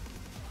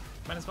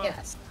 Might as well.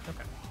 Yes.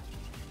 Okay.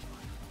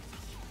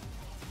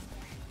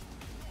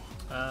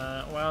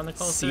 While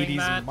Nicole's doing CD's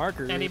that,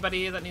 marker.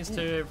 anybody that needs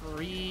to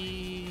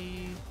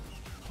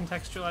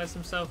recontextualize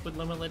himself with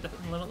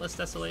limitless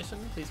desolation,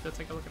 please go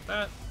take a look at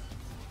that.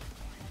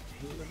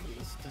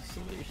 Limitless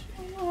desolation.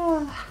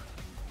 Ah,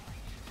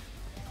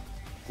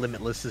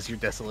 Limitless is your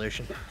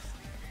desolation.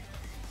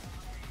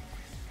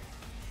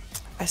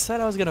 I said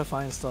I was gonna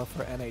find stuff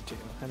for NA2,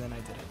 and then I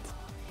didn't.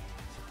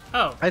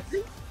 Oh, I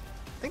think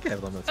I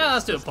have limits.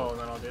 let's do a poll and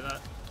then I'll do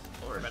that.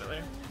 We'll worry about it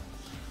later.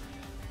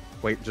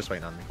 Wait, just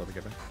waiting on Nicole to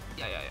get back.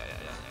 Yeah.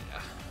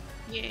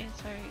 Yeah,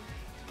 sorry.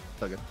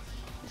 So good.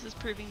 This is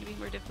proving to be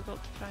more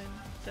difficult to find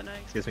than I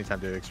expected. Gives me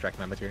time to extract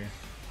my material.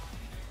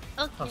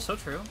 Okay. Oh, so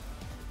true.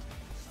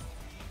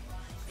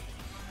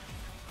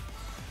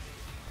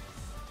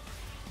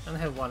 I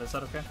only have one, is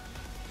that okay?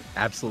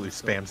 Absolutely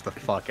spams the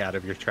fuck out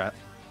of your trap.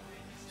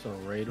 So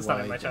raid It's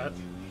not in my wide, chat.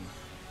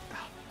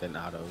 then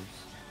autos.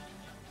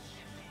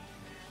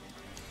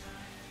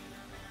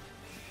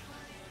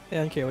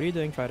 Yeah, okay, what are you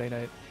doing Friday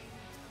night?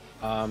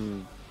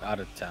 Out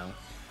of town.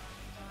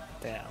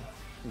 Damn.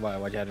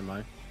 Why'd you have in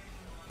mind?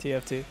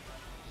 TFT.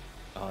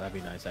 Oh, that'd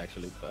be nice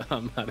actually, but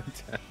I'm out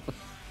of town.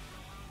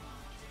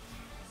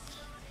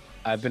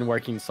 I've been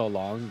working so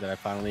long that I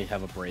finally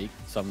have a break,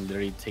 so I'm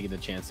literally taking the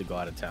chance to go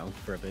out of town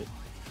for a bit.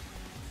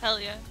 Hell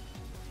yeah.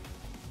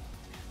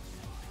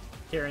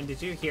 Kieran, did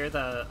you hear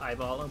the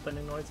eyeball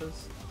opening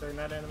noises during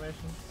that animation?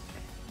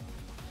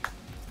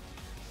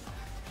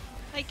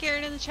 Hi,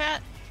 Karen in the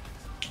chat.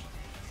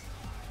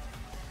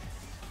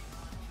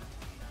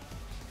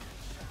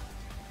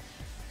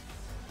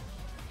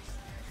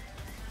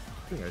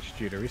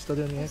 Jude, are we still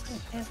doing the X?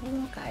 There's a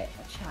little guy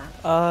in the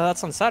chat.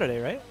 That's on Saturday,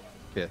 right?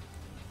 Yeah.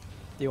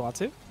 Do you want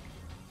to?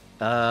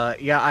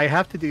 Yeah, I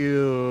have to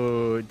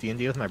do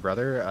D&D with my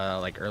brother,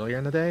 like earlier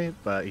in the day,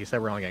 but he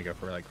said we're only gonna go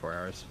for like 4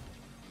 hours.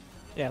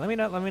 Yeah, let me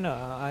know. Let me know.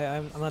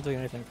 I'm not doing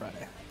anything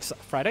Friday.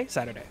 Friday,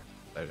 Saturday.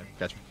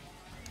 Gotcha.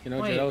 You know,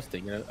 Wait. Jed, I was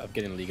thinking of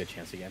getting League a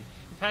chance again.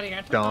 Patty,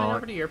 aren't we Don't. going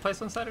over to your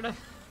place on Saturday?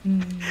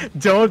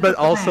 Don't, but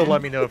also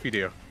let me know if you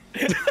do.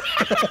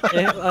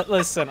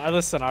 Listen.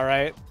 All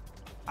right.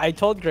 I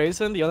told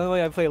Grayson the only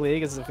way I play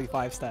League is if we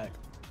 5-stack.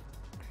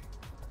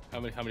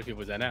 How many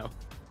people is that now?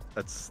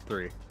 That's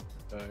 3.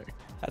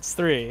 That's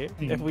 3.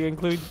 If we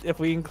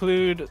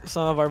include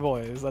some of our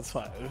boys, that's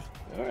 5.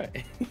 All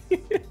right.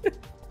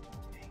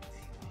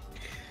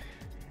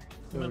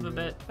 Move a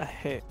bit. I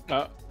hate.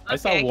 I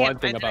saw Okay, I one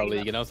can't thing find about any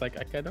League, and I was like,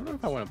 I don't know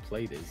if I want to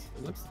play this.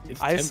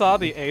 It's I saw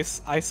the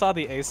tempting.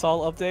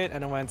 ASOL update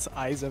and it went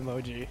eyes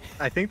emoji.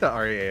 I think the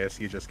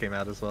REASU just came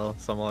out as well,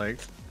 so I'm like,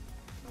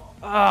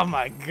 Oh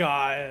my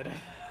god.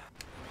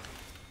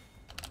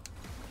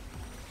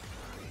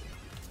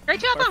 Great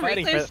job We're on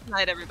fighting Reclears for-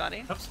 tonight,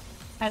 everybody. Oops.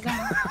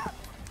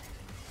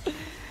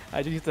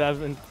 I just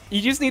haven't.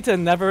 You just need to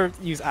never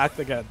use Act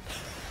again.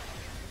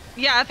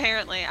 Yeah,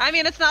 apparently. I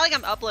mean, it's not like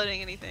I'm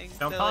uploading anything.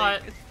 Don't so, pot.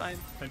 like, it's fine.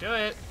 Don't do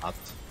it.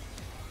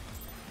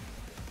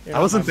 You're I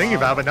not wasn't my thinking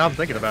mom. about it, but now I'm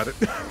thinking about it.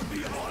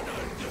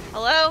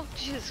 Hello?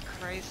 Jesus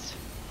Christ.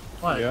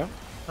 What? Yeah.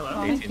 Hello?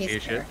 Oh, AT&T he's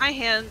shit. there. My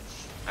hands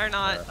are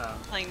not Oh.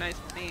 playing nice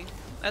with me.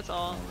 That's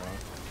all.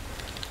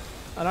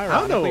 And don't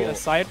ironically, know.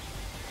 aside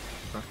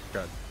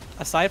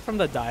God. from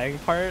the dying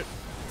part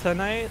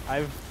tonight,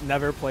 I've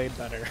never played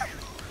better,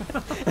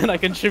 and I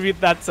contribute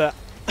that to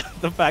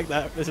the fact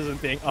that this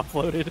isn't being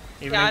uploaded.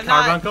 Even Yeah, in I'm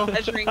not Carbuncle?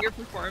 measuring your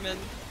performance.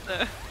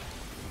 So.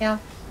 Yeah.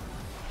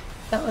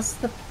 That was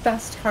the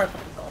best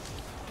Carbuncle.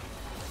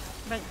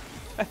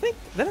 I think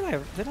didn't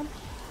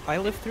I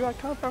live through a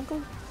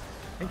Carbuncle?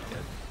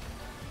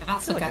 I've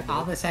also like I got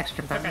all do. this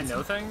extra I think I bonus.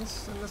 know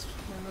things in this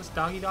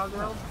doggy dog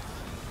world.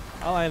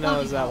 All I know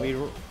is that we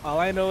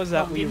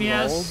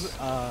BBS.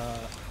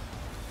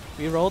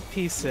 rolled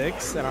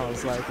P6, and I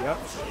was like, yep,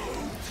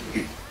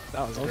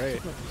 that was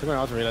great. Someone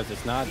else realized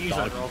it's not You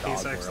usually Doggy roll Dog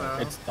P6 World. though.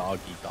 It's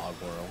Doggy Dog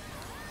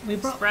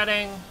World.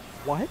 Spreading.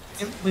 What?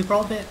 We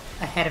rolled it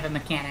ahead of a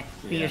mechanic.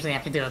 We Yeah. usually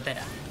have to do a bit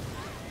of.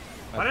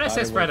 Why did I thought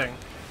say it was- spreading?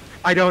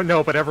 I don't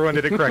know, but everyone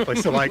did it correctly,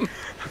 so like,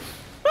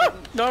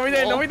 No, we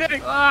didn't. No, we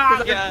didn't.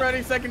 Ah, Yeah.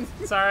 Spreading seconds.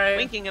 sorry.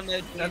 Winking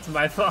emoji. That's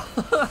my fault.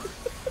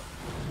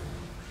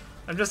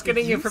 I'm just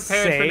getting you you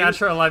prepared for say-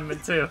 natural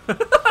alignment too.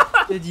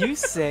 Did you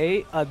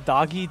say a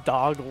doggy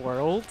dog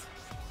world?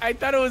 I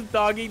thought it was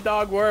Doggy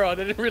Dog World.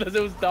 I didn't realize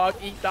it was Dog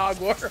Eat Dog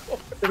World.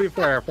 to be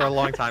fair, for a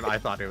long time I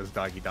thought it was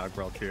Doggy Dog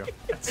World too.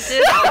 I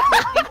did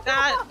also think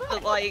that,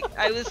 but like,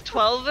 I was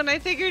 12 when I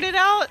figured it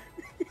out.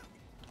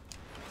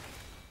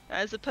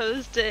 As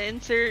opposed to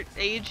insert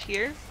age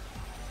here.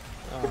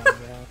 Oh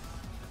man.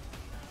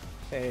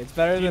 Hey, it's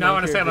better Do you than not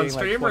want to say it on being, like,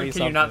 stream, or can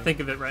you not 20-something. think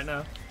of it right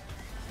now?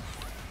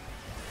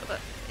 But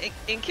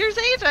in Kier's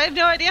age, I have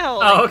no idea how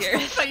old Oh, Kier okay. I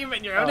is. thought you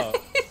meant your own Oh.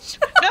 age.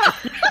 No.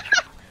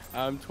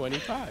 I'm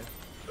 25.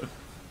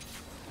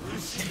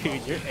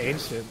 Dude, you're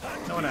ancient.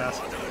 No one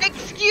asked.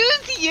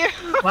 Excuse you.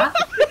 What?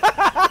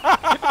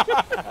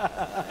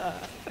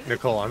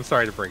 Nicole, I'm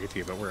sorry to break it to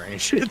you, but we're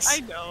ancients. I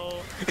know.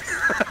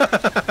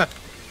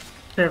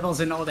 Turtles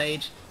in old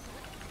age.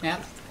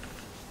 Yep.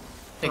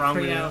 Big Wrong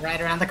with Frio you. right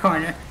around the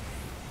corner.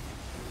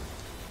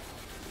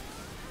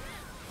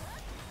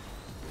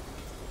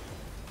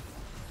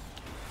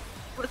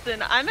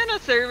 Listen, I'm in a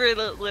server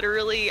that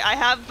literally, I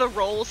have the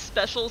role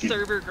special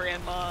server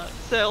grandma.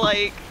 So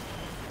like,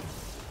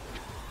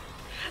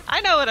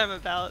 I know what I'm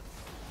about.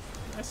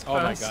 I Oh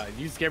my suppose. god,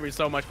 you scare me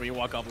so much when you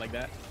walk up like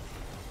that.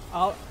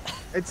 I'll,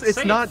 It's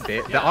Safe. not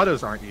big. The Yeah.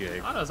 autos aren't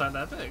big. Autos aren't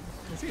that big.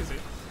 It's easy.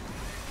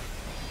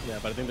 Yeah,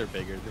 but I think they're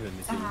bigger than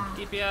the team.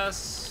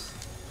 DPS.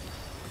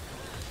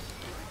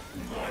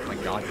 Oh my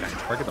god, can I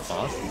target the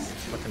boss? It's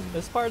fucking...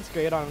 this part's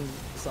great on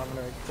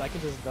Summoner because I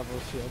can just double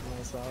shield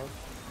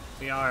myself.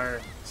 We are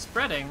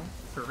spreading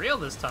for real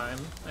this time.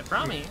 I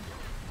promise.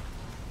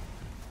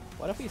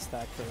 What if we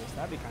stack first?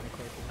 That'd be kind of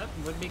quirky. That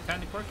would be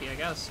kind of quirky, I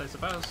guess. I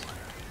suppose.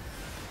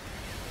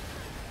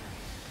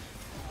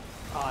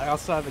 I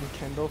also have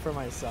Enkindle for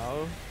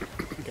myself.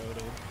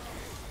 Goated.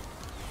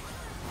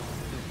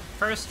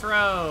 First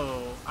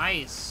row,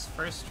 ice.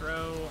 First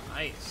row,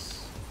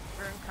 ice.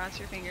 Everyone cross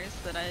your fingers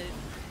that I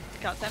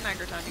got that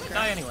macro timing Die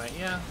correct. anyway,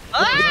 yeah. Ah!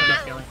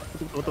 That's what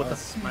I'm feeling.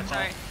 That's my fault.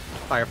 Sorry.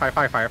 Fire, fire,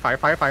 fire, fire, fire,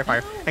 fire, fire,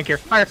 fire. And here,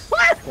 fire,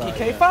 fire!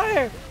 PK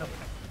fire!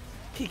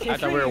 he I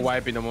can't thought we were freeze.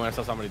 wiping the moment I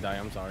saw somebody die.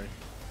 I'm sorry.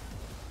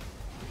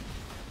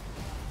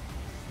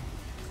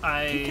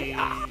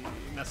 I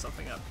messed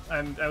something up.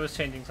 I was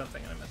changing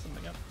something and I messed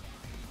something up.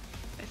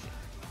 I see.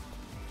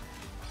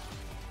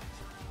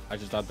 I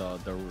just thought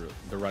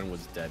the run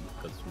was dead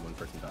because one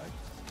person died.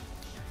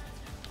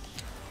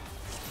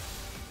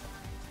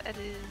 That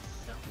is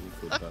Really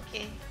cool stuff.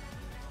 okay.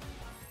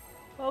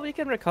 Well, we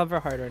can recover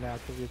harder now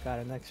because we've got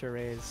an extra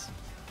raise.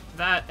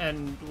 That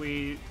and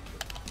we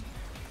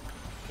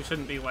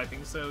shouldn't be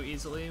wiping so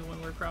easily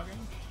when we're progging.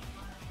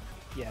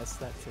 Yes,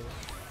 that too.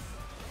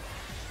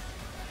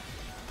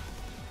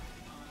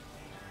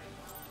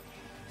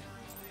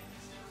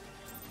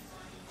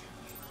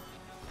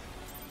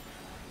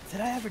 Did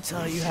I ever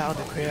tell you how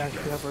the Crayon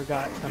Crew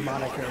got the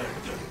moniker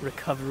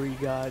Recovery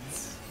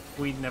Gods?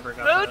 We never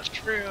got Oh, that.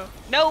 true.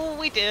 No,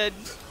 we did.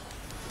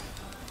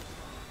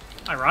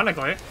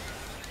 Ironically.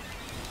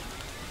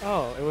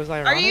 Oh, it was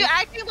ironic? Are you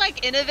acting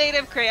like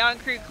innovative Crayon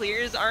Crew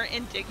clears aren't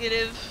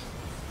indicative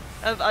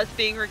of us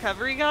being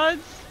recovery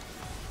gods?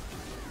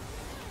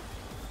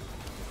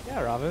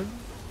 Yeah, Robin.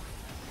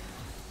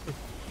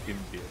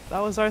 That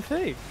was our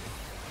thing.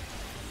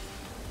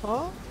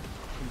 Huh?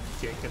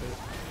 Yanking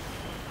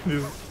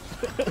it.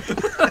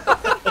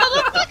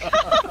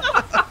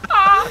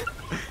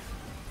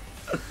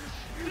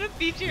 I'm gonna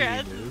beat your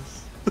ass.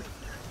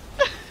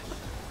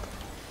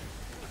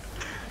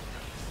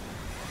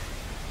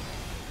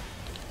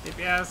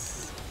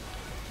 DPS.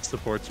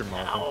 Supports your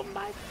mom. Oh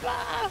my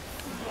god!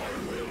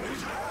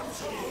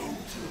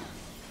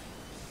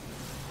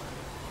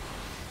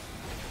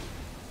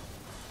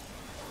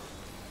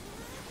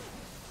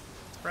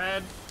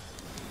 Spread.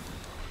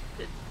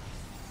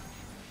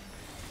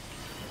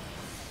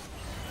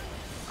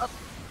 How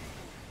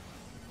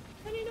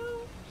do you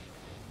know?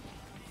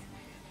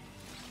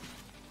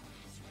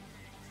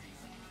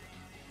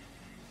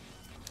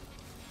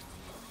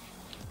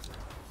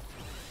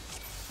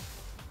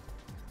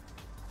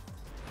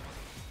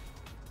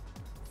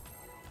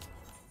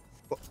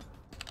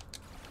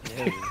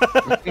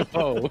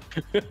 Oh.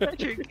 Not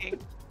drinking.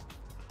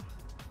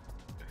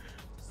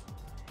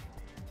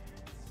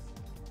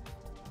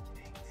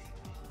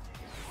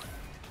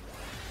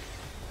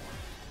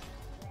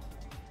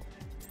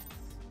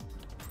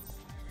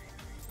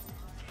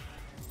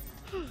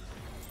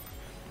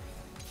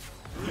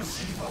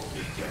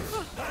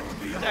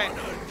 Sorry.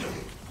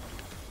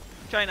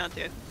 Try not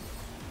to.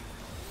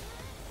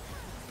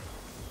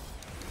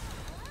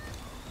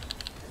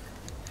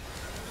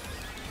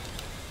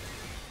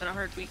 Been a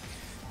hard week.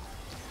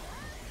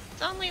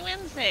 It's only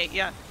Wednesday,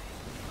 yeah.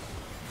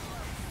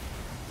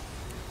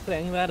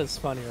 Saying that is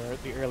funnier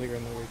the earlier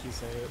in the week you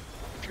say it.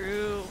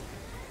 True.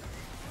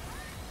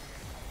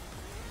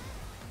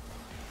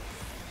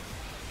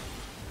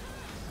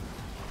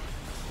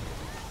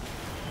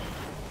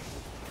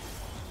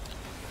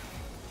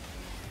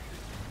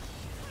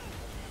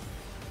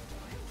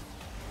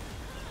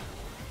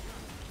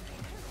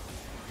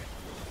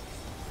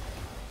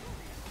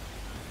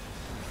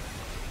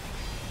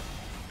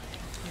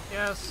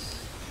 Yes.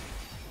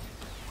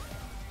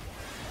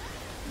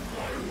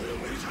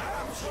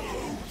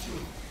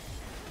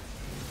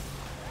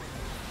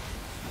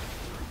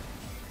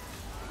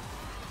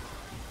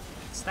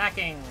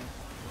 Stacking.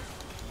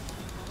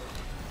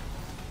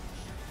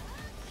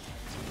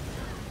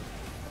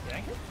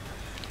 Yank it?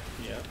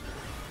 Yeah.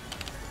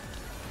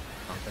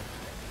 Okay.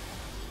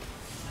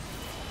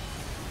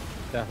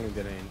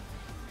 Definitely did aim.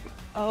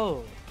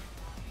 Oh.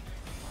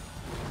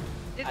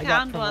 It I got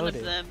found one of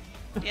promoted. them.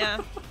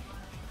 Yeah.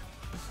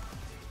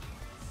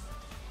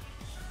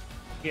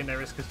 Get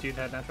nervous because Jude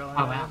had natural.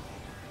 Oh wow.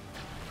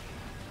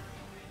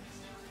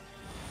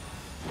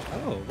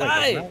 Oh, wait,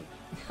 Hi! no,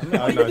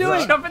 What are you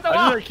doing? Jump at the I was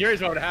wall! just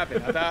curious what would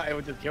happen. I thought it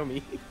would just kill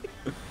me.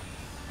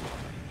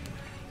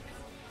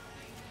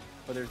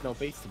 But there's no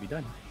base to be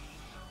done.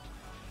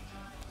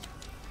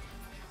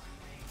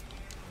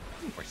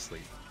 Or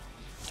sleep.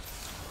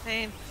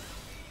 Same.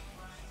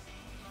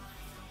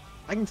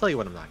 I can tell you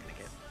what I'm not gonna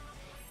get.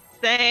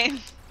 Same.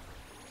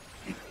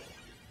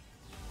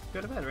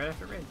 Go to bed right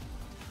after raid.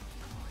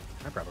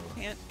 I probably will.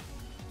 Can't.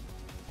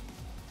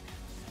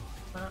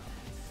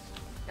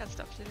 Got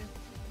stuff to do.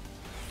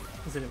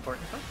 Is it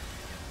important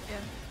stuff? Yeah.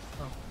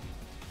 Oh.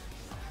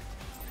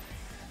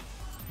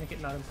 Make it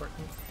not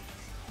important.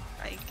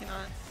 I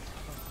cannot.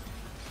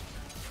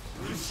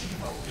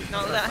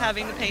 Not without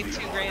having to pay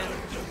 $2 grand.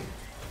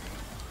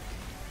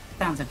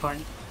 Sounds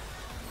important.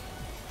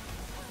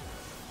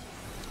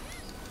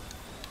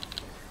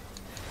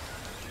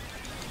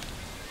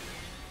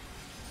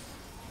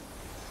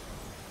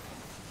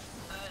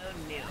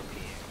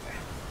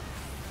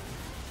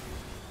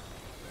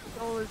 The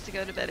goal is to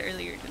go to bed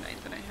earlier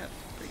tonight than I have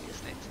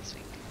previous nights this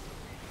week.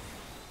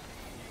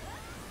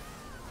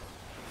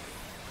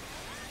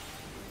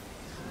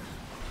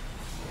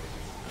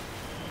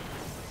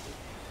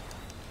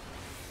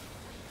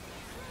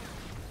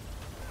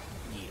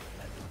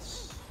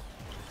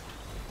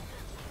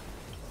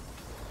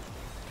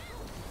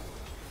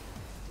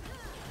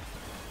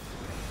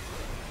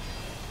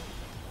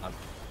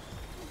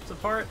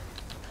 support.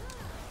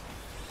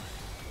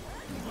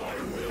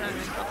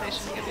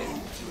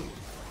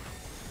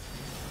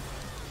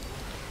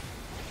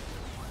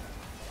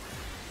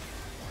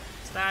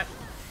 Stack.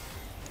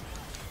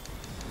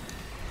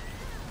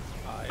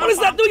 What is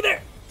that doing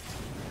there?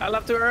 I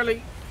left too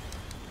early.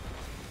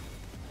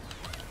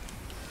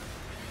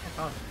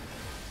 Oh.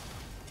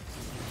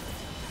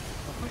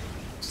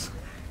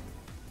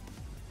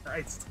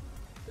 Christ.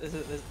 This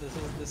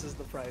is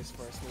the price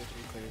for smooth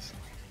Reclears.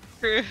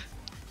 True.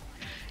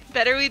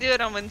 Better we do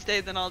it on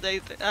Wednesday than all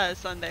day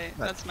Sunday.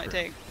 That's my true.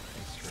 take.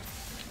 That's true.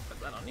 Put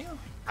that on you.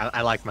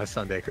 I like my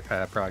Sunday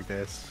prog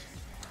days.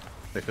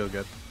 They feel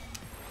good.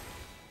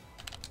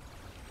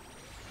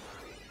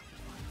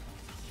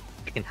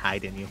 I can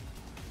hide in you.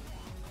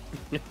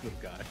 Oh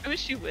god, I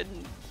wish you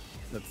wouldn't.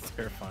 that's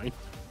terrifying.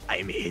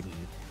 I'm hidden.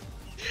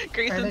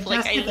 Grayson's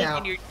like, I just live now.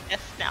 in your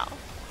chest now.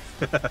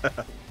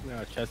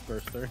 No, chest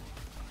burster.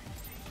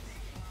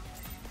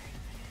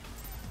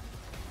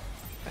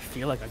 I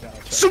feel like I got a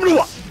check.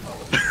 Sumnua!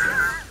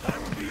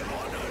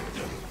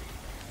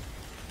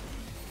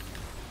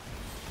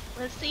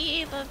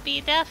 Receive of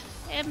be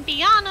deaf and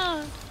be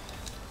honored.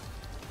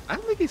 I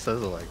don't think he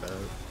says it like that.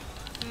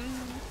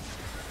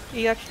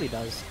 He actually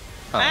does.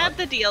 I have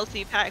the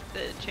DLC pack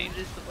that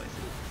changes the voices.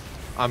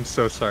 I'm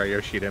so sorry,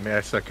 Yoshida. May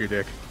I suck your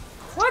dick?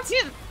 What?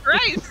 Jesus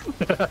Christ!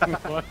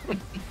 What?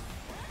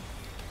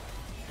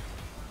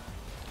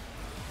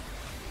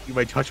 You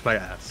might touch my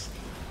ass.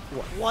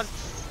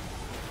 Once.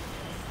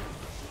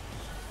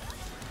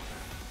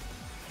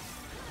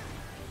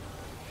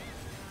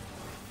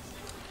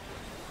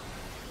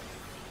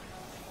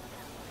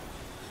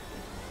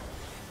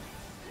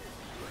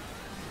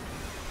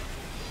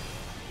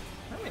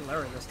 I mean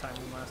lower this time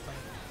than last time.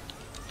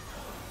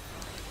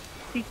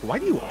 Why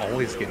do you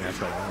always get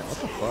natural one? What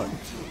the fuck?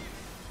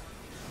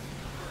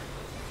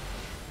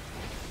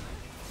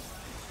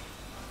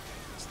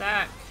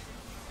 Stack.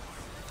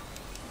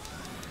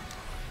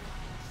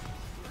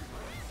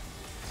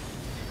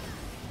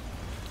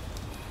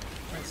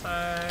 Right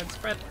side,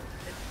 spread.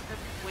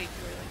 That's way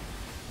too early.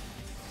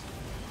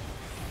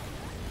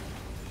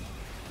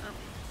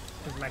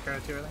 Is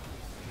Mecca too early?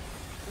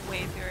 Way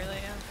too early,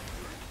 yeah.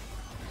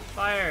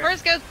 Fire.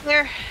 First goes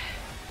there.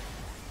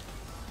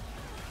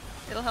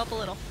 It'll help a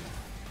little.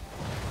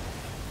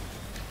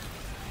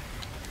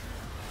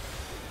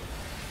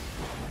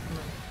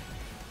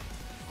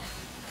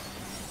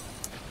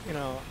 You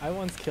know, I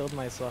once killed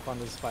myself on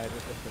this fight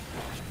with a quick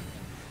dash.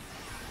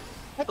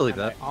 I believe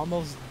And that. I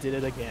almost did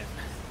it again.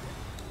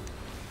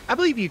 I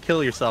believe you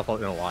kill yourself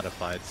in a lot of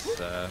fights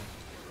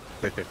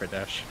with different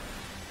dash.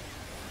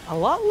 A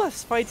lot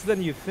less fights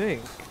than you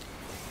think.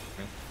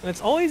 And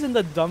it's always in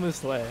the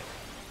dumbest way.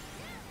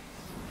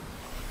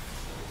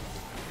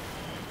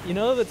 You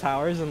know the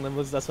towers in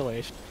Limbo's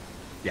Desolation?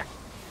 Yeah.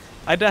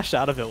 I dashed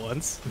out of it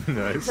once.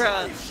 Nice.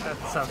 Bruh. That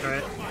sounds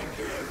right.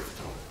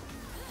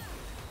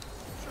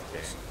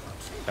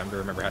 Time to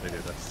remember how to do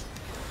this.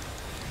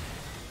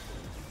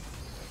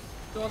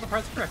 Do all the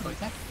parts correctly.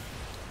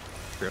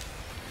 True.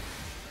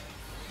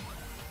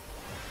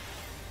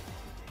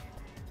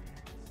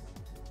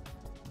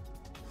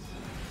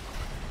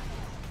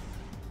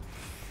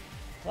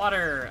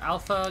 Water,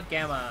 alpha,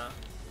 gamma.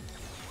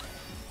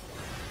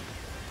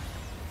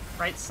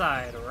 Right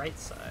side, right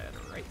side,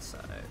 right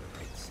side,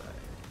 right side.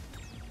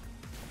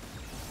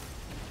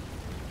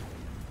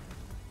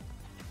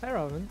 Hi,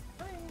 Robin.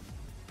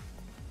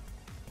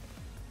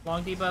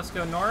 Long debuffs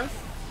go north.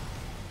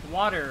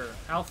 Water,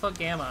 alpha,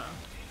 gamma.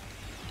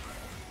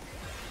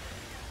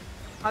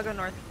 I'll go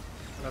north.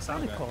 Go south.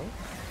 Pretty cool.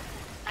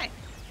 Hi.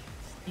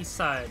 East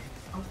side.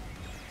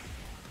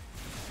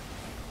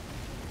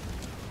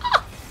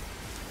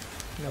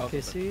 No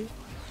kissy.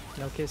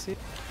 No kissy.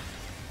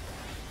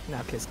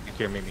 Now kiss. You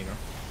hear me, Mino?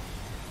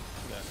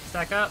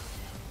 Stack up.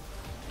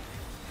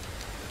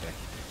 Okay.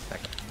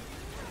 Second.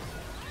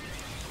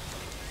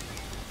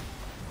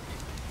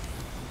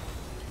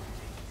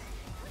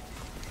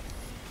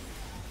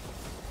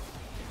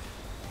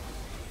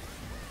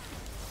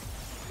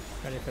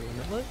 Ready for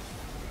Limitless?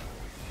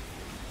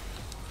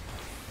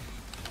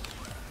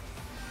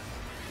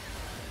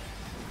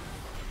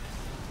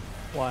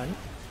 One.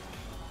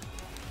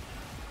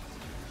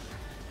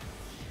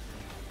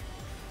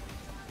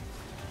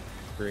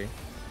 Three.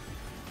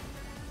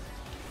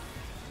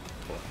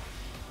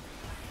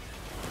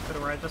 Go to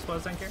where I just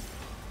was, thank you.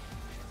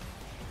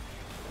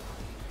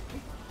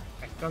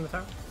 Okay, go in the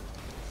tower.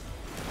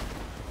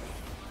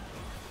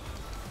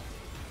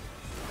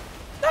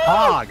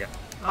 Hog!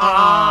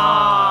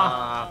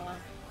 Ah!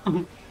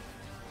 Who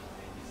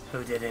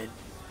did it?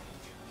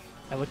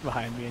 I look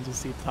behind me and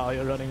just see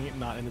Talia running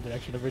not in the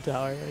direction of her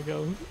tower, and I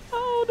go,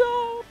 oh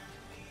no!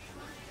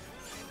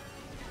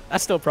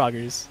 That's still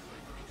proggers.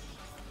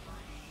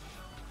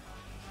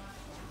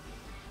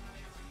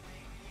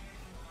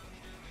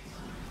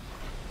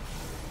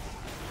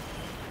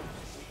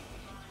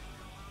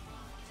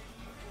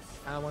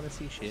 I want to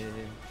see shit.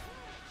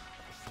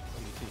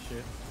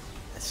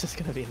 It's just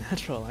gonna be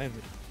natural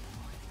alignment.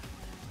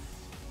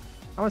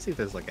 I want to see if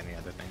there's like any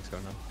other things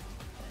going on.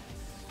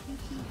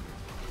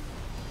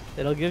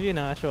 It'll give you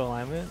natural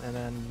alignment, and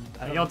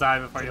then You'll die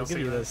before you'll give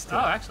see you this. this Oh,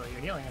 too. actually,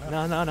 you're healing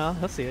enough. No.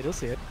 You'll see it. You'll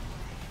see it.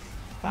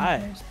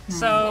 Bye.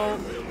 So,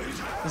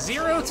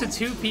 0 to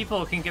 2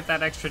 people can get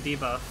that extra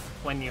debuff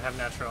when you have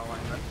natural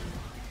alignment.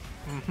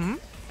 Mm-hmm.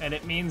 And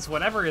it means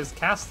whatever is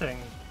casting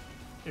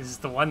is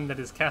the one that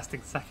is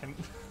casting second.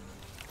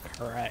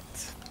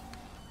 Correct.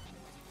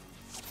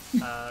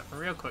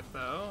 Real quick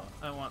though,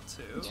 I want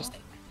to. Interesting.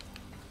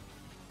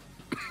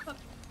 Up.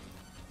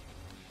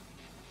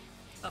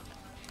 Up.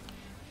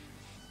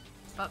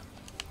 Up.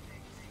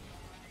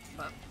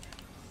 Up.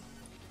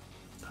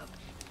 Up.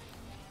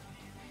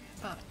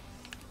 Up.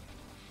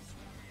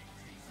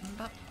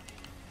 Up.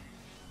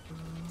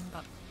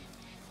 Up.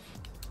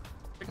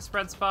 Pick a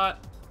spread spot.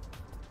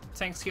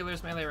 Tanks,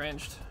 healers, melee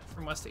ranged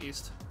from west to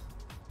east.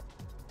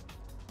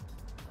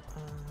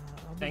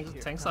 I'll be Tanks,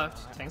 here. tanks No,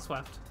 left. I- Tanks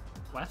left.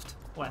 Left.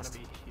 I wanna West. be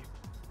here.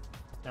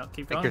 No,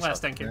 keep Pick going yourself.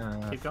 west, thank you.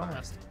 Keep going Fine.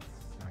 west.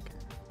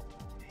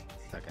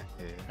 Okay.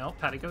 Yeah. No,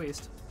 Patty, go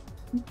east.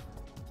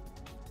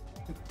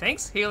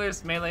 Tanks,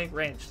 healers, melee,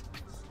 ranged.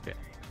 Okay.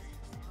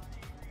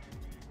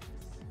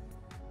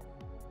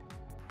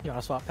 You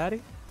wanna swap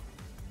Patty?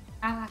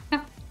 No, I'm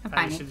Patty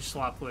fine. should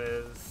swap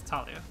with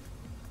Talia.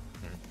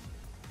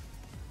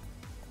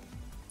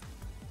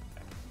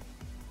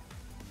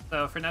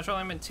 So for natural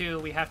alignment 2,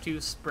 we have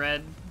to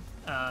spread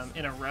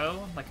in a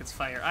row, like it's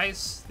fire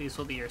ice. These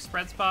will be your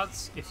spread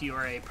spots. If you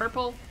are a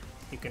purple,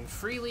 you can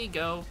freely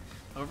go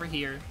over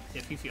here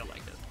if you feel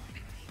like it.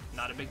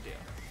 Not a big deal.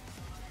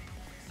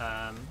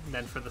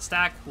 Then for the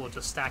stack, we'll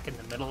just stack in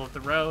the middle of the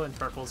row, and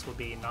purples will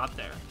be not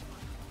there.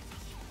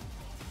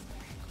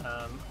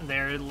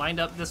 They're lined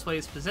up this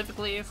way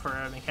specifically for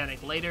a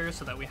mechanic later,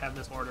 so that we have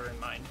this order in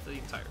mind for the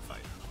entire fight.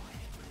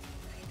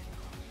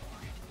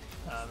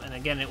 And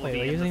again, it will Wait, be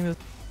we're in using the, this.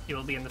 it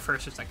will be in the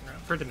first or second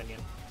round for Dominion.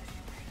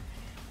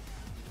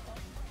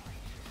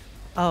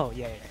 Oh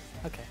yeah.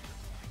 Okay.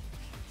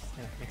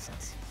 Yeah, makes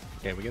sense.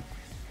 Okay, we good?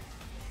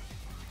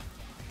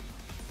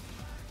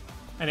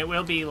 And it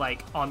will be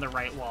like on the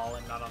right wall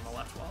and not on the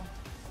left wall.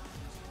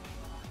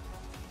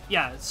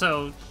 Yeah,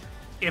 so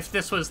if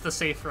this was the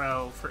safe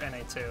row for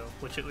NA2,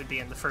 which it would be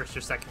in the first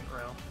or second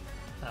row,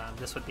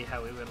 this would be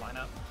how we would line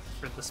up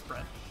for the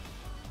spread.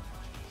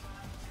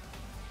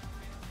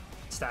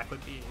 Stack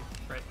would be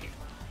right here,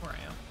 where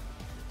I am.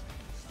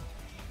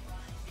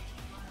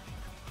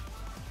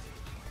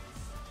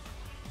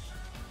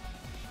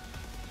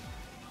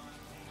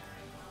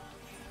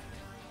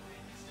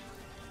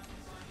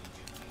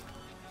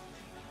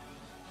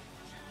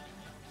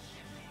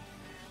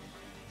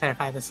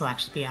 Clarify, this will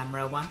actually be on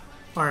row 1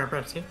 or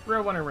row 2.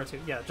 Row 1 or row 2,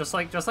 yeah, just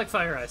like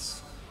Fire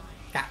Ice.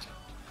 Gotcha.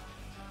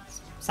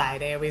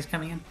 Side AoE's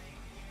coming in.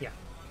 Yeah,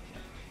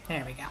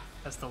 There we go.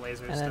 that's the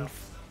laser And then,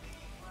 stuff.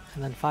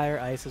 and then fire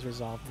ice is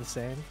resolved the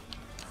same.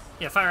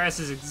 Yeah, Fire Ice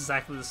is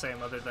exactly the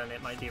same, other than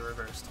it might be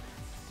reversed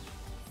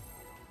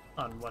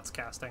on what's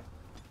casting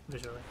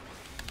visually.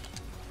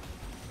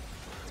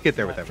 Let's get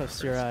there with that.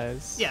 Trust your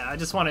eyes. Yeah, I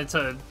just wanted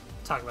to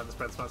talk about the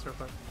spread spots real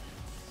quick.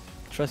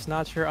 Trust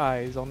not your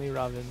eyes, only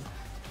Robin.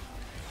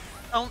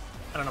 Don't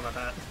I don't know about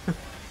that.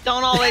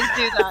 don't always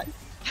do that.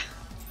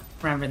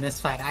 Remember, in this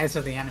fight, eyes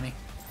are the enemy.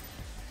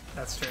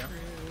 That's true.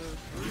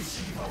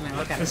 I mean,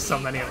 look at There's it. so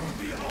many of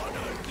them.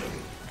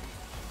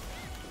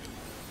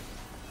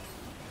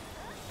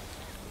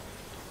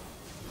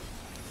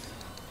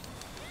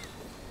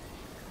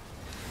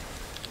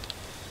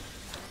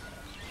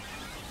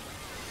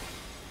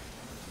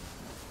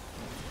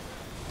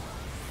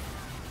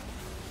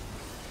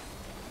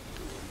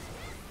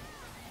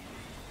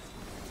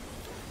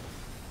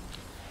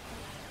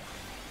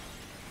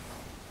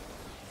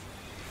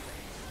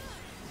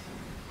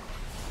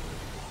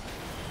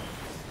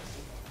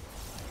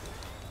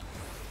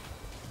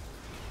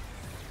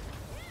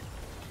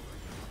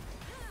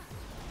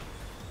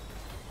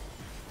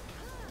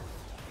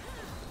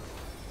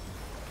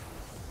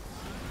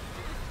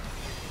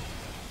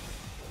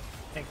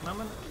 Take a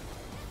moment.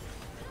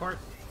 Report.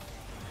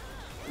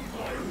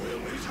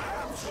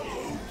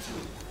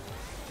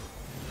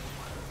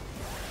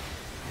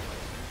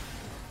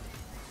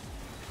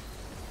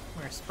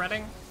 We're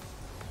spreading.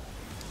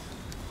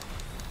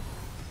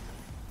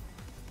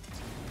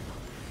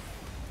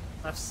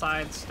 Left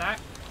side stack.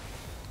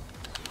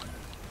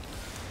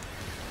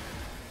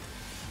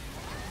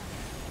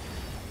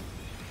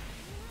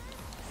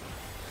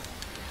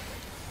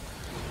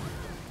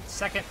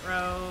 Second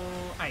row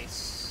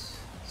ice.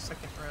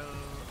 Second row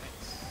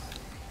ice.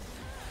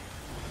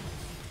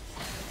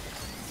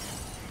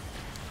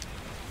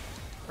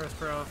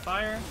 First row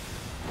fire.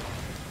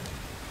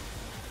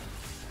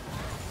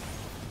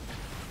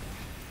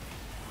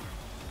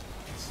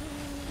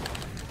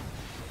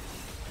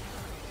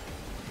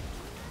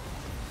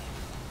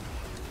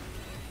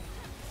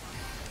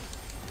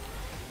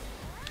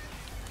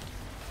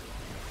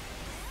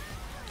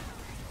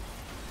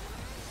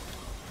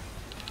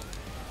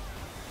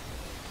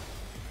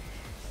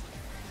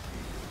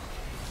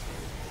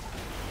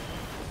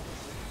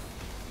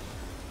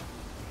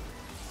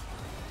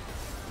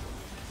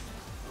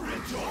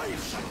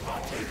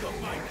 Partake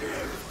of my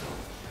gift.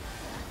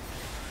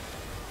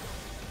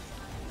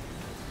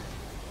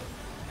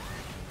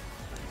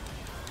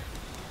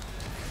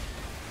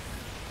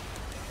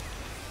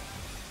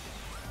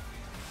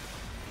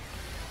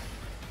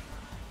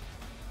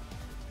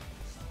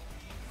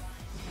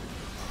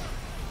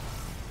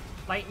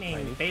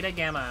 Lightning, beta,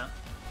 gamma.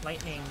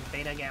 Lightning,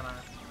 beta, gamma.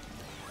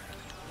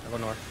 I go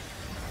north.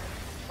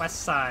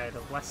 West side,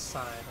 west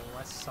side,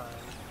 west side.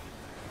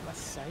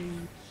 West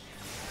side.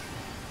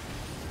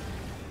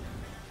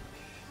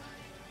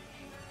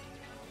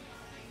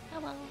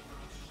 Hello.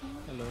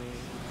 Hello.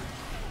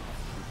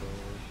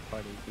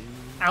 Party B.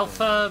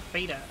 Alpha,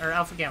 beta, or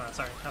alpha, gamma,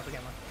 sorry, alpha,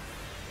 gamma.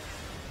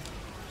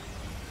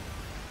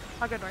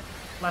 I'll go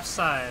north. Left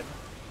side.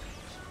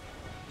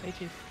 Hey,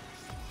 Chief.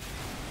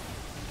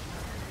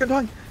 Good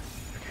one.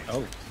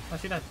 Oh, Oh,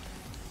 she died.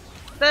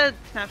 The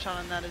snapshot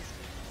on that is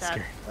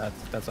bad. Scary.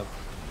 that's a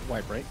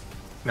wipe, right?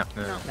 No.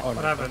 No. Oh,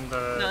 What happened?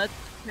 No, that's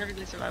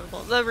perfectly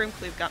survivable. The room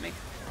cleave got me.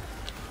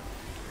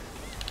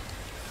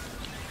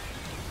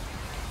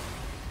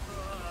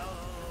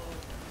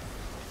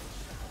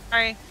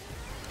 Sorry.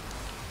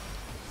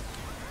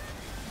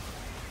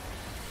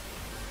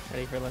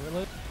 Ready for limit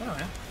loop? Oh,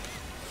 yeah.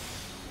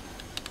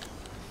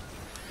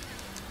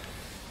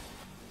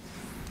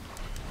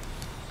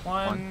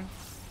 One,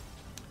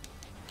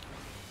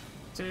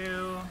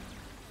 2,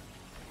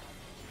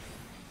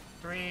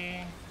 3,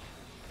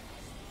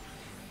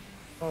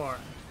 4.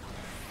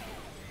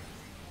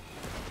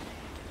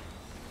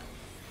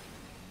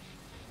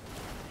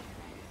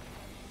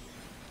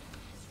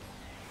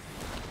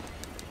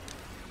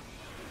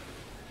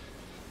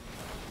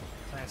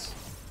 Nice.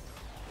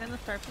 And the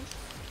star,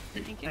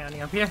 please. Thank you.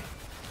 Landing up here.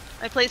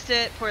 I placed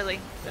it poorly,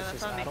 so This that's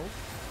is on me. Adel.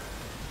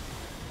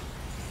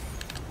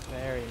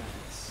 Very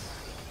nice.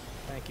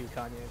 Thank you,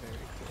 Kanye. Very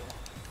cool.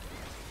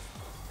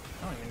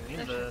 I don't even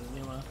need the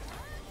Numa.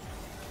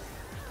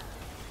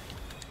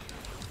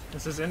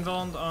 This is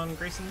invulned on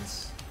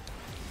Grayson's.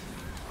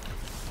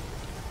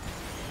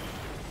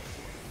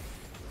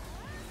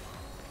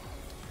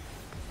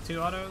 Two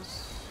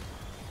autos.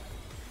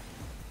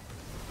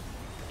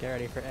 Get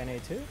ready for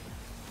NA2.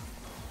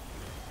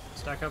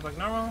 Stack up like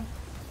normal.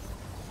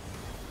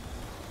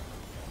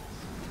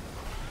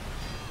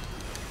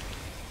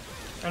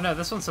 Oh no,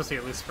 this one's supposed to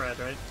get loose spread,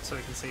 right? So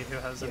we can see who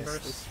has Yes, inverse.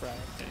 this spread.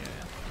 Yeah, yeah,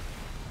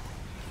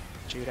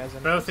 yeah. Jude has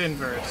inverse. Both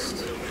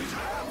inversed.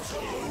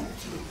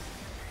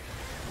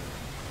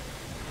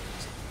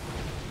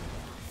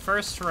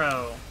 First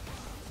row.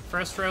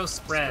 First row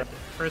spread.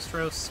 First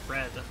row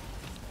spread.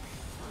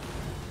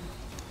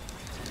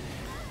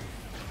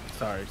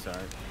 Sorry.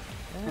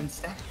 And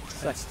stack.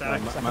 Sec- Stack.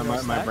 second My, row my, my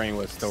stack. brain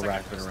was still Second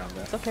wrapping row around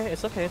It's that. okay.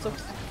 It's okay. It's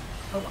okay.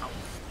 Oh wow.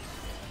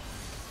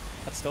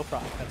 That's still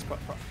Prog. That's Prog.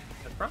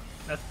 That's pro.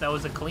 That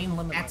was a clean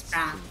limit. That's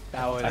brown.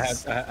 That was.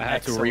 I had to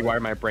excellent.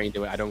 rewire my brain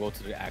to it. I don't go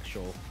to the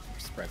actual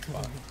spread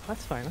spot.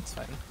 That's fine. That's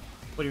fine.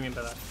 What do you mean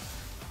by that?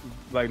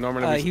 Like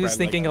normally we He was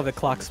spread, thinking like, of the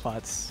clock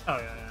spots. Oh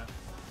yeah.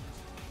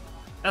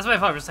 That's why I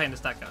thought we were saying to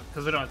stack up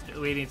because we don't. Have to,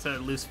 we need to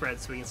loose spread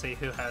so we can see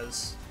who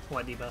has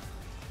what debuff.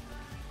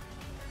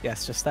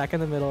 Yes, just stack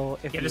in the middle.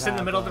 If Yeah, you just in the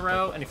have, middle of the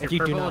row, purple. and if you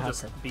you're do purple, not have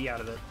just purple. be out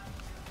of it.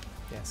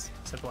 Yes.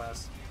 Simple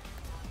as.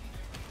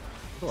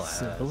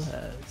 Simple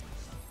as.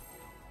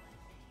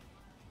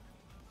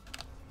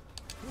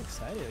 I'm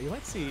excited. You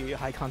might see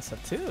high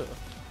concept too.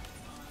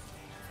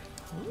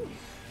 Ooh.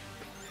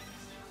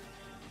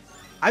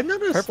 I've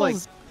noticed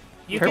Purple's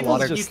You Purple's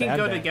can just stand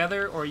go there.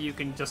 together, or you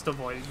can just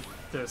avoid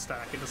the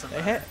stack. It doesn't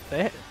they,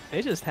 matter.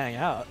 they just hang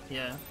out.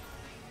 Yeah,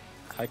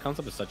 High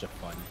concept is such a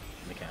fun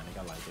mechanic.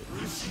 I like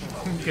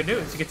it. you can do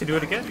it. You get to do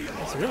it again.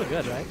 It's really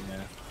good, right?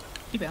 Yeah.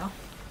 You know.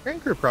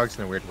 Grand Crew Prog's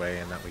in a weird way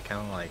in that we kind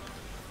of like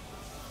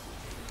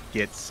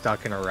get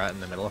stuck in a rut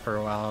in the middle for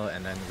a while,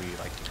 and then we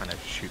like kind of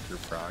shoot through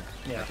Prog.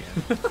 Yeah. At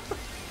the end.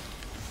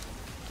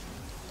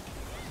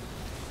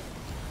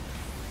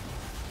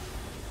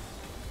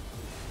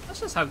 That's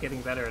just how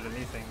getting better at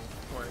anything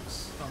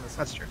works. On this.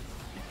 That's true.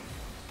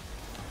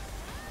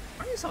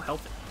 Why are you so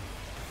healthy?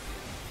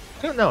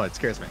 I don't know. It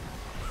scares me.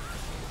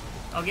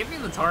 I'll give you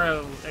the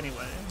Taro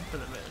anyway for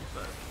the mid,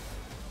 but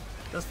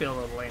it does feel a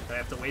little lame that I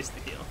have to waste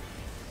the heal.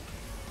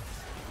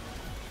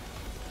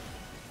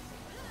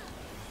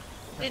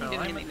 Didn't do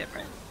Alignment. anything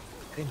different.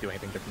 I didn't do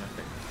anything different. I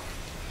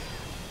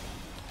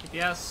think.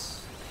 DPS.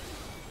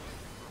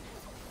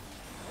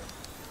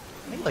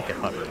 I think like a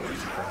hover.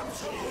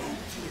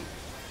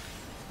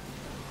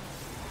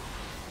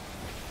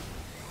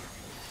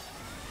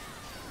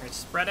 Alright,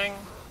 spreading.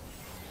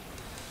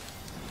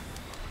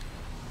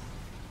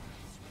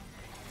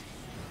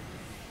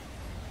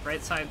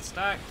 Right side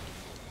stack.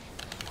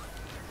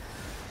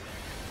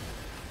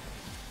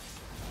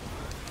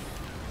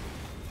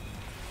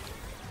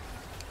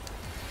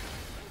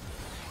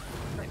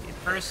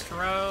 First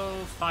row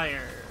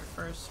fire.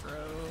 First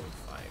row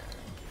fire.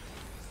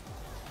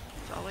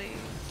 It's always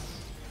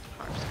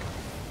hard.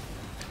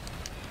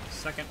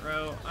 Second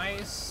row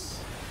ice.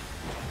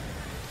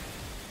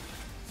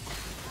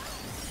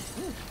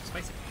 Ooh,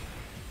 spicy.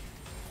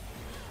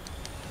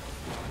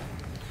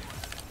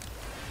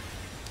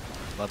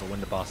 Love it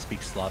when the boss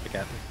speaks Slavic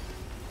at me.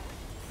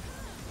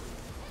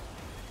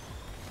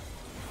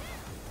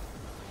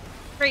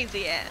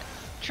 Crazy ass.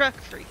 Truck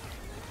freak.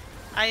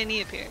 I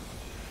need appear.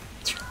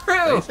 Did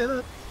True! you say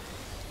that?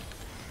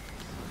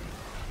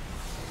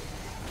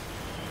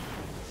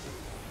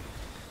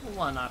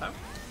 One auto.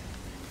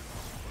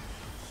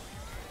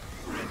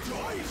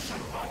 Rejoice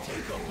and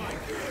partake of my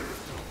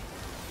gift.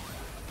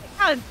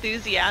 How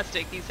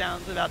enthusiastic he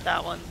sounds about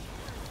that one.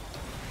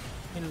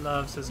 He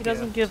loves his He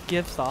doesn't gift.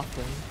 give gifts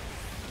often.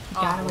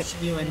 Got it Oh,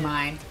 with you in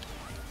mind.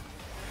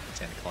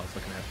 Santa Claus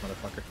looking ass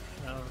motherfucker.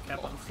 No,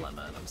 Captain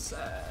Fleming, I'm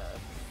sad.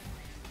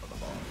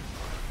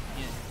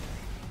 Yeah.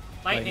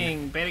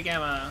 Lightning, Beta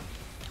Gamma.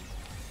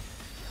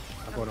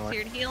 I'm going I'm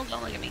here north. to heal.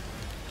 Don't look at me.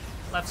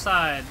 Left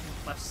side,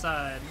 left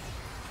side.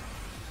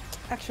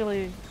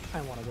 Actually, I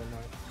want to go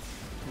north.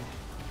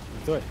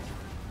 Let's do it.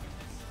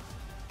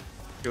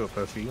 Do it,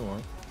 Pussy, you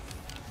want.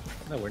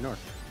 No, we're north.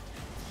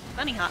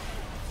 Bunny hop.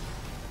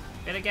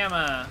 Beta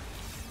Gamma.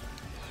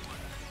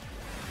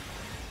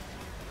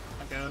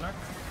 I go north.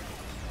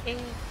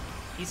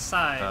 East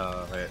side.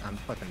 Wait, I'm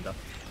fucking dumb.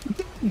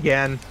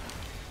 Again.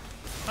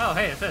 Oh,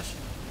 hey, a fish.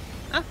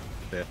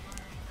 Yeah.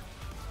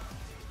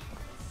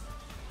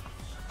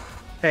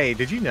 Hey,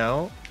 did you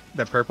know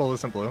that purple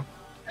isn't blue?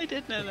 I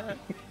did know that.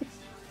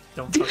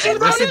 Don't fucking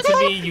listen to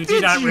me. You do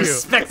Did not you?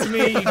 respect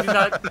me. You do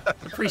not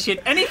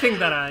appreciate anything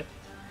that I.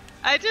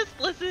 I just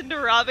listened to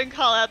Robin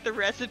call out the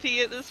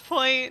recipe at this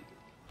point.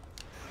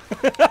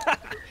 Because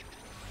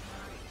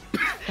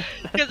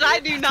I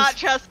do not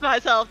trust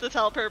myself to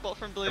tell purple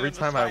from blue. Every in this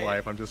time I fight.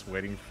 wipe, I'm just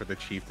waiting for the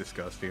chief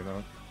disgust, you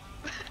know?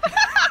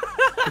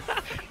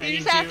 You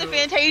just have to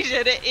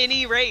Fantasia to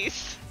any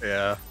race.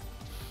 Yeah.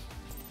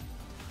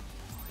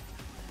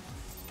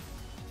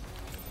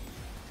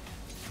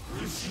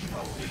 Receive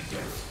holy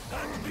death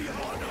and be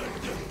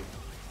honored.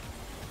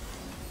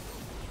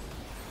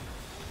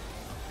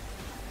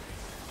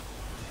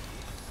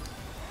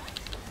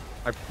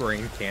 My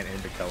brain can't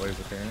into colors,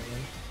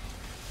 apparently.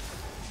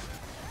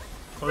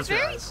 Close your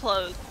Very eyes.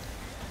 close.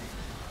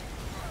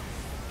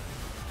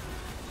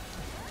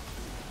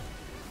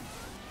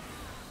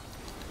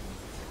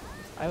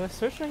 I was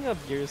searching up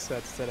gear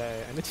sets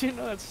today, and did you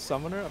know that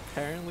Summoner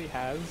apparently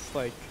has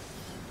like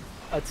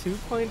a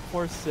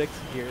 2.46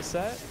 gear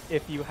set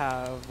if you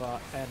have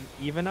an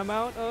even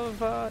amount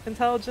of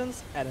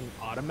intelligence and an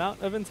odd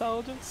amount of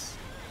intelligence?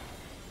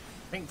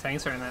 I think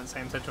tanks are in that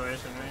same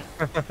situation,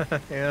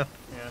 right? Yeah.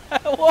 Yeah.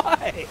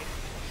 Why?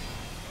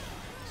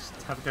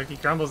 Just how the cookie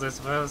crumbles, I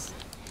suppose.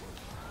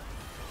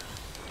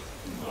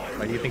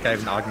 Why do you think I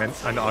have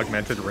an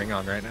augmented ring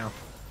on right now?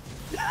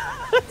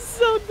 That's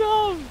so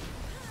dumb!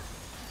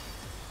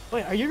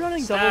 Wait, are you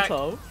running Stack.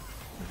 double toe?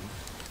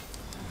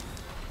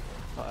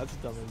 Oh, that's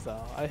dumb as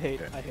hell. I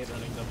hate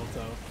running double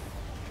toe.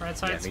 Right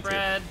side Yeah, me too.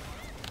 spread.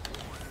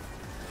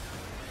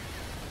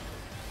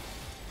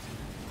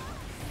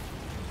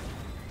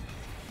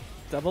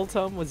 Double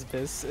tome was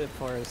this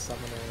for a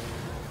summoner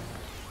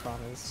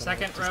promise. and I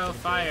Second just row didn't do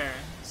it. fire.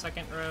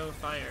 Second row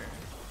fire.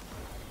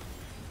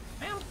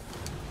 Bam.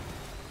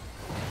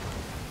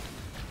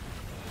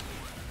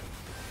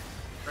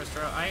 First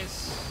row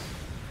ice.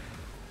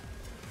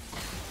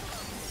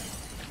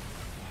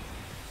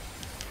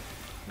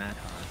 Mad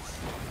Hogs.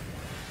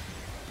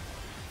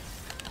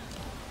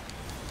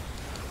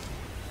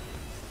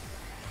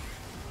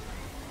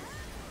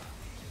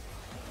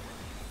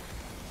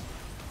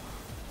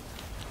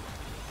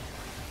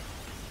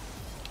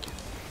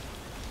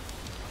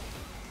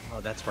 Oh,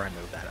 that's where I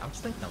moved that. I was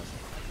thinking I was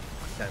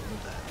like, I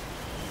moved that.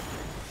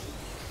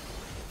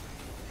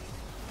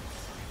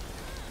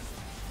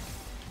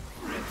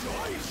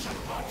 Rejoice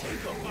and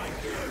partake of my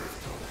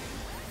gift.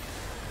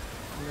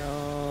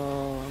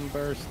 No, I'm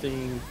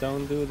bursting.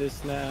 Don't do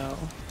this now.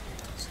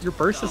 Your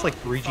burst is like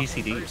 3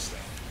 GCDs.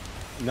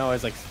 No,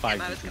 it's like 5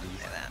 Damn, I was gonna say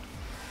GCDs. that.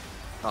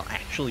 Oh,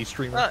 actually,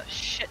 streamer. Oh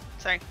shit!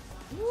 Sorry.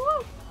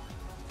 Woo!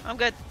 I'm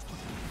good.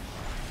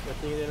 Good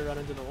thing you didn't run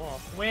into the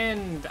wall.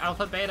 Wind.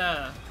 Alpha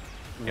beta.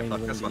 Yeah,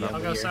 fuck this one the up. I'll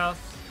other go year.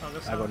 south. I'll go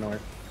I go south.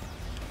 north.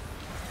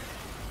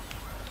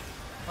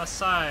 West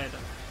side.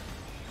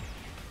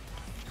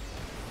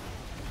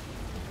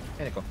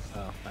 Pinnacle.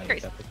 Oh, I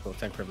Great. got the cool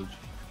tank privilege.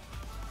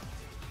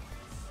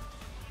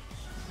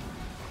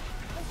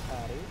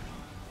 Patty.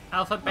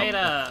 Alpha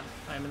beta.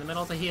 I'm in the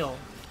middle to heal.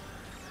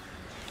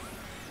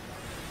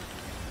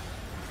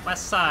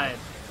 West side.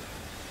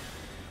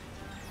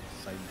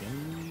 Side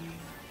game.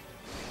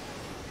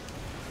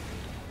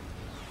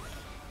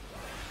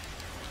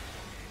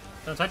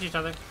 Don't touch each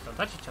other. Don't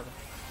touch each other.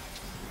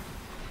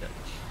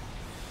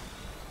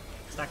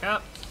 Stack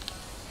up.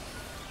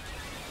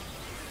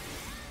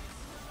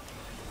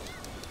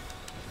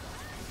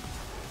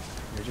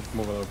 You just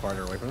move a little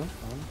farther away from them.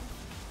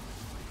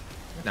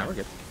 Now we're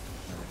good.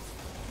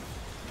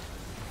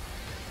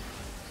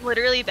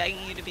 Literally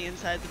begging you to be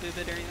inside the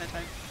booba during that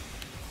time.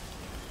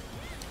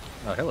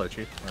 Oh, hello,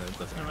 chief. Oh, that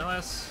doesn't matter.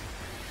 MLS.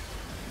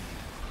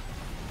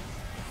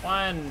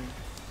 1,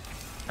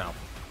 Oh,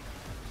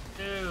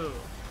 2,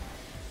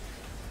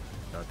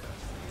 okay.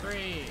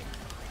 3.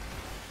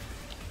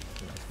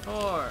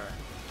 4.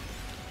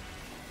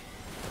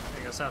 There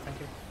you go, Sal. Thank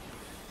you.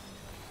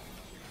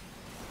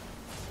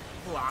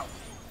 Wow.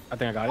 I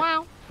think I got it.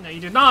 Wow. No, you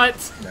did not.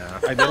 No,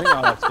 I didn't.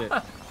 Oh, that's it.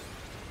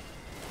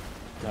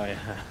 Oh yeah.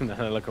 Now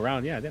that I look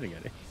around, yeah, I didn't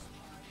get it.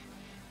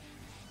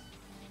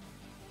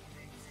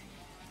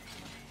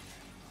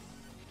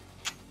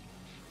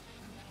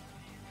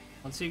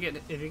 Once you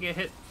get, if you get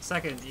hit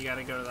second, you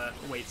gotta go to that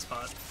wait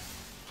spot.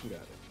 You got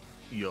it.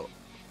 Yo.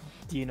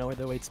 Do you know where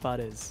the wait spot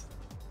is?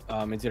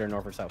 It's either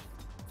north or south.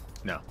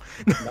 No.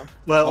 No?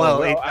 Well,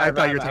 Oh, wait, well, I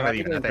thought you were have talking about I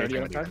even. I been thought you 30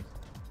 were all the talking about time? even.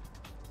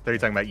 I thought you were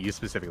talking about you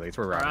specifically. It's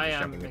where Where Robin I is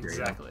am jumping here.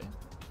 exactly.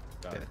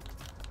 Got Yeah. it.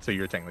 So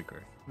you're technically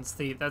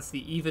correct. That's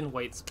the even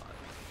wait spot.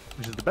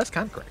 Which is the best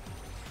kind of correct.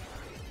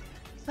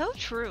 So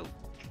true.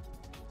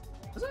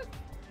 Is it?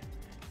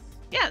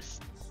 Yes,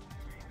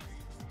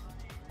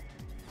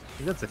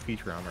 I think that's a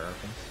feature on our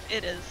reference.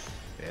 it is.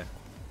 Yeah.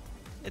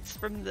 It's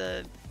from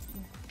the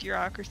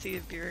bureaucracy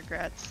of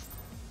bureaucrats.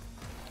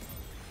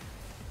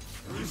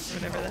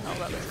 Whatever the hell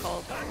that was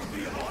called.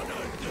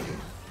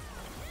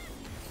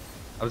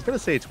 I was gonna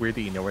say it's weird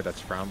that you know where that's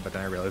from, but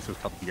then I realized it was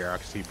called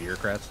Bureaucracy of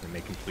Bureaucrats, and it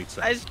made complete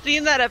sense. I've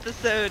seen that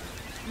episode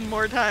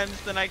more times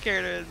than I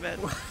care to admit.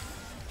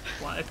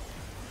 Why?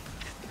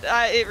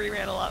 It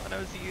reran a lot when I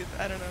was a youth.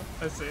 I don't know.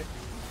 I see.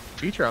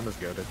 Futurama's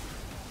goated.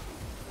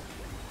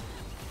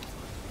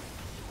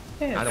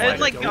 Yeah, I don't I like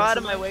was like goats go out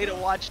in of my that way show?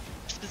 to watch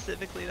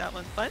specifically that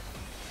one. What?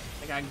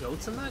 They got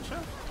goats in that show?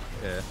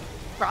 Yeah.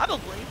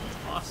 Probably.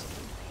 Awesome.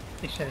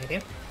 They sure they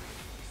do.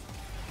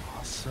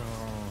 Awesome.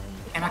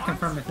 Cannot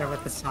confirm if they're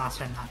with the sauce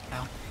or not,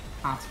 though.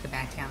 I'll have to get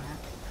back to you on that.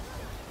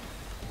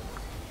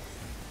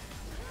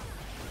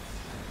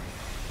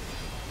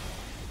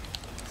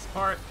 This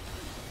part.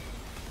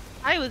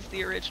 I was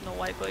the original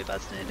white boy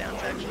busting it down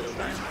sexual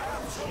style.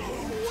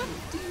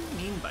 What do you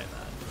mean by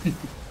that?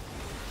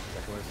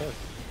 That's what it says.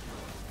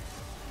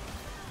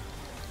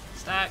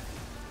 Stack.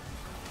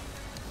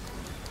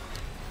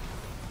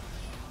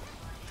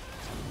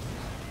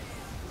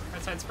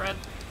 Right side spread.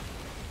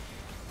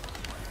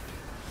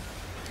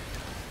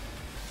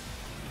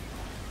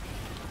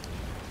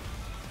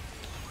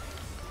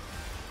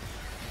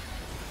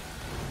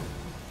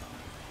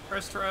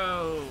 First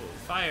row,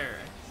 fire.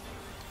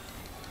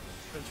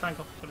 Put a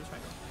triangle, put a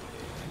triangle.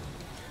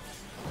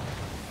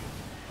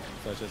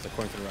 So it's just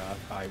according to the route,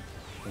 I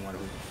want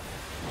to.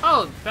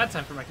 Oh, bad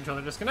time for my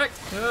controller to disconnect.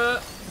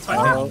 It's fine.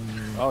 Oh,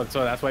 oh,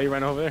 so that's why you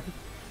ran over there?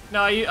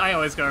 No, I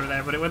always go over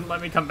there, but it wouldn't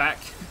let me come back.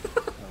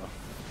 Oh.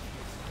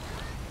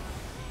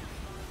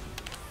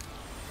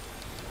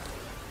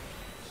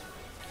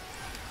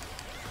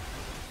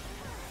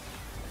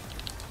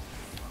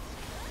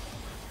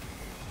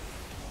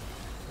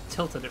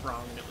 Tilted it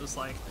wrong, and it was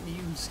like, you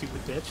stupid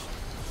bitch.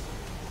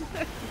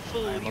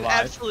 Fool, I'm you alive.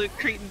 absolute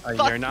cretin. Are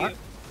Fuck you not? you.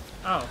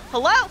 Oh,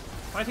 Hello?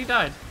 why'd he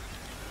died?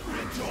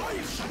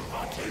 Rejoice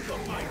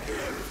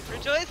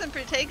and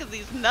partake of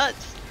these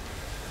nuts.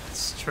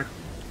 It's true.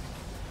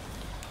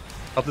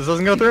 Hope this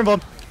doesn't go through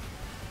him.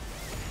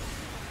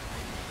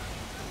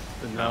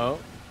 No.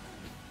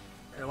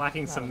 You're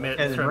lacking some mitt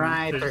It's from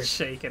right the there.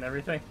 shake and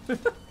everything.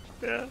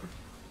 Yeah.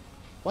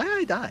 Why did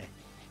I die?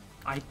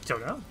 I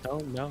don't know.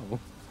 Don't know.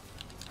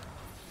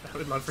 I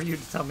would love for you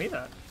to tell me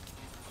that.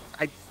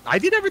 I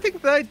did everything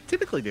that I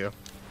typically do.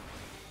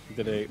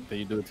 Did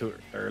you do it too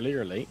early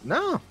or late?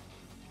 No.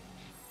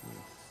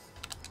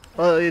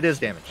 Well, it is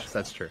damage.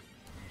 That's true.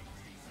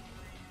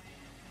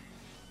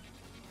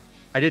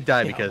 I did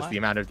die Yeah, because why? the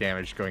amount of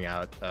damage going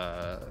out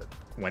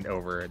went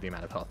over the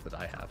amount of health that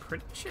I have.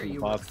 Pretty sure you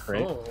Boss were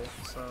crate. full,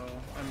 so...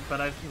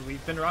 but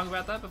we've been wrong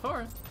about that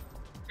before.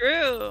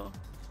 True.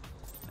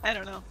 I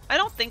don't know. I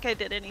don't think I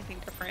did anything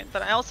different,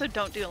 but I also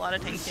don't do a lot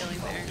of tank healing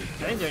there.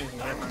 I didn't do anything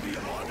different.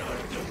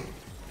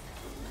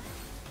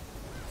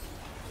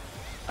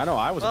 I know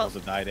I was Well-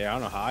 supposed to die there. I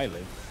don't know how I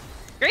lived.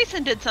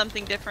 Grayson did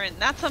something different,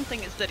 and that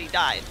something is that he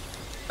died.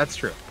 That's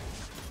true.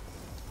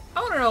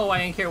 I want to know why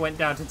Inkir went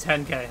down to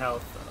 10k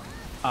health,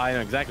 though. I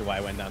know exactly why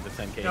I went down to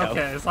 10k health.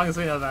 Okay, as long as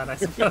we know that, I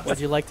suppose. Would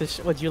you like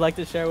to would you like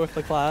to share with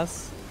the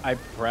class? I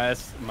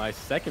pressed my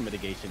second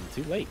mitigation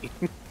too late.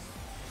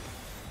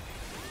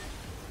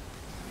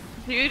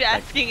 Dude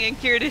asking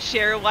Inkir to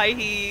share why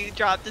he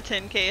dropped to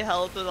 10k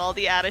health with all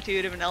the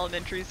attitude of an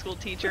elementary school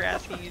teacher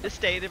asking you to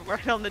stay to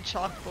write on the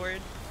chalkboard.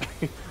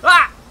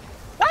 Ah!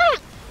 Ah!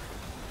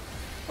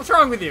 What's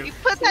wrong with you? You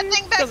put that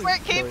thing back where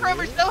it came from,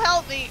 or so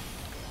help me!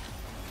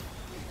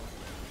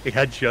 It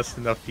had just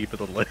enough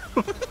people to live.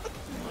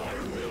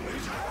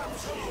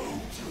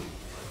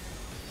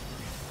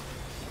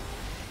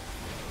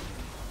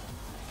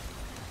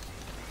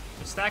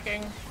 You're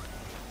stacking.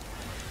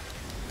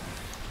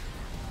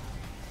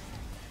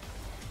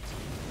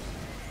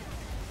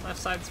 Left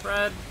side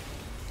spread.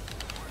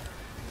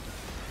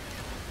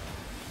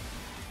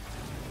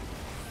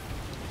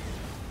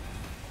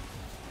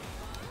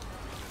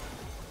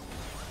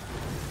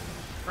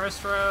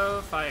 First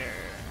row, fire.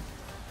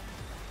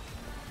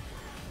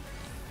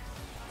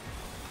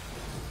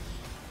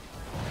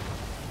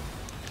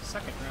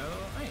 Second row,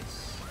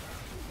 ice.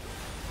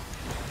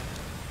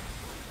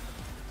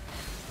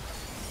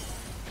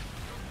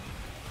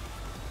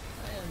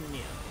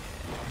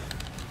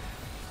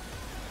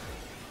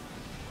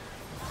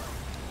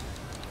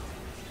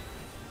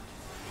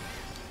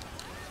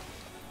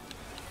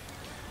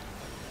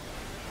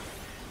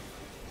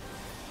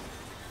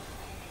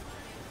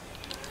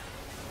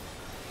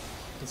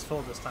 He's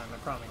full this time, I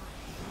promise.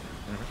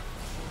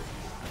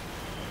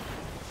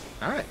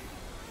 All right.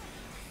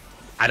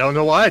 I don't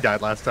know why I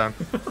died last time.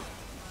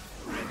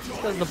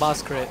 Because the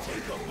boss crit.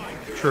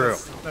 True.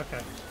 Okay,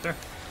 sure.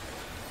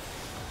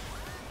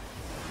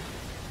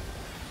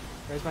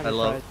 Where's my I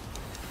love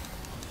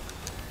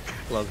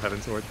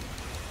Heaven's Sword.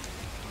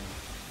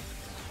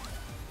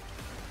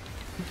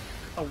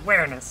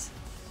 Awareness.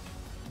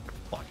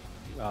 Fuck.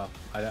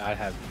 I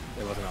had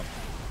it wasn't up.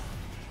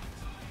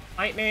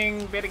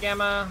 Lightning, beta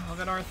gamma, I'll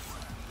go north.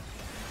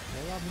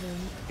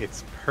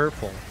 It's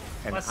purple,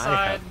 and West I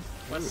side,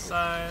 have. west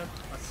side,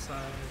 west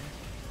side.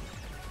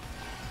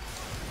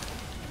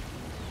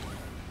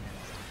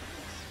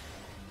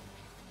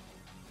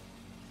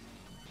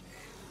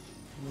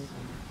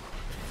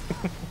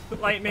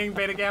 Lightning,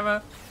 beta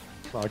gamma.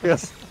 Well, I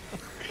guess.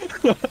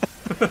 wait.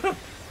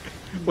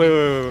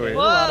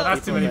 Whoa!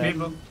 That's too many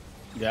people.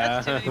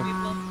 Yeah. That's too many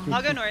people.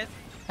 I'll go north.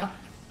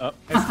 Oh,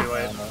 It's too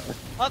late.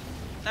 Oh,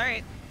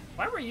 alright.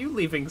 Why were you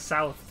leaving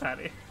south,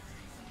 Patty?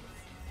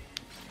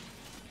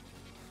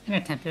 An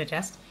attempt to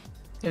adjust.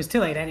 It was too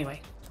late anyway.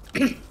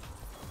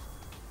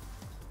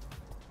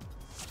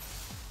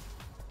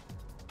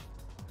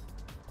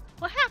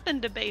 What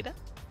happened to Beta?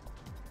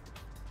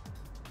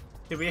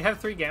 Did we have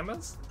 3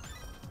 gammas?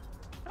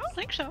 I don't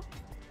think so.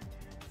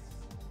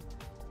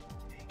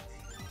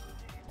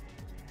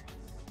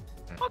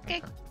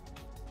 Okay.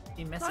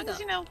 You As messed long it as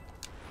up. you know.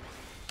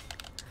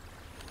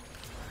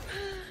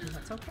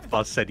 That's okay.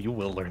 Boss said you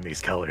will learn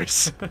these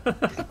colors. You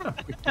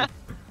don't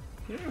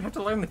even have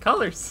to learn the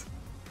colors.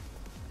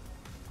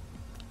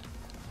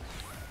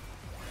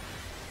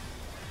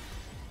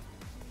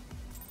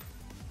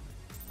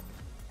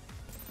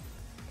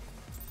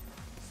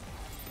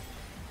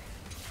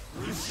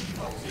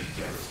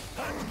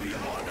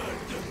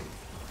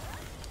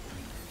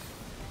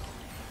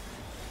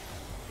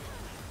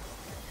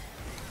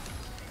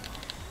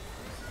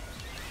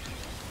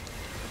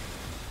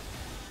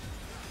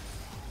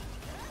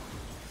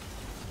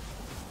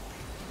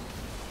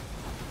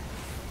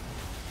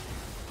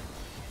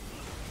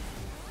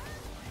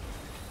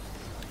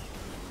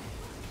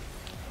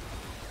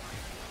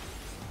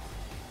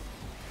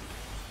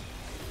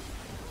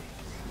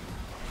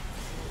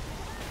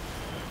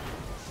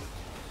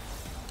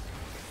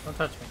 Don't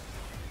touch me.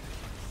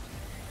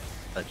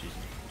 Touches.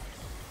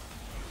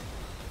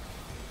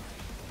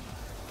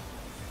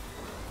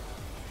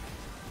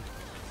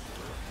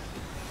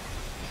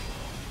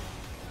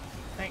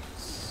 Thanks.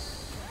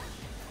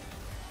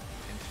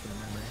 Thanks for the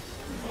memory.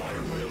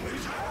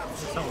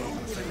 Someone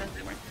can say that.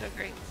 They weren't so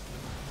great.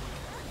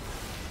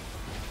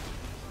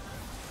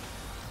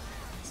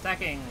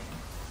 Stacking.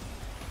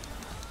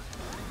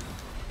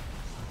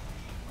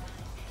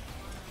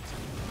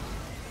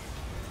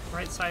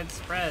 Right side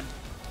spread.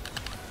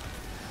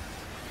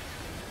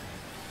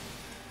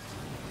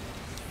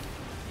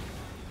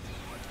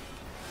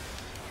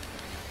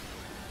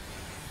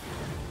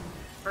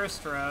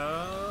 First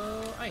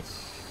row,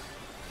 ice.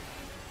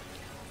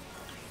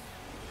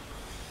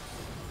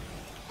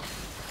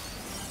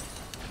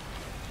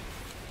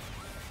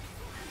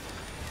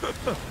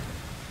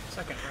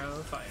 Second row,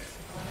 fire.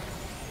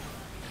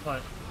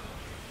 What?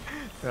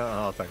 No,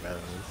 I'll talk about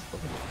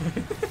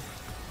it.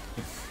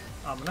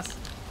 Ominous.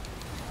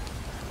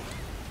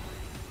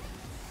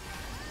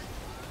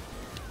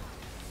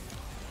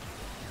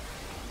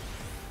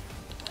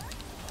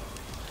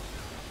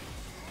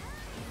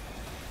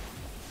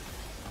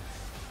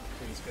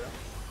 Please go.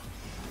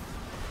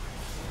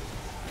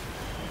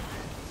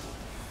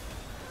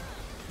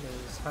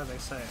 Is how they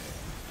say.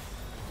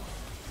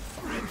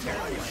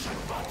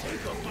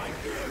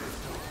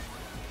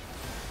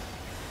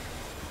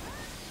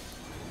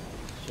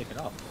 shake it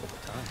off over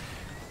time.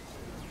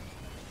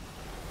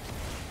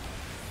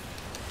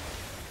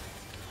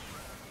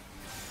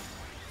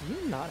 Do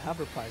you not have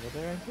Reprisal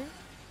there right here?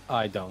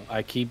 I don't.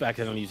 I keep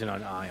accidentally using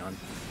an ion.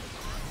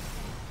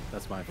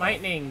 That's my fault.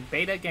 Lightning,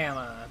 beta,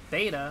 gamma.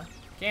 Beta,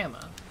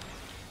 gamma.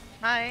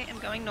 I am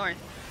going north.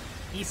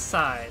 East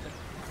side.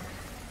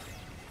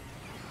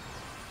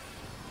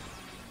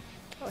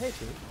 Oh, hey,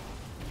 Chief.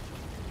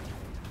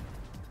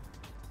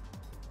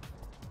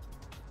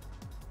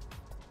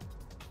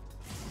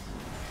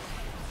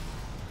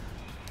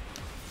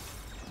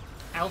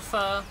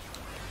 Alpha.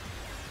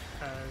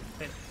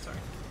 Beta, sorry.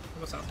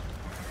 What's up?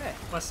 Hey.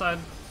 West side.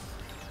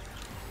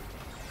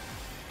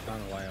 I don't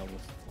know why I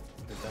almost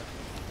did that.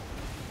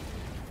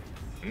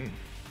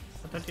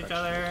 Don't touch each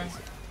other.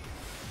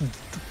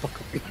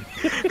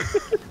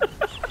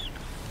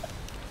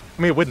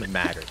 I mean, it wouldn't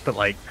matter, but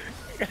like,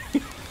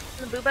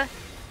 The booba.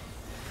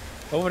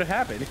 What would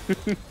have happened?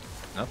 nothing.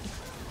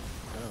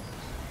 Oh.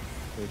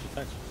 What did you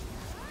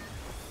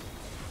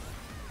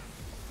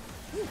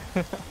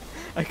touch?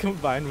 I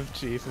combined with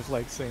Chief with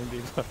like same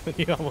debuff and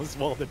he almost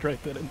vaulted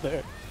right then and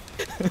there.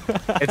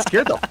 It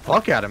scared the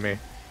fuck out of me.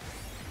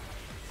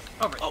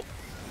 Over. Oh.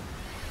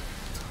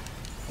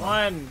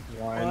 One,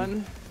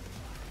 One.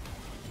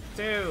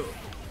 2,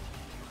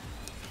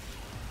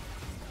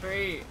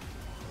 3,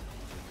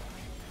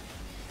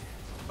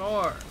 4.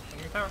 On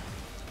your tower.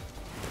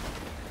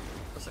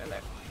 Go stand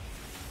there.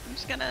 I'm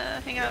just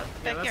gonna hang out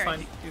Yeah, back that's here.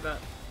 fine. Do that.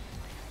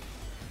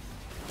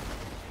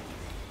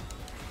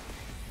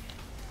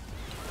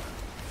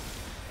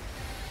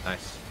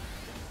 Nice.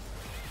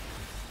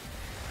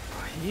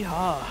 Yeah.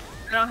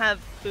 I don't have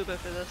Booba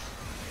for this.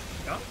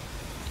 Go.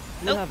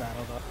 You Nope. have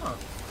battle though. Oh,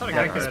 thought I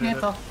Yeah, got good at it.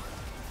 dismantle.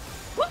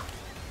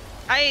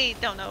 I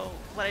don't know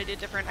what I did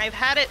different. I've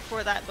had it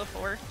for that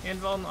before.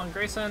 Invuln on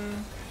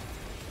Grayson.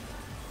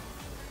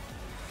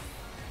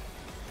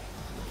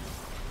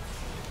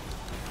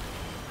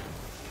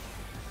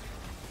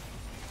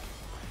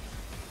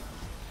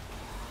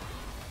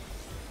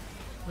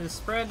 Loose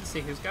spread,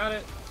 see who's got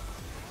it.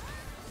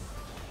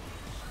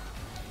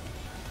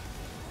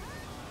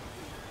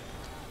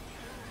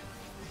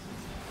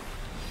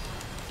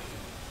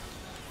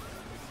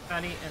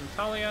 Patty and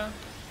Talia.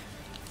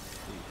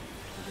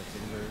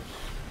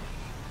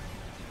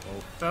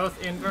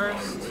 Both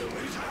inversed.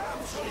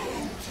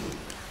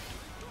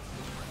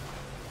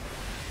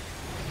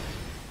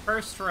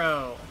 First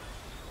row.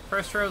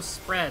 First row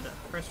spread.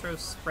 First row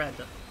spread.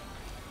 Yep,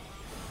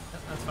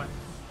 that's fine.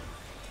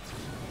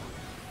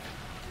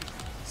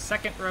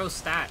 Second row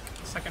stack.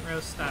 Second row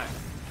stack.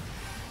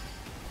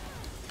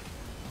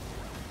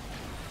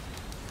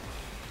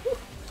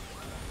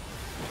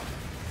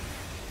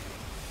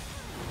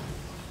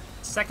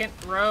 Second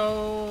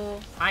row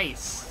ice.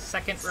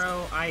 Second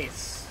row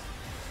ice.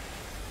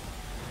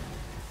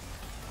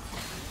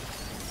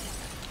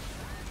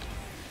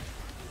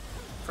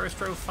 First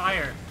row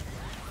fire.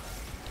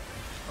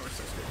 Oh, we're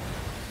so screwed.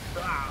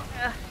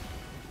 Ah.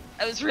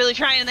 I was really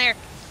trying there.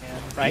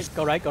 And right,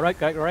 go right, go right,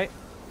 go right, go right.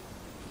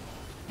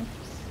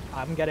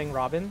 I'm getting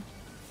Robin.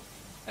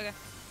 Okay.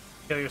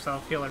 Heal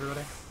yourself. Heal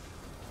everybody.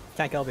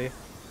 Tank LB.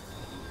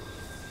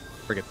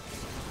 We're good.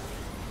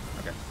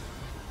 Okay.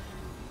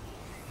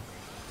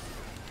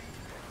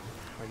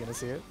 Are we gonna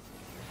see it?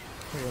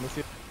 We gonna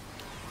see it?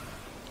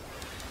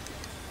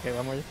 Okay,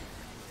 one more.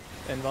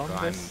 Invuln So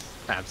I'm this.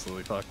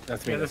 absolutely fucked.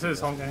 That's me. Yeah, this is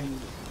home gang.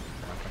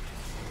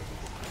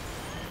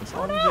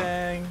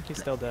 Homejang. He's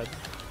still dead.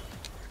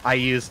 I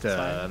used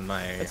fine.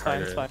 my. It's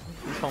fine, it's harder- fine.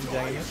 He's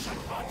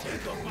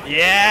homejanging it.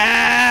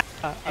 Yeah.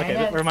 Okay,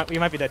 And we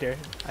might be dead here.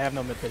 I have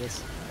no mid for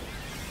this.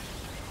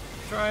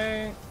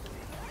 Try.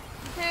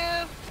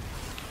 Two.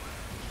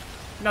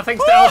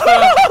 Nothing's to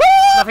alpha.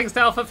 Nothing's to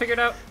alpha figured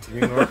out.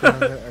 You north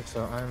under,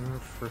 so I'm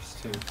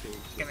first two.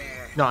 Come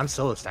here. No, I'm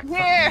solo stack. Fuck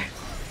Here. me.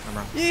 I'm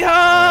wrong. Yeehaw!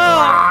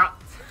 Ah!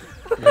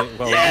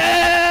 Well,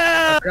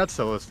 I forgot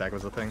solo stack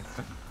was a thing.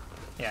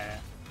 Yeah,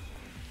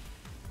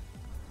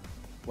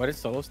 what is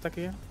solo stack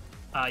again?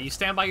 yeah. You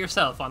stand by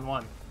yourself on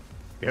one.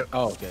 Yep.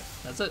 Oh, okay.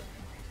 That's it.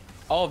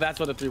 Oh, that's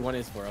what the 3-1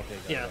 is for. Okay.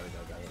 Got Yeah. It,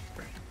 got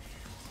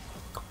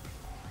it.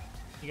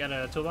 You got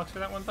a toolbox for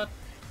that one, bud?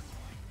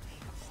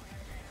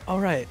 All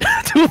right.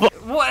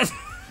 What?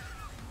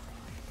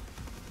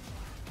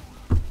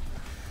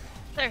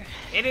 There.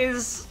 It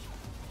is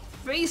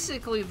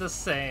basically the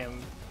same,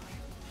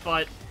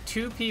 but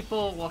 2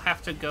 people will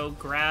have to go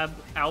grab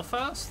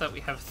alpha so that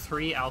we have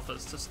 3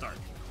 alphas to start.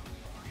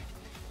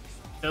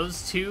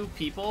 Those 2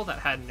 people that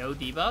had no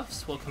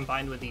debuffs will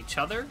combine with each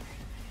other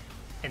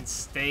and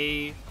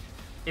stay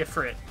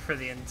Ifrit for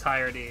the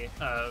entirety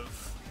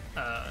of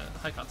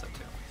High Concept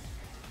 2.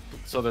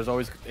 So it's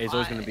always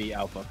going to be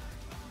alpha.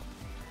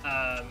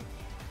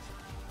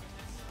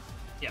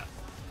 Yeah.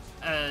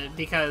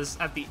 Because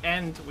at the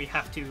end we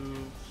have to.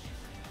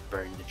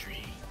 Burn the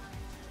tree.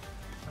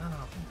 I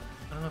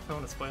don't know if I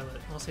want to spoil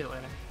it. We'll see it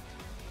later.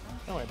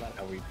 Don't worry about it.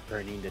 Are we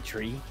burning the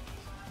tree?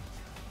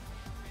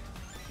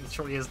 The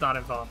tree is not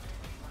involved.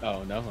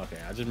 Oh no. Okay.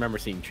 I just remember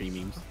seeing tree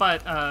memes.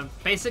 But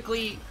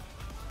basically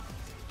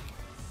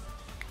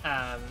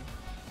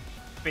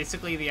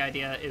the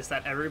idea is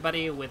that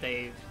everybody with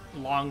a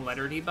long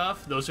letter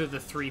debuff, those are the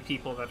 3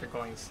 people that are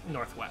going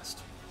northwest,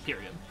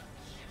 period.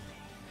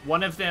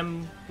 One of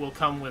them will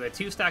come with a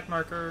 2-stack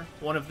marker,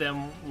 one of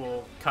them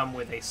will come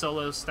with a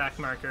solo stack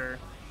marker,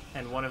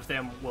 and one of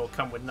them will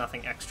come with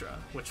nothing extra,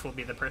 which will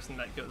be the person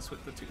that goes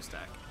with the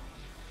 2-stack.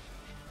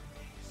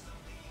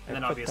 And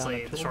then I put down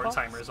obviously a the short toolbox.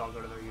 timers all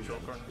go to their usual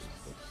corners.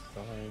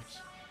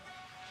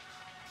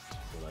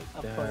 Like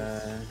Of that.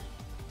 course.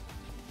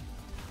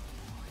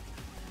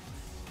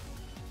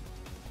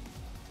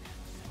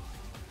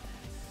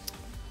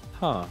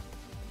 Huh.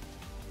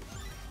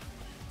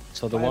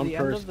 So the By one the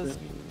end of person. this-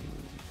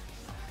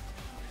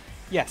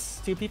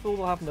 Yes, 2 people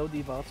will have no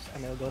debuffs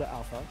and they'll go to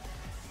alpha.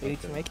 They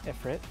need to Okay. make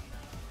Ifrit.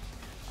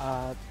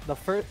 The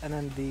first, and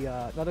then the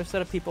another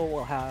set of people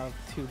will have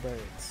 2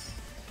 birds.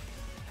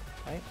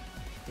 Right?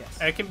 Yes.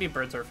 It can be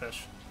birds or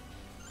fish.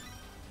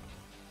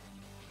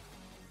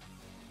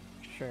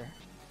 Sure.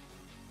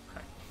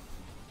 Okay.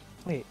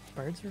 Wait,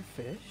 birds or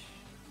fish?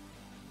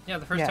 Yeah,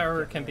 the first Yeah,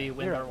 tower yeah, can be you're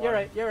wind or right,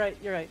 water.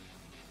 You're right.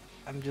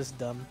 I'm just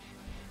dumb.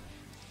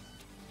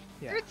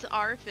 Yeah. Birds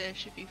are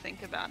fish if you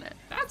think about it.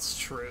 That's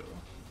true.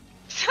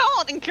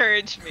 Don't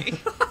encourage me.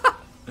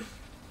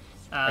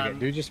 Okay,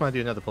 do you just want to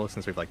do another poll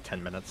since we have like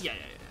 10 minutes? Yeah.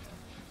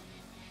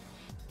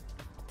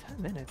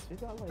 10 minutes. We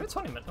got like We're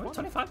 20 minutes. We're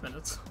 25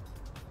 minutes.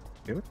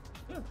 Do it?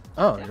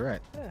 Oh, you're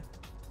right. You're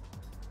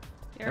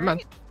Never mind.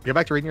 right. Get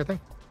back to reading your thing.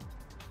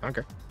 I don't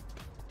care.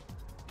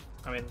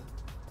 I mean,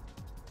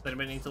 does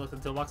anybody need to look at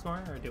the toolbox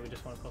more, or do we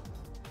just want to pull?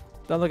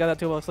 Don't look at that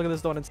toolbox. Look at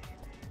this one.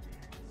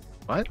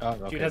 What? Oh,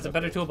 okay, Dude has a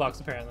better okay. toolbox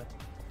apparently.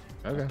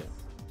 Okay.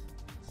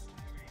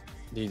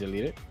 Did you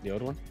delete it? The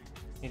old one?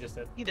 He just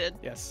did. He did.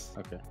 Yes.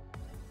 Okay.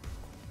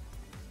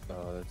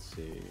 Let's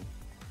see.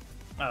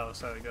 Oh,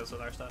 so it goes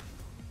with our stuff.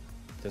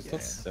 This Yeah.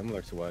 looks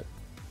similar to what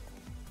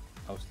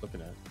I was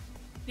looking at.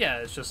 Yeah,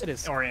 it's just It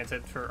is.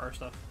 oriented for our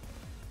stuff.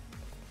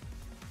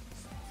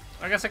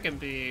 I guess it can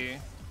be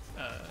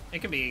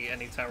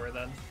any tower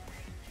then,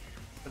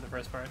 for the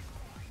first part.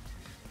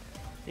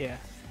 Yeah.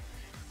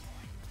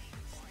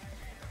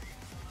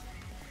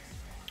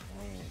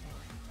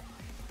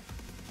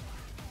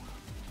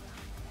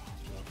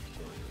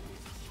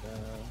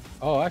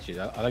 Oh, actually,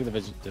 I like the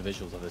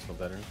visuals of this one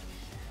better.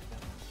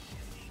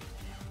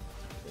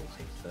 Okay, so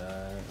it's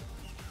that.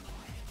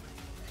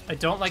 I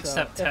don't like So,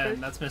 step 10.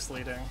 effort? That's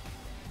misleading.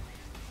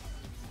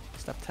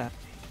 Step 10.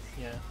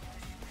 Yeah.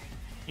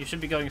 You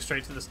should be going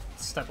straight to the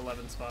step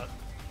 11 spot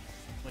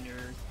when you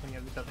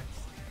have the tether.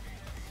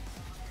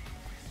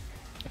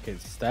 Okay,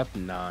 step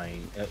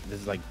 9.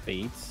 This is like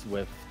baits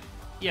with.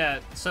 Yeah,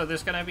 so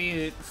there's gonna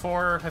be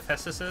 4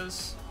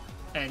 Hephaestuses,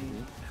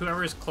 and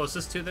whoever is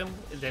closest to them,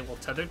 they will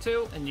tether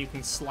to, and you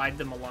can slide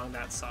them along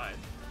that side.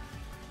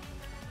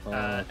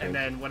 Okay. And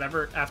then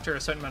whenever, after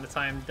a certain amount of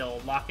time,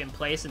 they'll lock in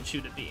place and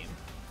shoot a beam.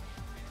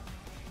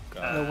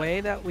 The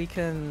way that we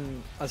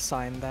can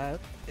assign that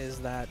is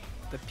that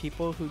the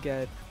people who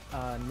get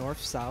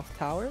north-south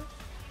tower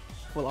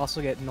will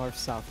also get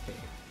north-south bait.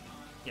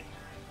 Yeah.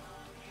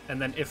 And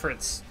then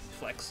Ifrit's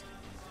flex.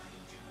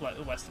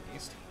 West and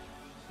east.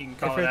 You can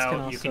call it Ifrits out,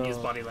 can you can use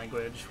also- body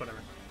language, whatever.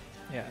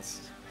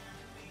 Yes.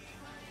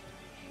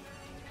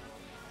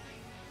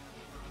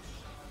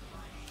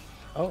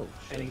 Oh,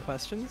 Any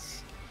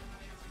questions?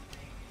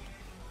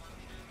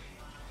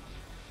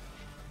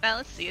 Now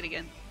let's see it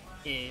again.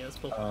 Yeah, that's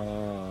cool.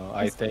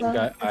 I Is think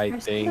the I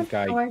first think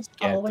step I towards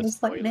get the always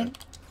spoiler. lightning?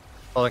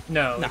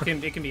 No,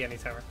 it can be any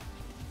tower.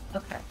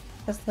 Okay.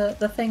 Because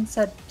the thing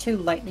said 2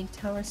 lightning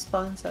towers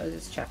spawn, so I was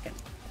just checking.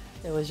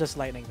 It was just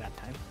lightning that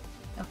time.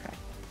 Okay.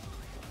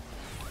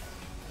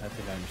 I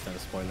think I understand the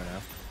spoiler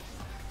now.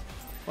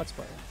 What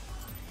spoiler?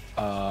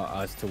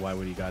 As to why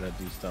we gotta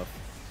do stuff.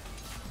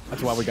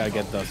 That's why we gotta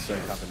get the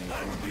certain combination.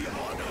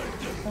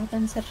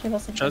 Robin said she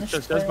wasn't gonna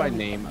Just by spoil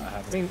name, I anything.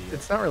 have I mean,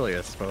 it's not really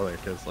a spoiler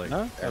because like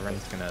No?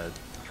 everyone's gonna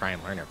try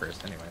and learn it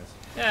first, anyways.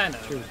 Yeah, I know.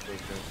 True, true,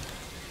 true.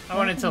 I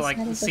wanted to Robin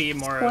said it was see a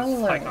more of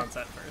spoiler. high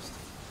concept first.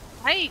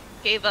 I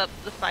gave up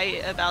the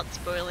fight about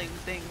spoiling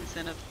things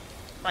in a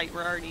fight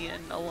we're already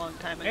in a long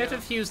time We have ago.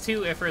 to fuse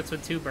 2 Ifrits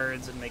with 2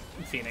 birds and make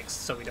Phoenix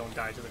so we don't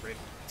die to the raid.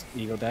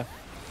 Ego death.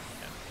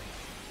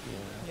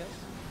 Yep.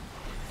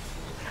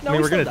 I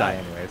mean, we're gonna die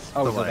anyways.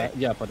 Oh, so, so like, that,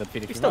 yeah, but the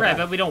Phoenix. We is still not Right,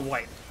 die. but we don't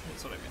wipe.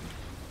 That's what I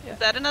mean. Is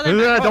that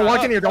another? Don't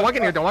walk in here! Don't walk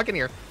in here! Don't walk in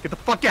here! Get the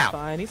fuck out!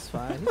 Fine, he's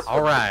fine. He's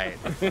All right.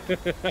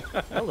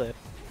 I'll live.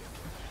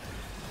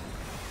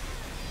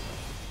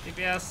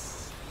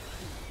 DPS.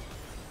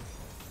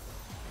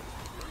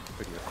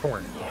 Put your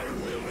corn.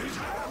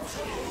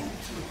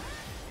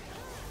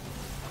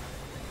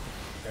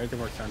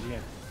 Everything works on the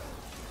end.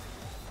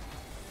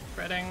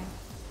 Spreading.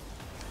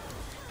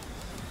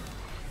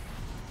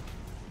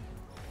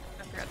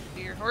 I forgot to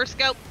do your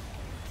horoscope.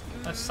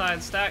 Left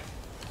side stack.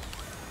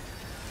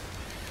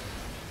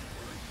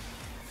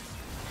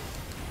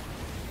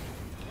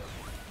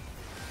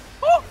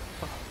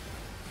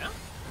 Yeah.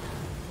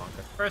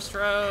 First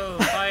row,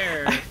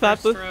 fire. thought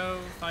First the- row,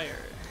 fire.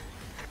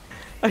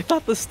 I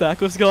thought the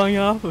stack was going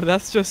off, but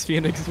that's just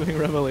Phoenix doing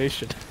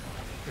Revelation.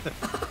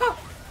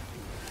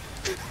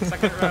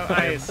 Second row,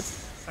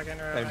 ice. Second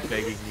row, I'm ice.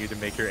 begging you to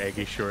make your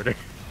eggy shorter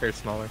or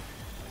smaller.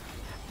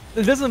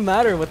 It doesn't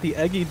matter what the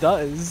eggy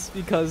does,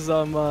 because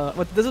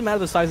it doesn't matter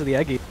the size of the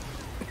eggy.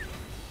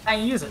 I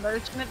use it.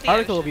 Merchant of the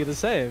Particle will ocean. be the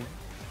same.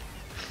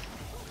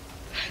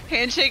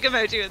 Handshake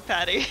emoji with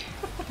Patty.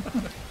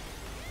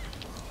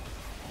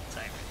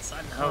 Tyrants,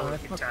 I know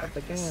you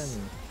tyrants.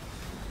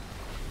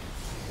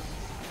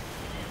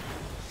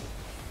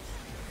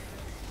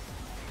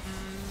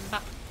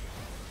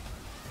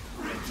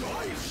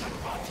 Rejoice and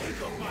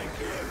partake of my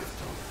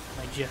gift.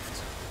 My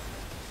gift.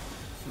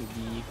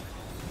 Gee.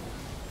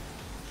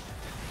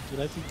 You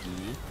like to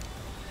gee?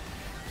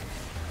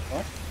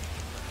 What?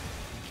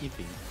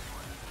 Keeping.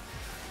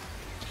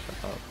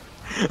 Shut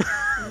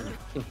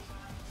up.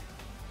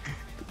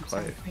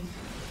 Quiet.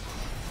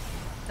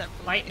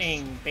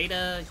 Lightning,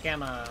 beta,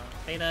 gamma,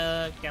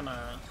 beta,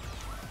 gamma.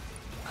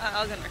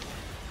 I'll go.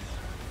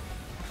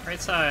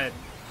 Right side.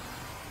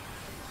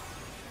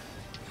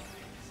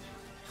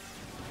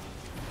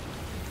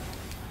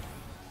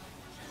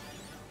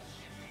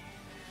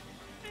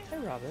 Hey,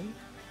 Robin.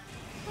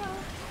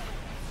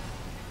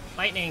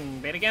 Lightning,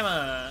 beta,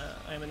 gamma.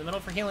 I'm in the middle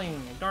for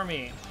healing. Ignore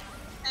me.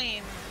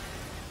 Same.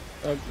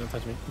 Oh, don't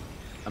touch me.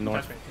 I'm Touch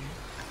north. me.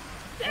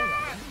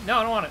 No,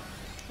 I don't want it.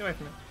 Get away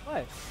from me.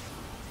 Why?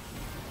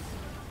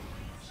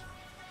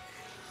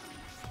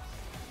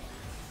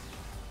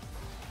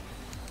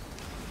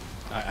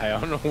 I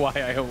don't know why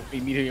I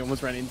immediately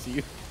almost ran into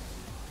you.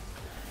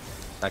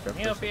 Back up.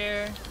 Me up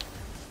here.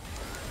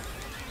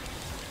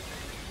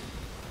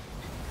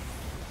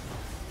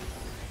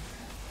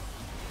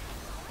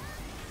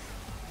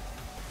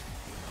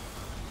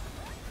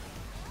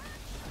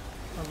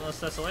 Endless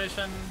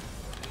Desolation.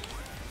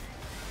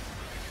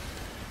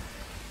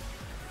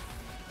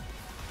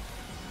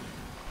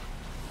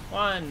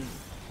 One.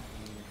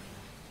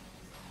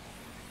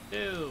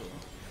 Two.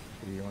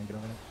 Do you want to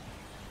get on it?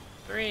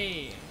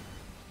 3.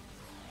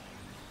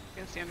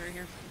 Gonna stand right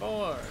here.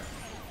 4.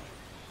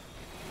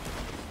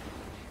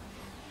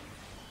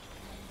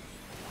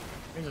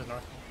 Yours is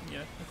north. Yeah,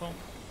 Nicole.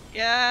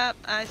 Yeah,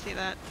 I see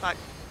that. Fuck.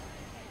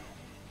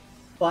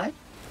 What?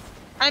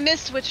 I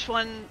missed which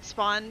one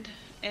spawned,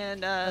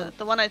 and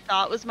the one I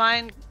thought was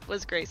mine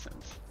was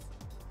Grayson's.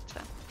 So.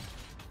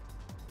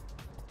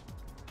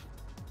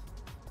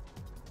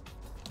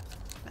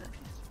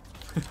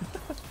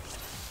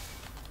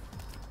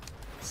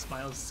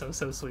 Smiles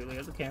so sweetly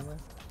at the camera.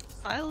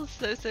 Smiles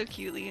so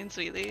cutely and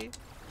sweetly.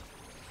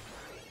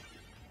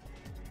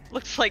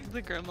 Looks like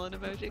the gremlin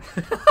emoji.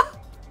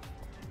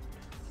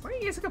 Why are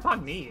you using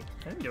upon me?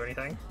 I didn't do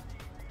anything.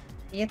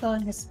 You're the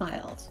one who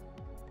smiled.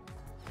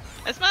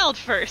 I smiled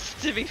first,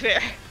 to be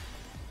fair.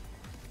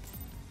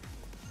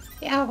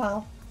 Yeah,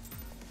 well.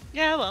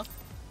 Yeah, well.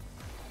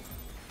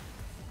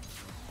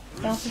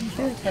 Dolphin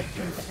food had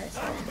been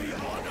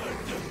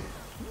embarrassing.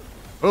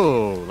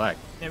 Oh, lag.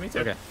 Yeah, me too.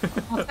 Okay.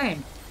 Oh,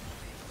 same.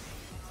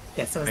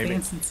 Yeah, so it's the Maybe.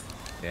 instance.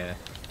 Yeah.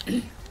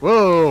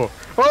 Whoa!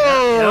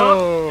 Whoa!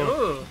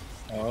 No.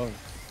 Oh,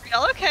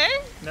 Y'all okay?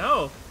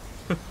 No.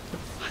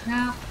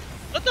 No.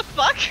 What the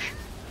fuck?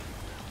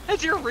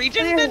 Has your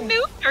region been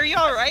nuked? Are you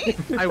alright?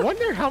 I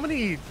wonder how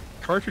many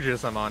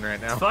cartridges I'm on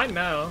right now. It's fine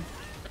now.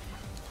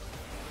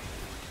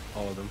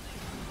 all of them.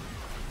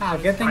 Oh,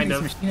 good thing Kind these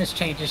of. machinist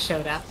changes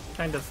showed up.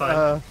 Kind of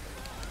fun.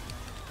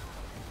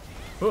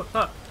 Ooh,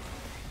 huh.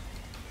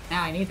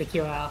 Now I need the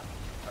QL.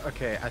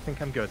 Okay, I think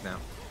I'm good now.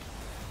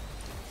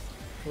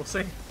 We'll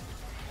see.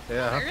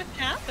 Yeah. What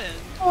happened?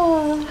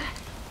 Oh,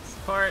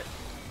 Support.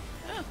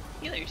 Oh,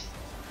 healers.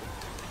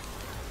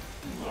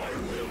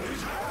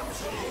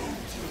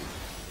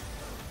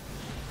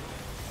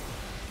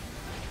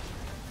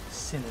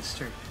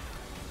 Sinister.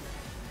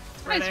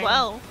 Might as Spreading.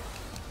 well.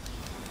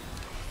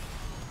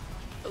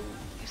 Oh,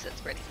 you said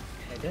spreading.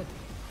 I did.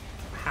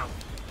 How?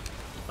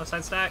 Left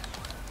side stack.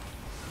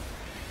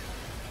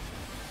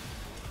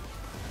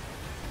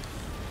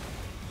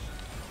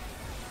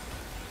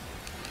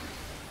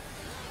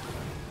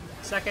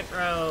 Second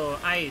row,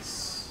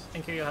 ice.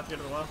 Think you'll have to go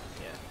to the wall?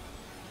 Yeah.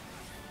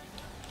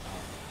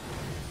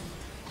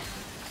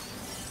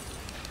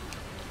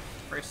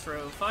 First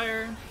row,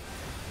 fire.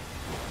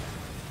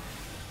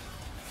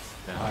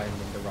 I'm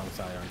on the wrong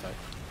side, aren't I?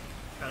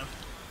 Kind of.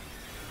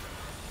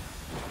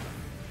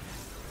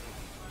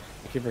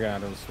 I keep forgetting I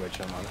don't switch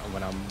them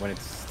when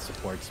it's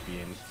supports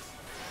being.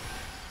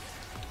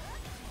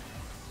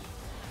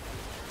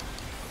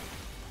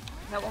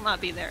 That will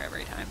not be there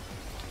every time.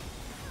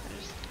 I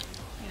just,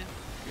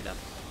 screwed up.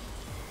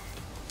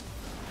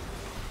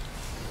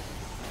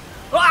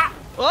 Ah!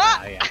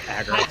 What? Yeah,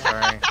 aggro.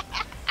 Sorry.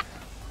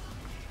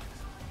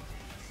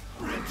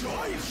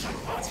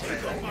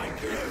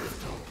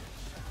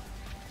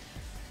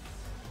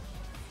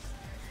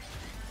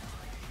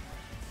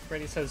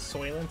 Brady says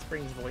soylence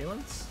brings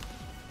voilence.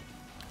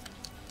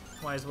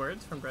 Wise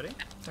words from Brady.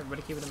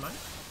 Everybody keep it in mind.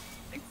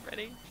 Thanks,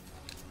 Freddy.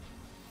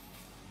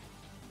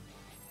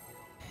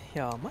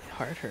 Yo, my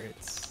heart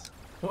hurts.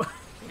 What?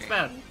 It's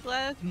bad.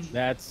 Left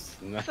That's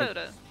not.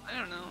 soda. I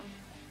don't know.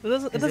 It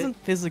doesn't. It Is doesn't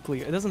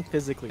physically. It doesn't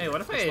physically. Hey, what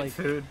if I it's ate like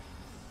food?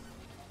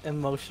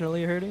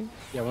 emotionally hurting?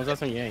 Yeah, when's the last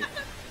time you ate?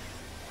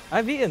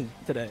 I've eaten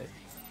today.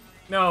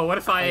 No, what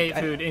if I ate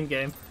I- food in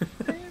game?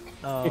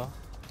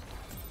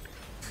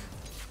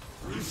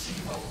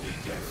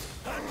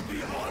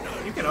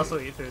 You can also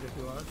eat food if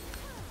you want.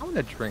 I want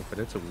to drink, but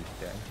it's a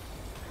weekday.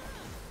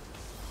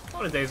 A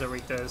lot of days are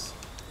weekdays.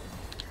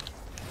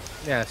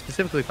 Yeah,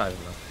 specifically 5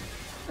 of them.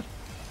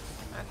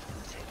 I'll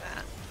take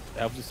that. It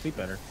helps you sleep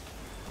better.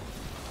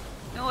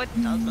 No, it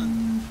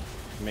doesn't.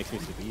 It makes me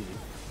sleep easy.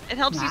 It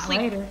helps you Not sleep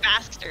later.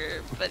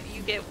 faster, but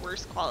you get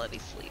worse quality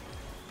sleep.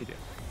 You do.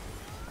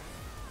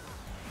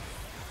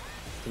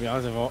 To be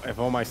honest, if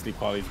all my sleep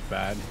quality is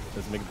bad, it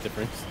doesn't make a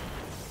difference.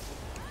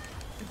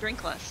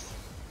 Drink less.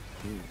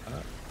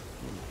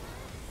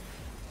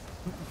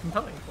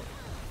 Compelling point.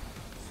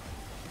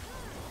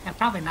 Yeah,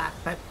 probably not,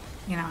 but,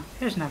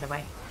 there's another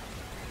way.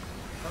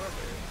 However,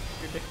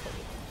 your dick cold.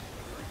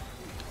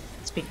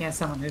 Speaking as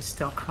someone who's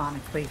still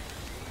chronically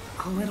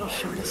a little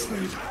short of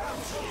sleep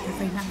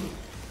every night.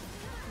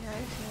 Yeah,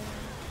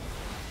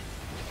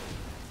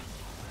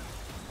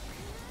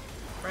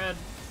 Red.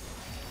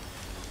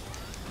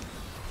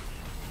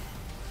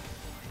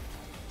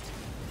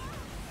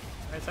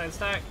 Right side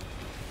stack.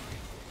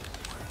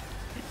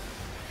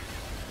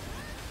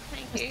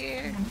 Thank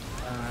you.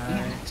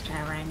 Yeah, extra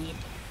where I need.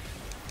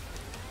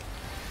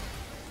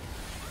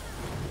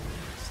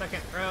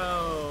 Second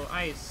row,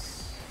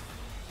 ice.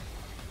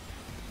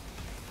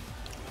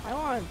 I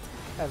want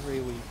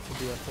every week to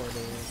be a 4-day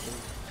work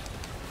week.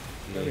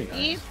 That'd be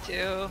Me nice.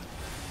 too.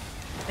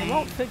 It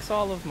won't fix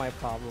all of my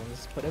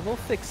problems, but it will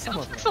fix some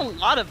It'll of fix a them.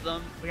 lot of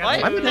them. We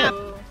got What?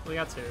 two. We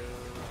got two.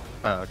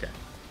 Oh, okay.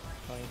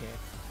 Going here.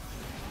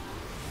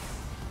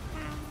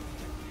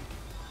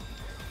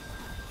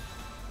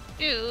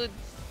 Dude,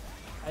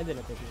 I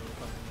didn't think you were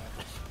coming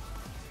back.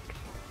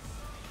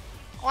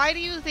 why do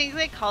you think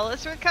they call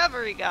us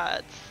recovery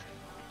gods?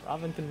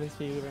 Robin convinced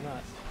you or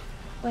not.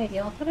 Wait,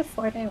 y'all got a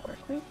 4-day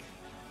work week?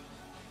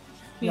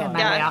 Yeah, No.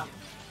 Monday Yeah. off.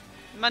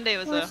 Monday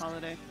was a What?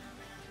 holiday.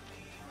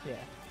 Yeah.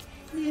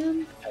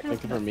 Man, I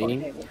think for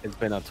me, it's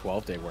been a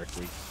 12-day work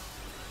week.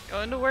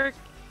 Going to work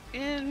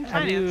in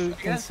Have finance. you I guess.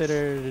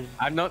 considered?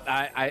 I'm not.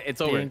 It's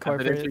over. Being After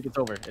this corporate? week, it's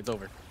over. It's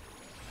over.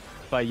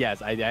 But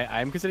yes, I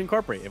am considering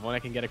corporate if only I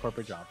can get a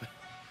corporate job.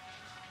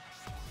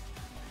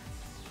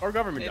 Or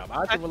government job.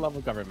 I actually would love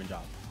a government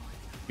job.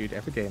 Dude,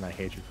 every day my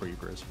hatred for you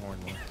grows more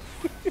and more.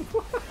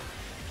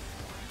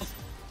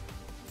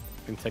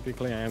 And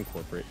technically, I am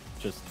corporate,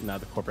 just not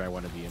the corporate I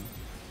want to be in.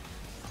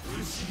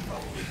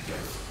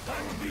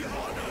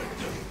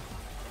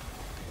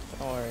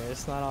 Don't worry,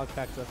 it's not all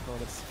cracked up for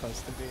what it's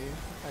supposed to be.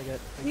 I get.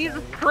 Jesus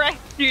anxiety.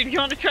 Christ, dude, you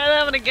want to try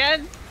that one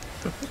again?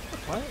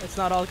 What? It's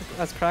not all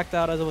as cracked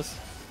out as it was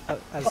as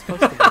it's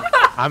supposed to be.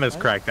 I'm as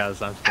What? cracked out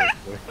as I'm supposed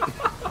to be.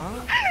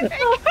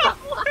 Huh?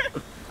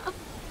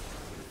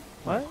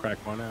 What? Crack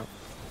one out.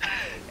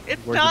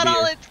 It's Where's the not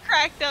all beer? it's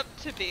cracked up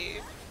to be.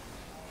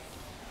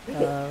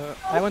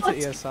 I went to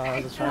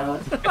ESL as a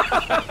child.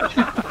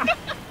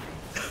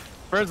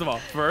 First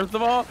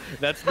of all,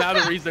 that's not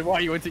a reason why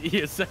you went to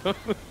ESL.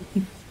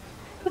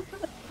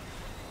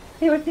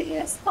 He went to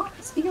ESL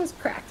because he was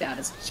cracked out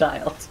as a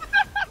child.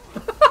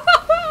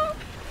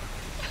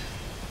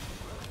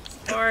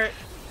 Or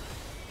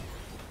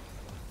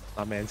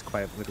My man's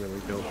quite literally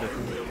built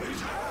different.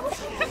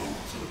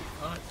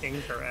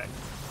 incorrect.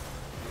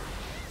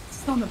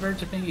 It's on the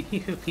verge of being a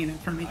Hiku peanut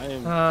for me.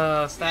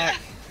 Stack.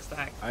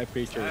 Stack. I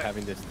appreciate Stack.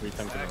 having this 3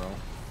 times in a row.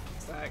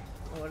 Stack.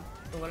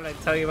 What did I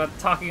tell you about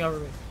talking over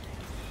me?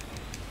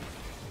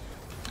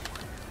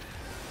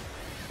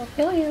 I'll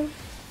kill you.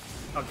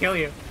 I'll kill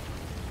you.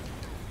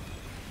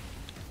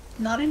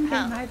 Not in game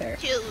I'll either.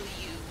 kill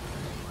you.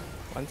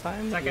 One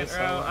time, Second ESL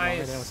row, went longer than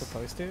I ice. was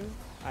supposed to.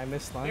 I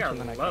missed lunch We are and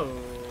then I low.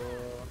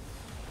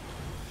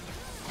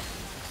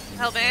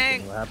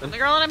 Helping. What I'm happened? the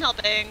girl and I'm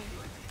helping.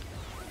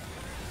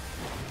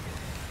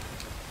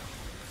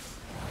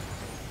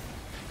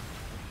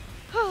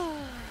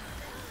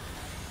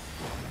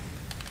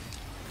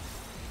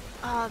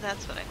 Oh,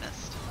 that's what I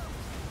missed.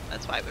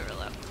 That's why we were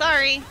low.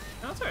 Sorry.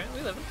 No, that's alright.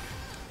 We live it.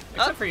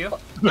 Except for you.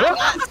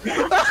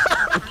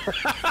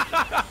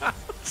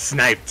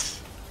 Sniped.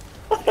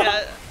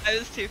 Yeah, I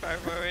was too far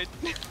forward.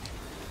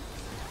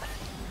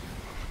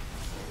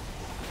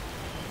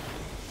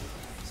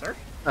 Sir?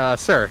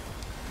 Sir.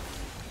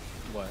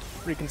 What?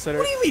 reconsider.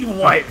 What do you mean,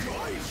 what?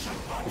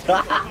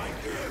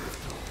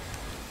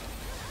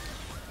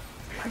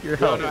 Your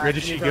health. Where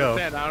did she go?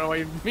 I don't know what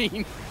you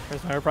mean.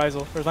 Where's my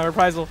reprisal? Where's my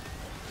reprisal?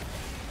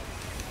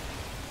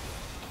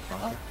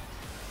 Oh,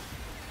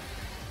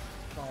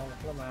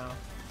 Lamau.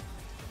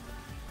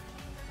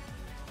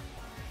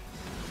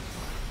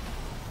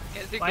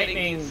 Guys are getting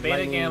Lightning, these-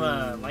 beta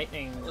gamma,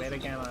 lightning, beta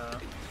gamma.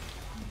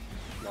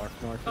 North,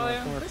 Oh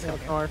yeah, north, there's north,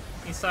 okay. north.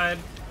 East side.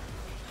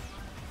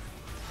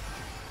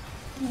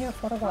 Yeah,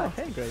 for Oh, what?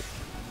 hey, Grace.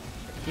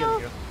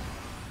 Heal you.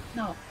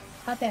 No,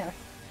 not there.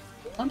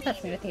 Don't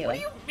touch me with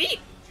healing. You mean?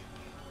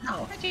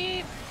 No.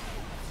 Cheap.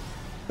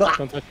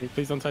 Don't touch me.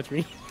 Please don't touch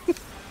me.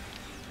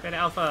 Beta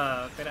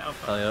alpha, beta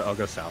alpha. I'll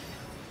go south.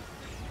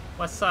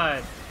 West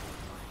side.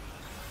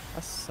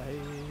 A sight.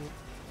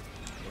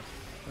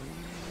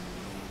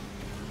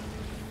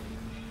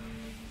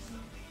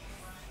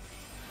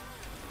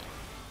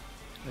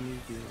 I need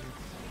you.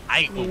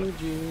 I Need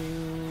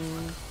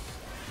you.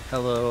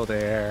 Hello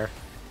there.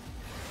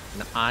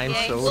 And I'm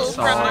Yay, so full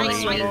sorry.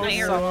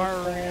 frontline.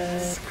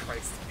 Sorry.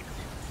 Christ.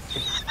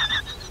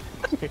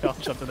 We all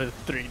jumped into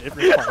 3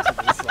 different parts of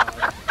this song.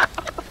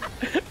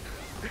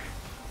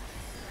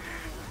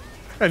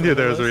 I knew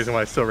there was a reason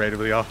why I still raided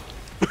with y'all.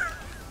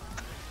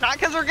 Not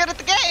because we're good at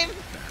the game.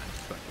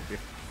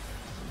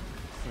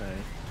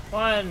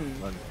 One,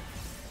 One.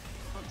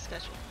 Oh,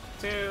 special.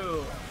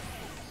 2.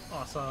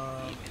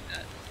 Awesome.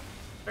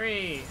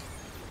 3.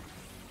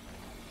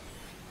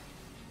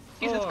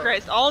 Jesus 4.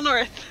 Christ, all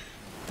north.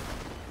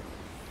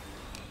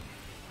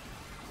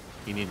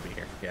 You need to be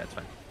here. Yeah, it's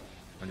fine.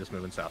 I'm just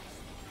moving south.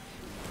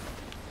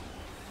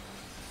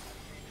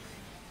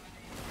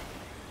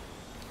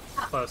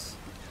 Close.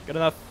 Good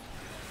enough.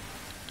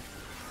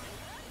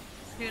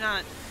 Do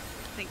not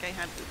think I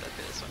had to go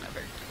through this one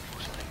ever.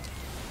 Actually.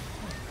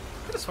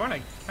 I could have sworn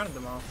I counted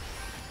them all.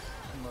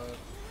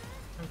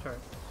 I'm sorry.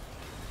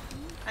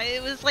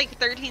 It was like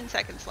 13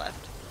 seconds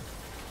left.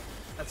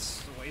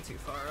 That's way too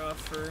far off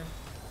for.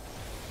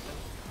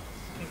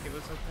 I think it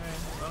was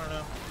okay. I don't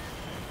know.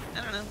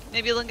 I don't know.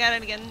 Maybe look at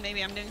it again.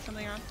 Maybe I'm doing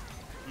something wrong.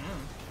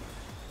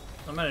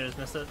 I might have just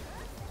missed it.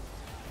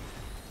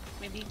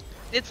 Maybe.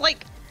 It's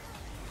like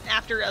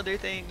after other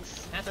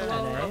things. Natural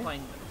So- NA?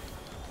 alignment.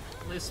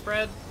 Loose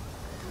spread.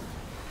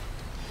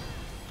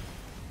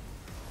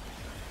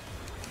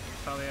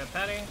 Probably a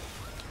petty.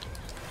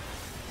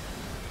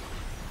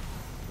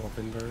 Both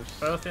inverse.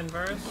 Both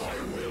inverse.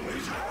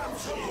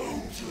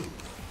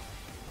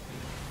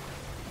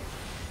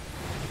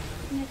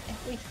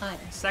 Every time.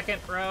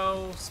 Second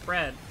row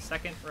spread.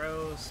 Second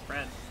row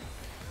spread.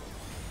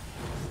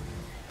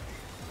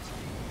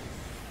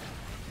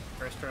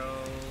 First row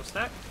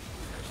stack.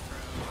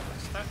 First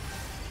row stack.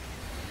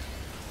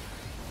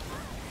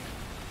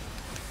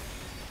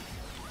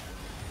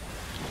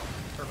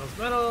 Purple's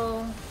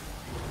middle.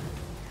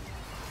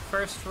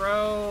 First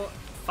row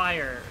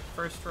fire.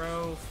 First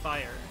row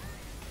fire.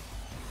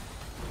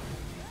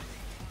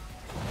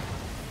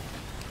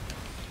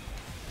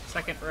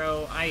 Second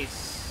row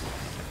ice.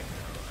 Second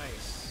row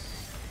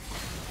ice.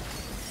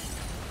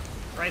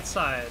 Right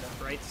side,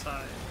 right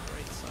side,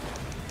 right side.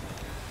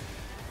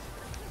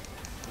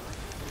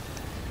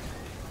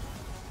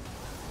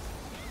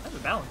 That's a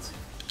balance.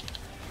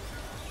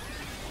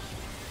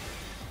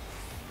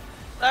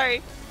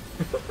 Sorry.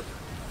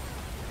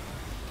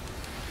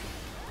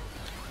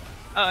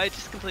 Oh, I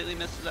just completely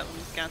missed that one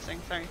was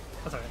casting. Sorry.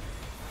 That's alright.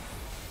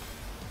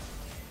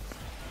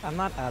 I'm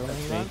not adding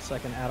That's that, me. so I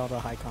can add all the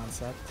high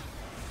concept.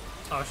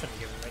 Oh, I shouldn't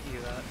have given you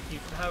that. You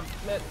can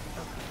have mid.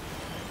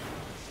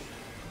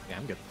 Yeah,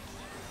 I'm good.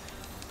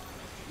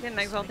 Get an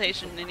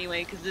exaltation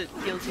anyway, because it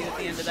heals you at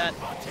the end of that.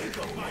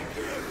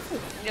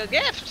 No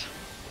gift!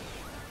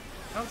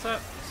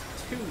 Concept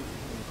 2.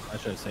 I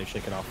should say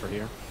shake it off for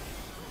here.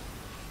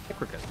 I think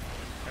we're good.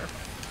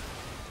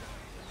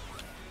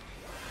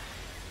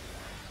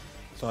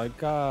 So I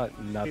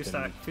got nothing. 2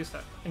 stack, 2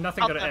 stack. And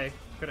nothing, go to A.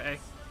 Go to A.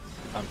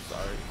 I'm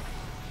sorry.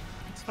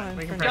 It's fine.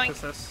 We can for now.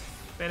 practice this.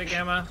 Beta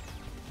Gamma.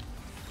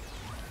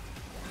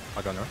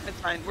 I'll go north. It's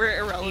fine, we're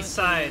irrelevant. East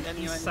side, to the end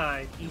anyway. east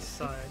side, east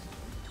side.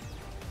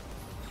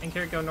 And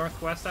can we go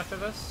northwest after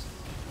this?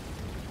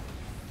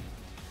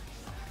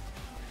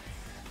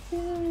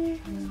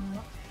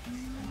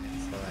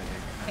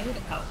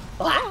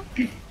 Black.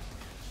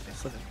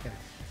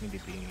 Maybe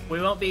be.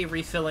 We won't be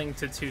refilling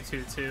to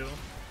 222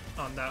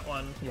 on that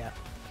one. Yeah.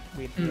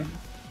 We Mm.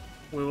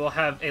 We will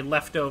have a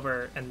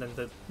leftover and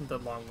then the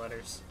long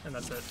letters, and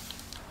that's it.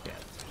 Yeah.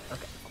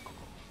 Okay.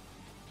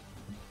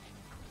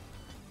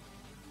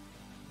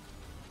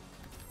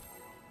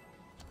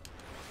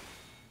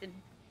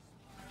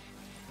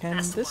 Can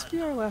Last this one.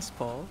 be our last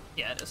poll?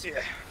 Yeah, it is.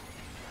 Yeah.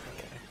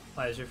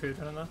 Why is your food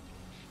running low?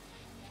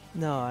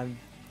 No, I'm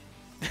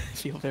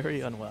feel very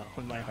unwell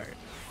in my heart.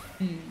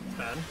 It's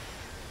bad.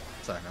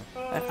 Sorry,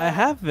 no. I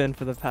have been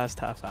for the past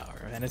half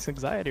hour, and it's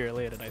anxiety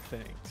related, I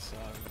think. So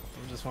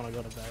I just want to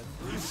go to bed.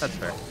 That's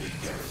fair.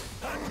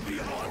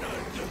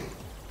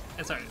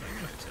 It's already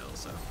like chill,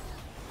 so.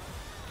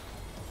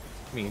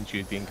 Me and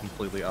Jude being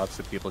completely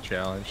opposite people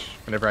challenge.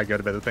 Whenever I go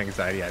to bed with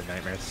anxiety, I have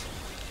nightmares.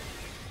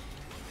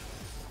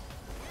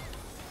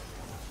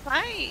 If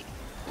I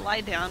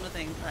lie down with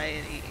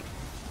anxiety,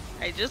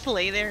 I just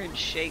lay there and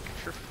shake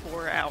for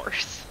 4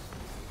 hours.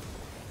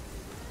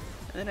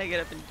 And then I get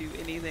up and do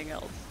anything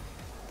else.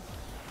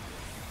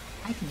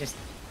 I can just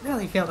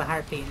really feel the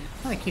heartbeat. It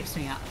really keeps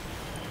me up.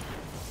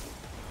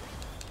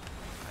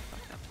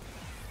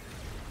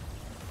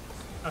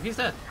 Oh, he's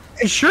dead.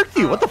 It shirked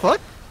you! What the fuck?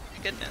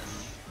 My goodness.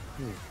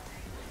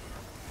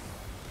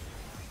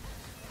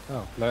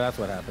 Oh, no, that's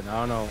what happened. I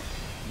don't know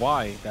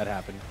why that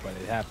happened, but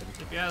it happened.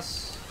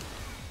 DPS.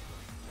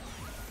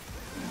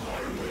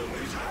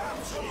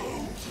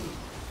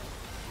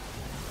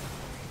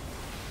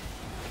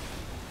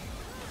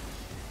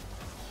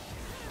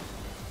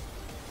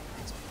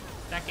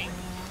 Stacking.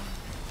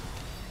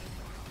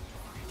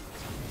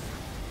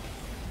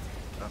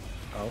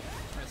 Oh.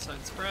 Right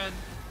side spread.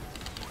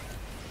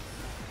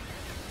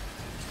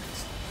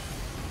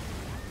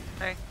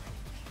 Sorry.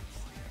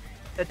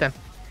 Hit them.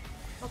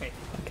 Okay.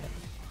 Okay.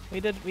 We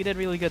did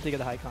really good to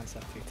get a high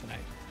concept here tonight.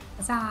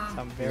 Huzzah!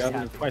 So I'm very got it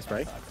happy. twice, with that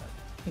right? progress.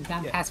 We've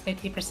gone Yeah. past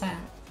 50%.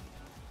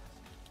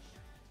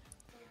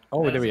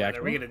 Oh, That did we doesn't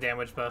matter. We actually? get a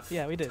damage buff.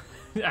 Yeah, we did.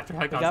 After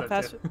high We got concept.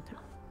 past. too.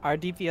 Our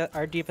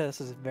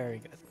DPS is very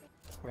good.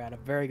 We're at a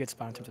very good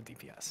spot in terms of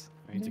DPS.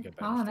 I need to get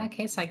back. Oh, in that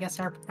case, I guess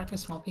our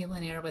progress won't be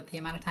linear with the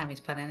amount of time he's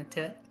put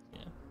into it.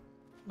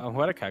 Who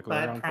had a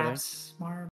calculator But on today? perhaps more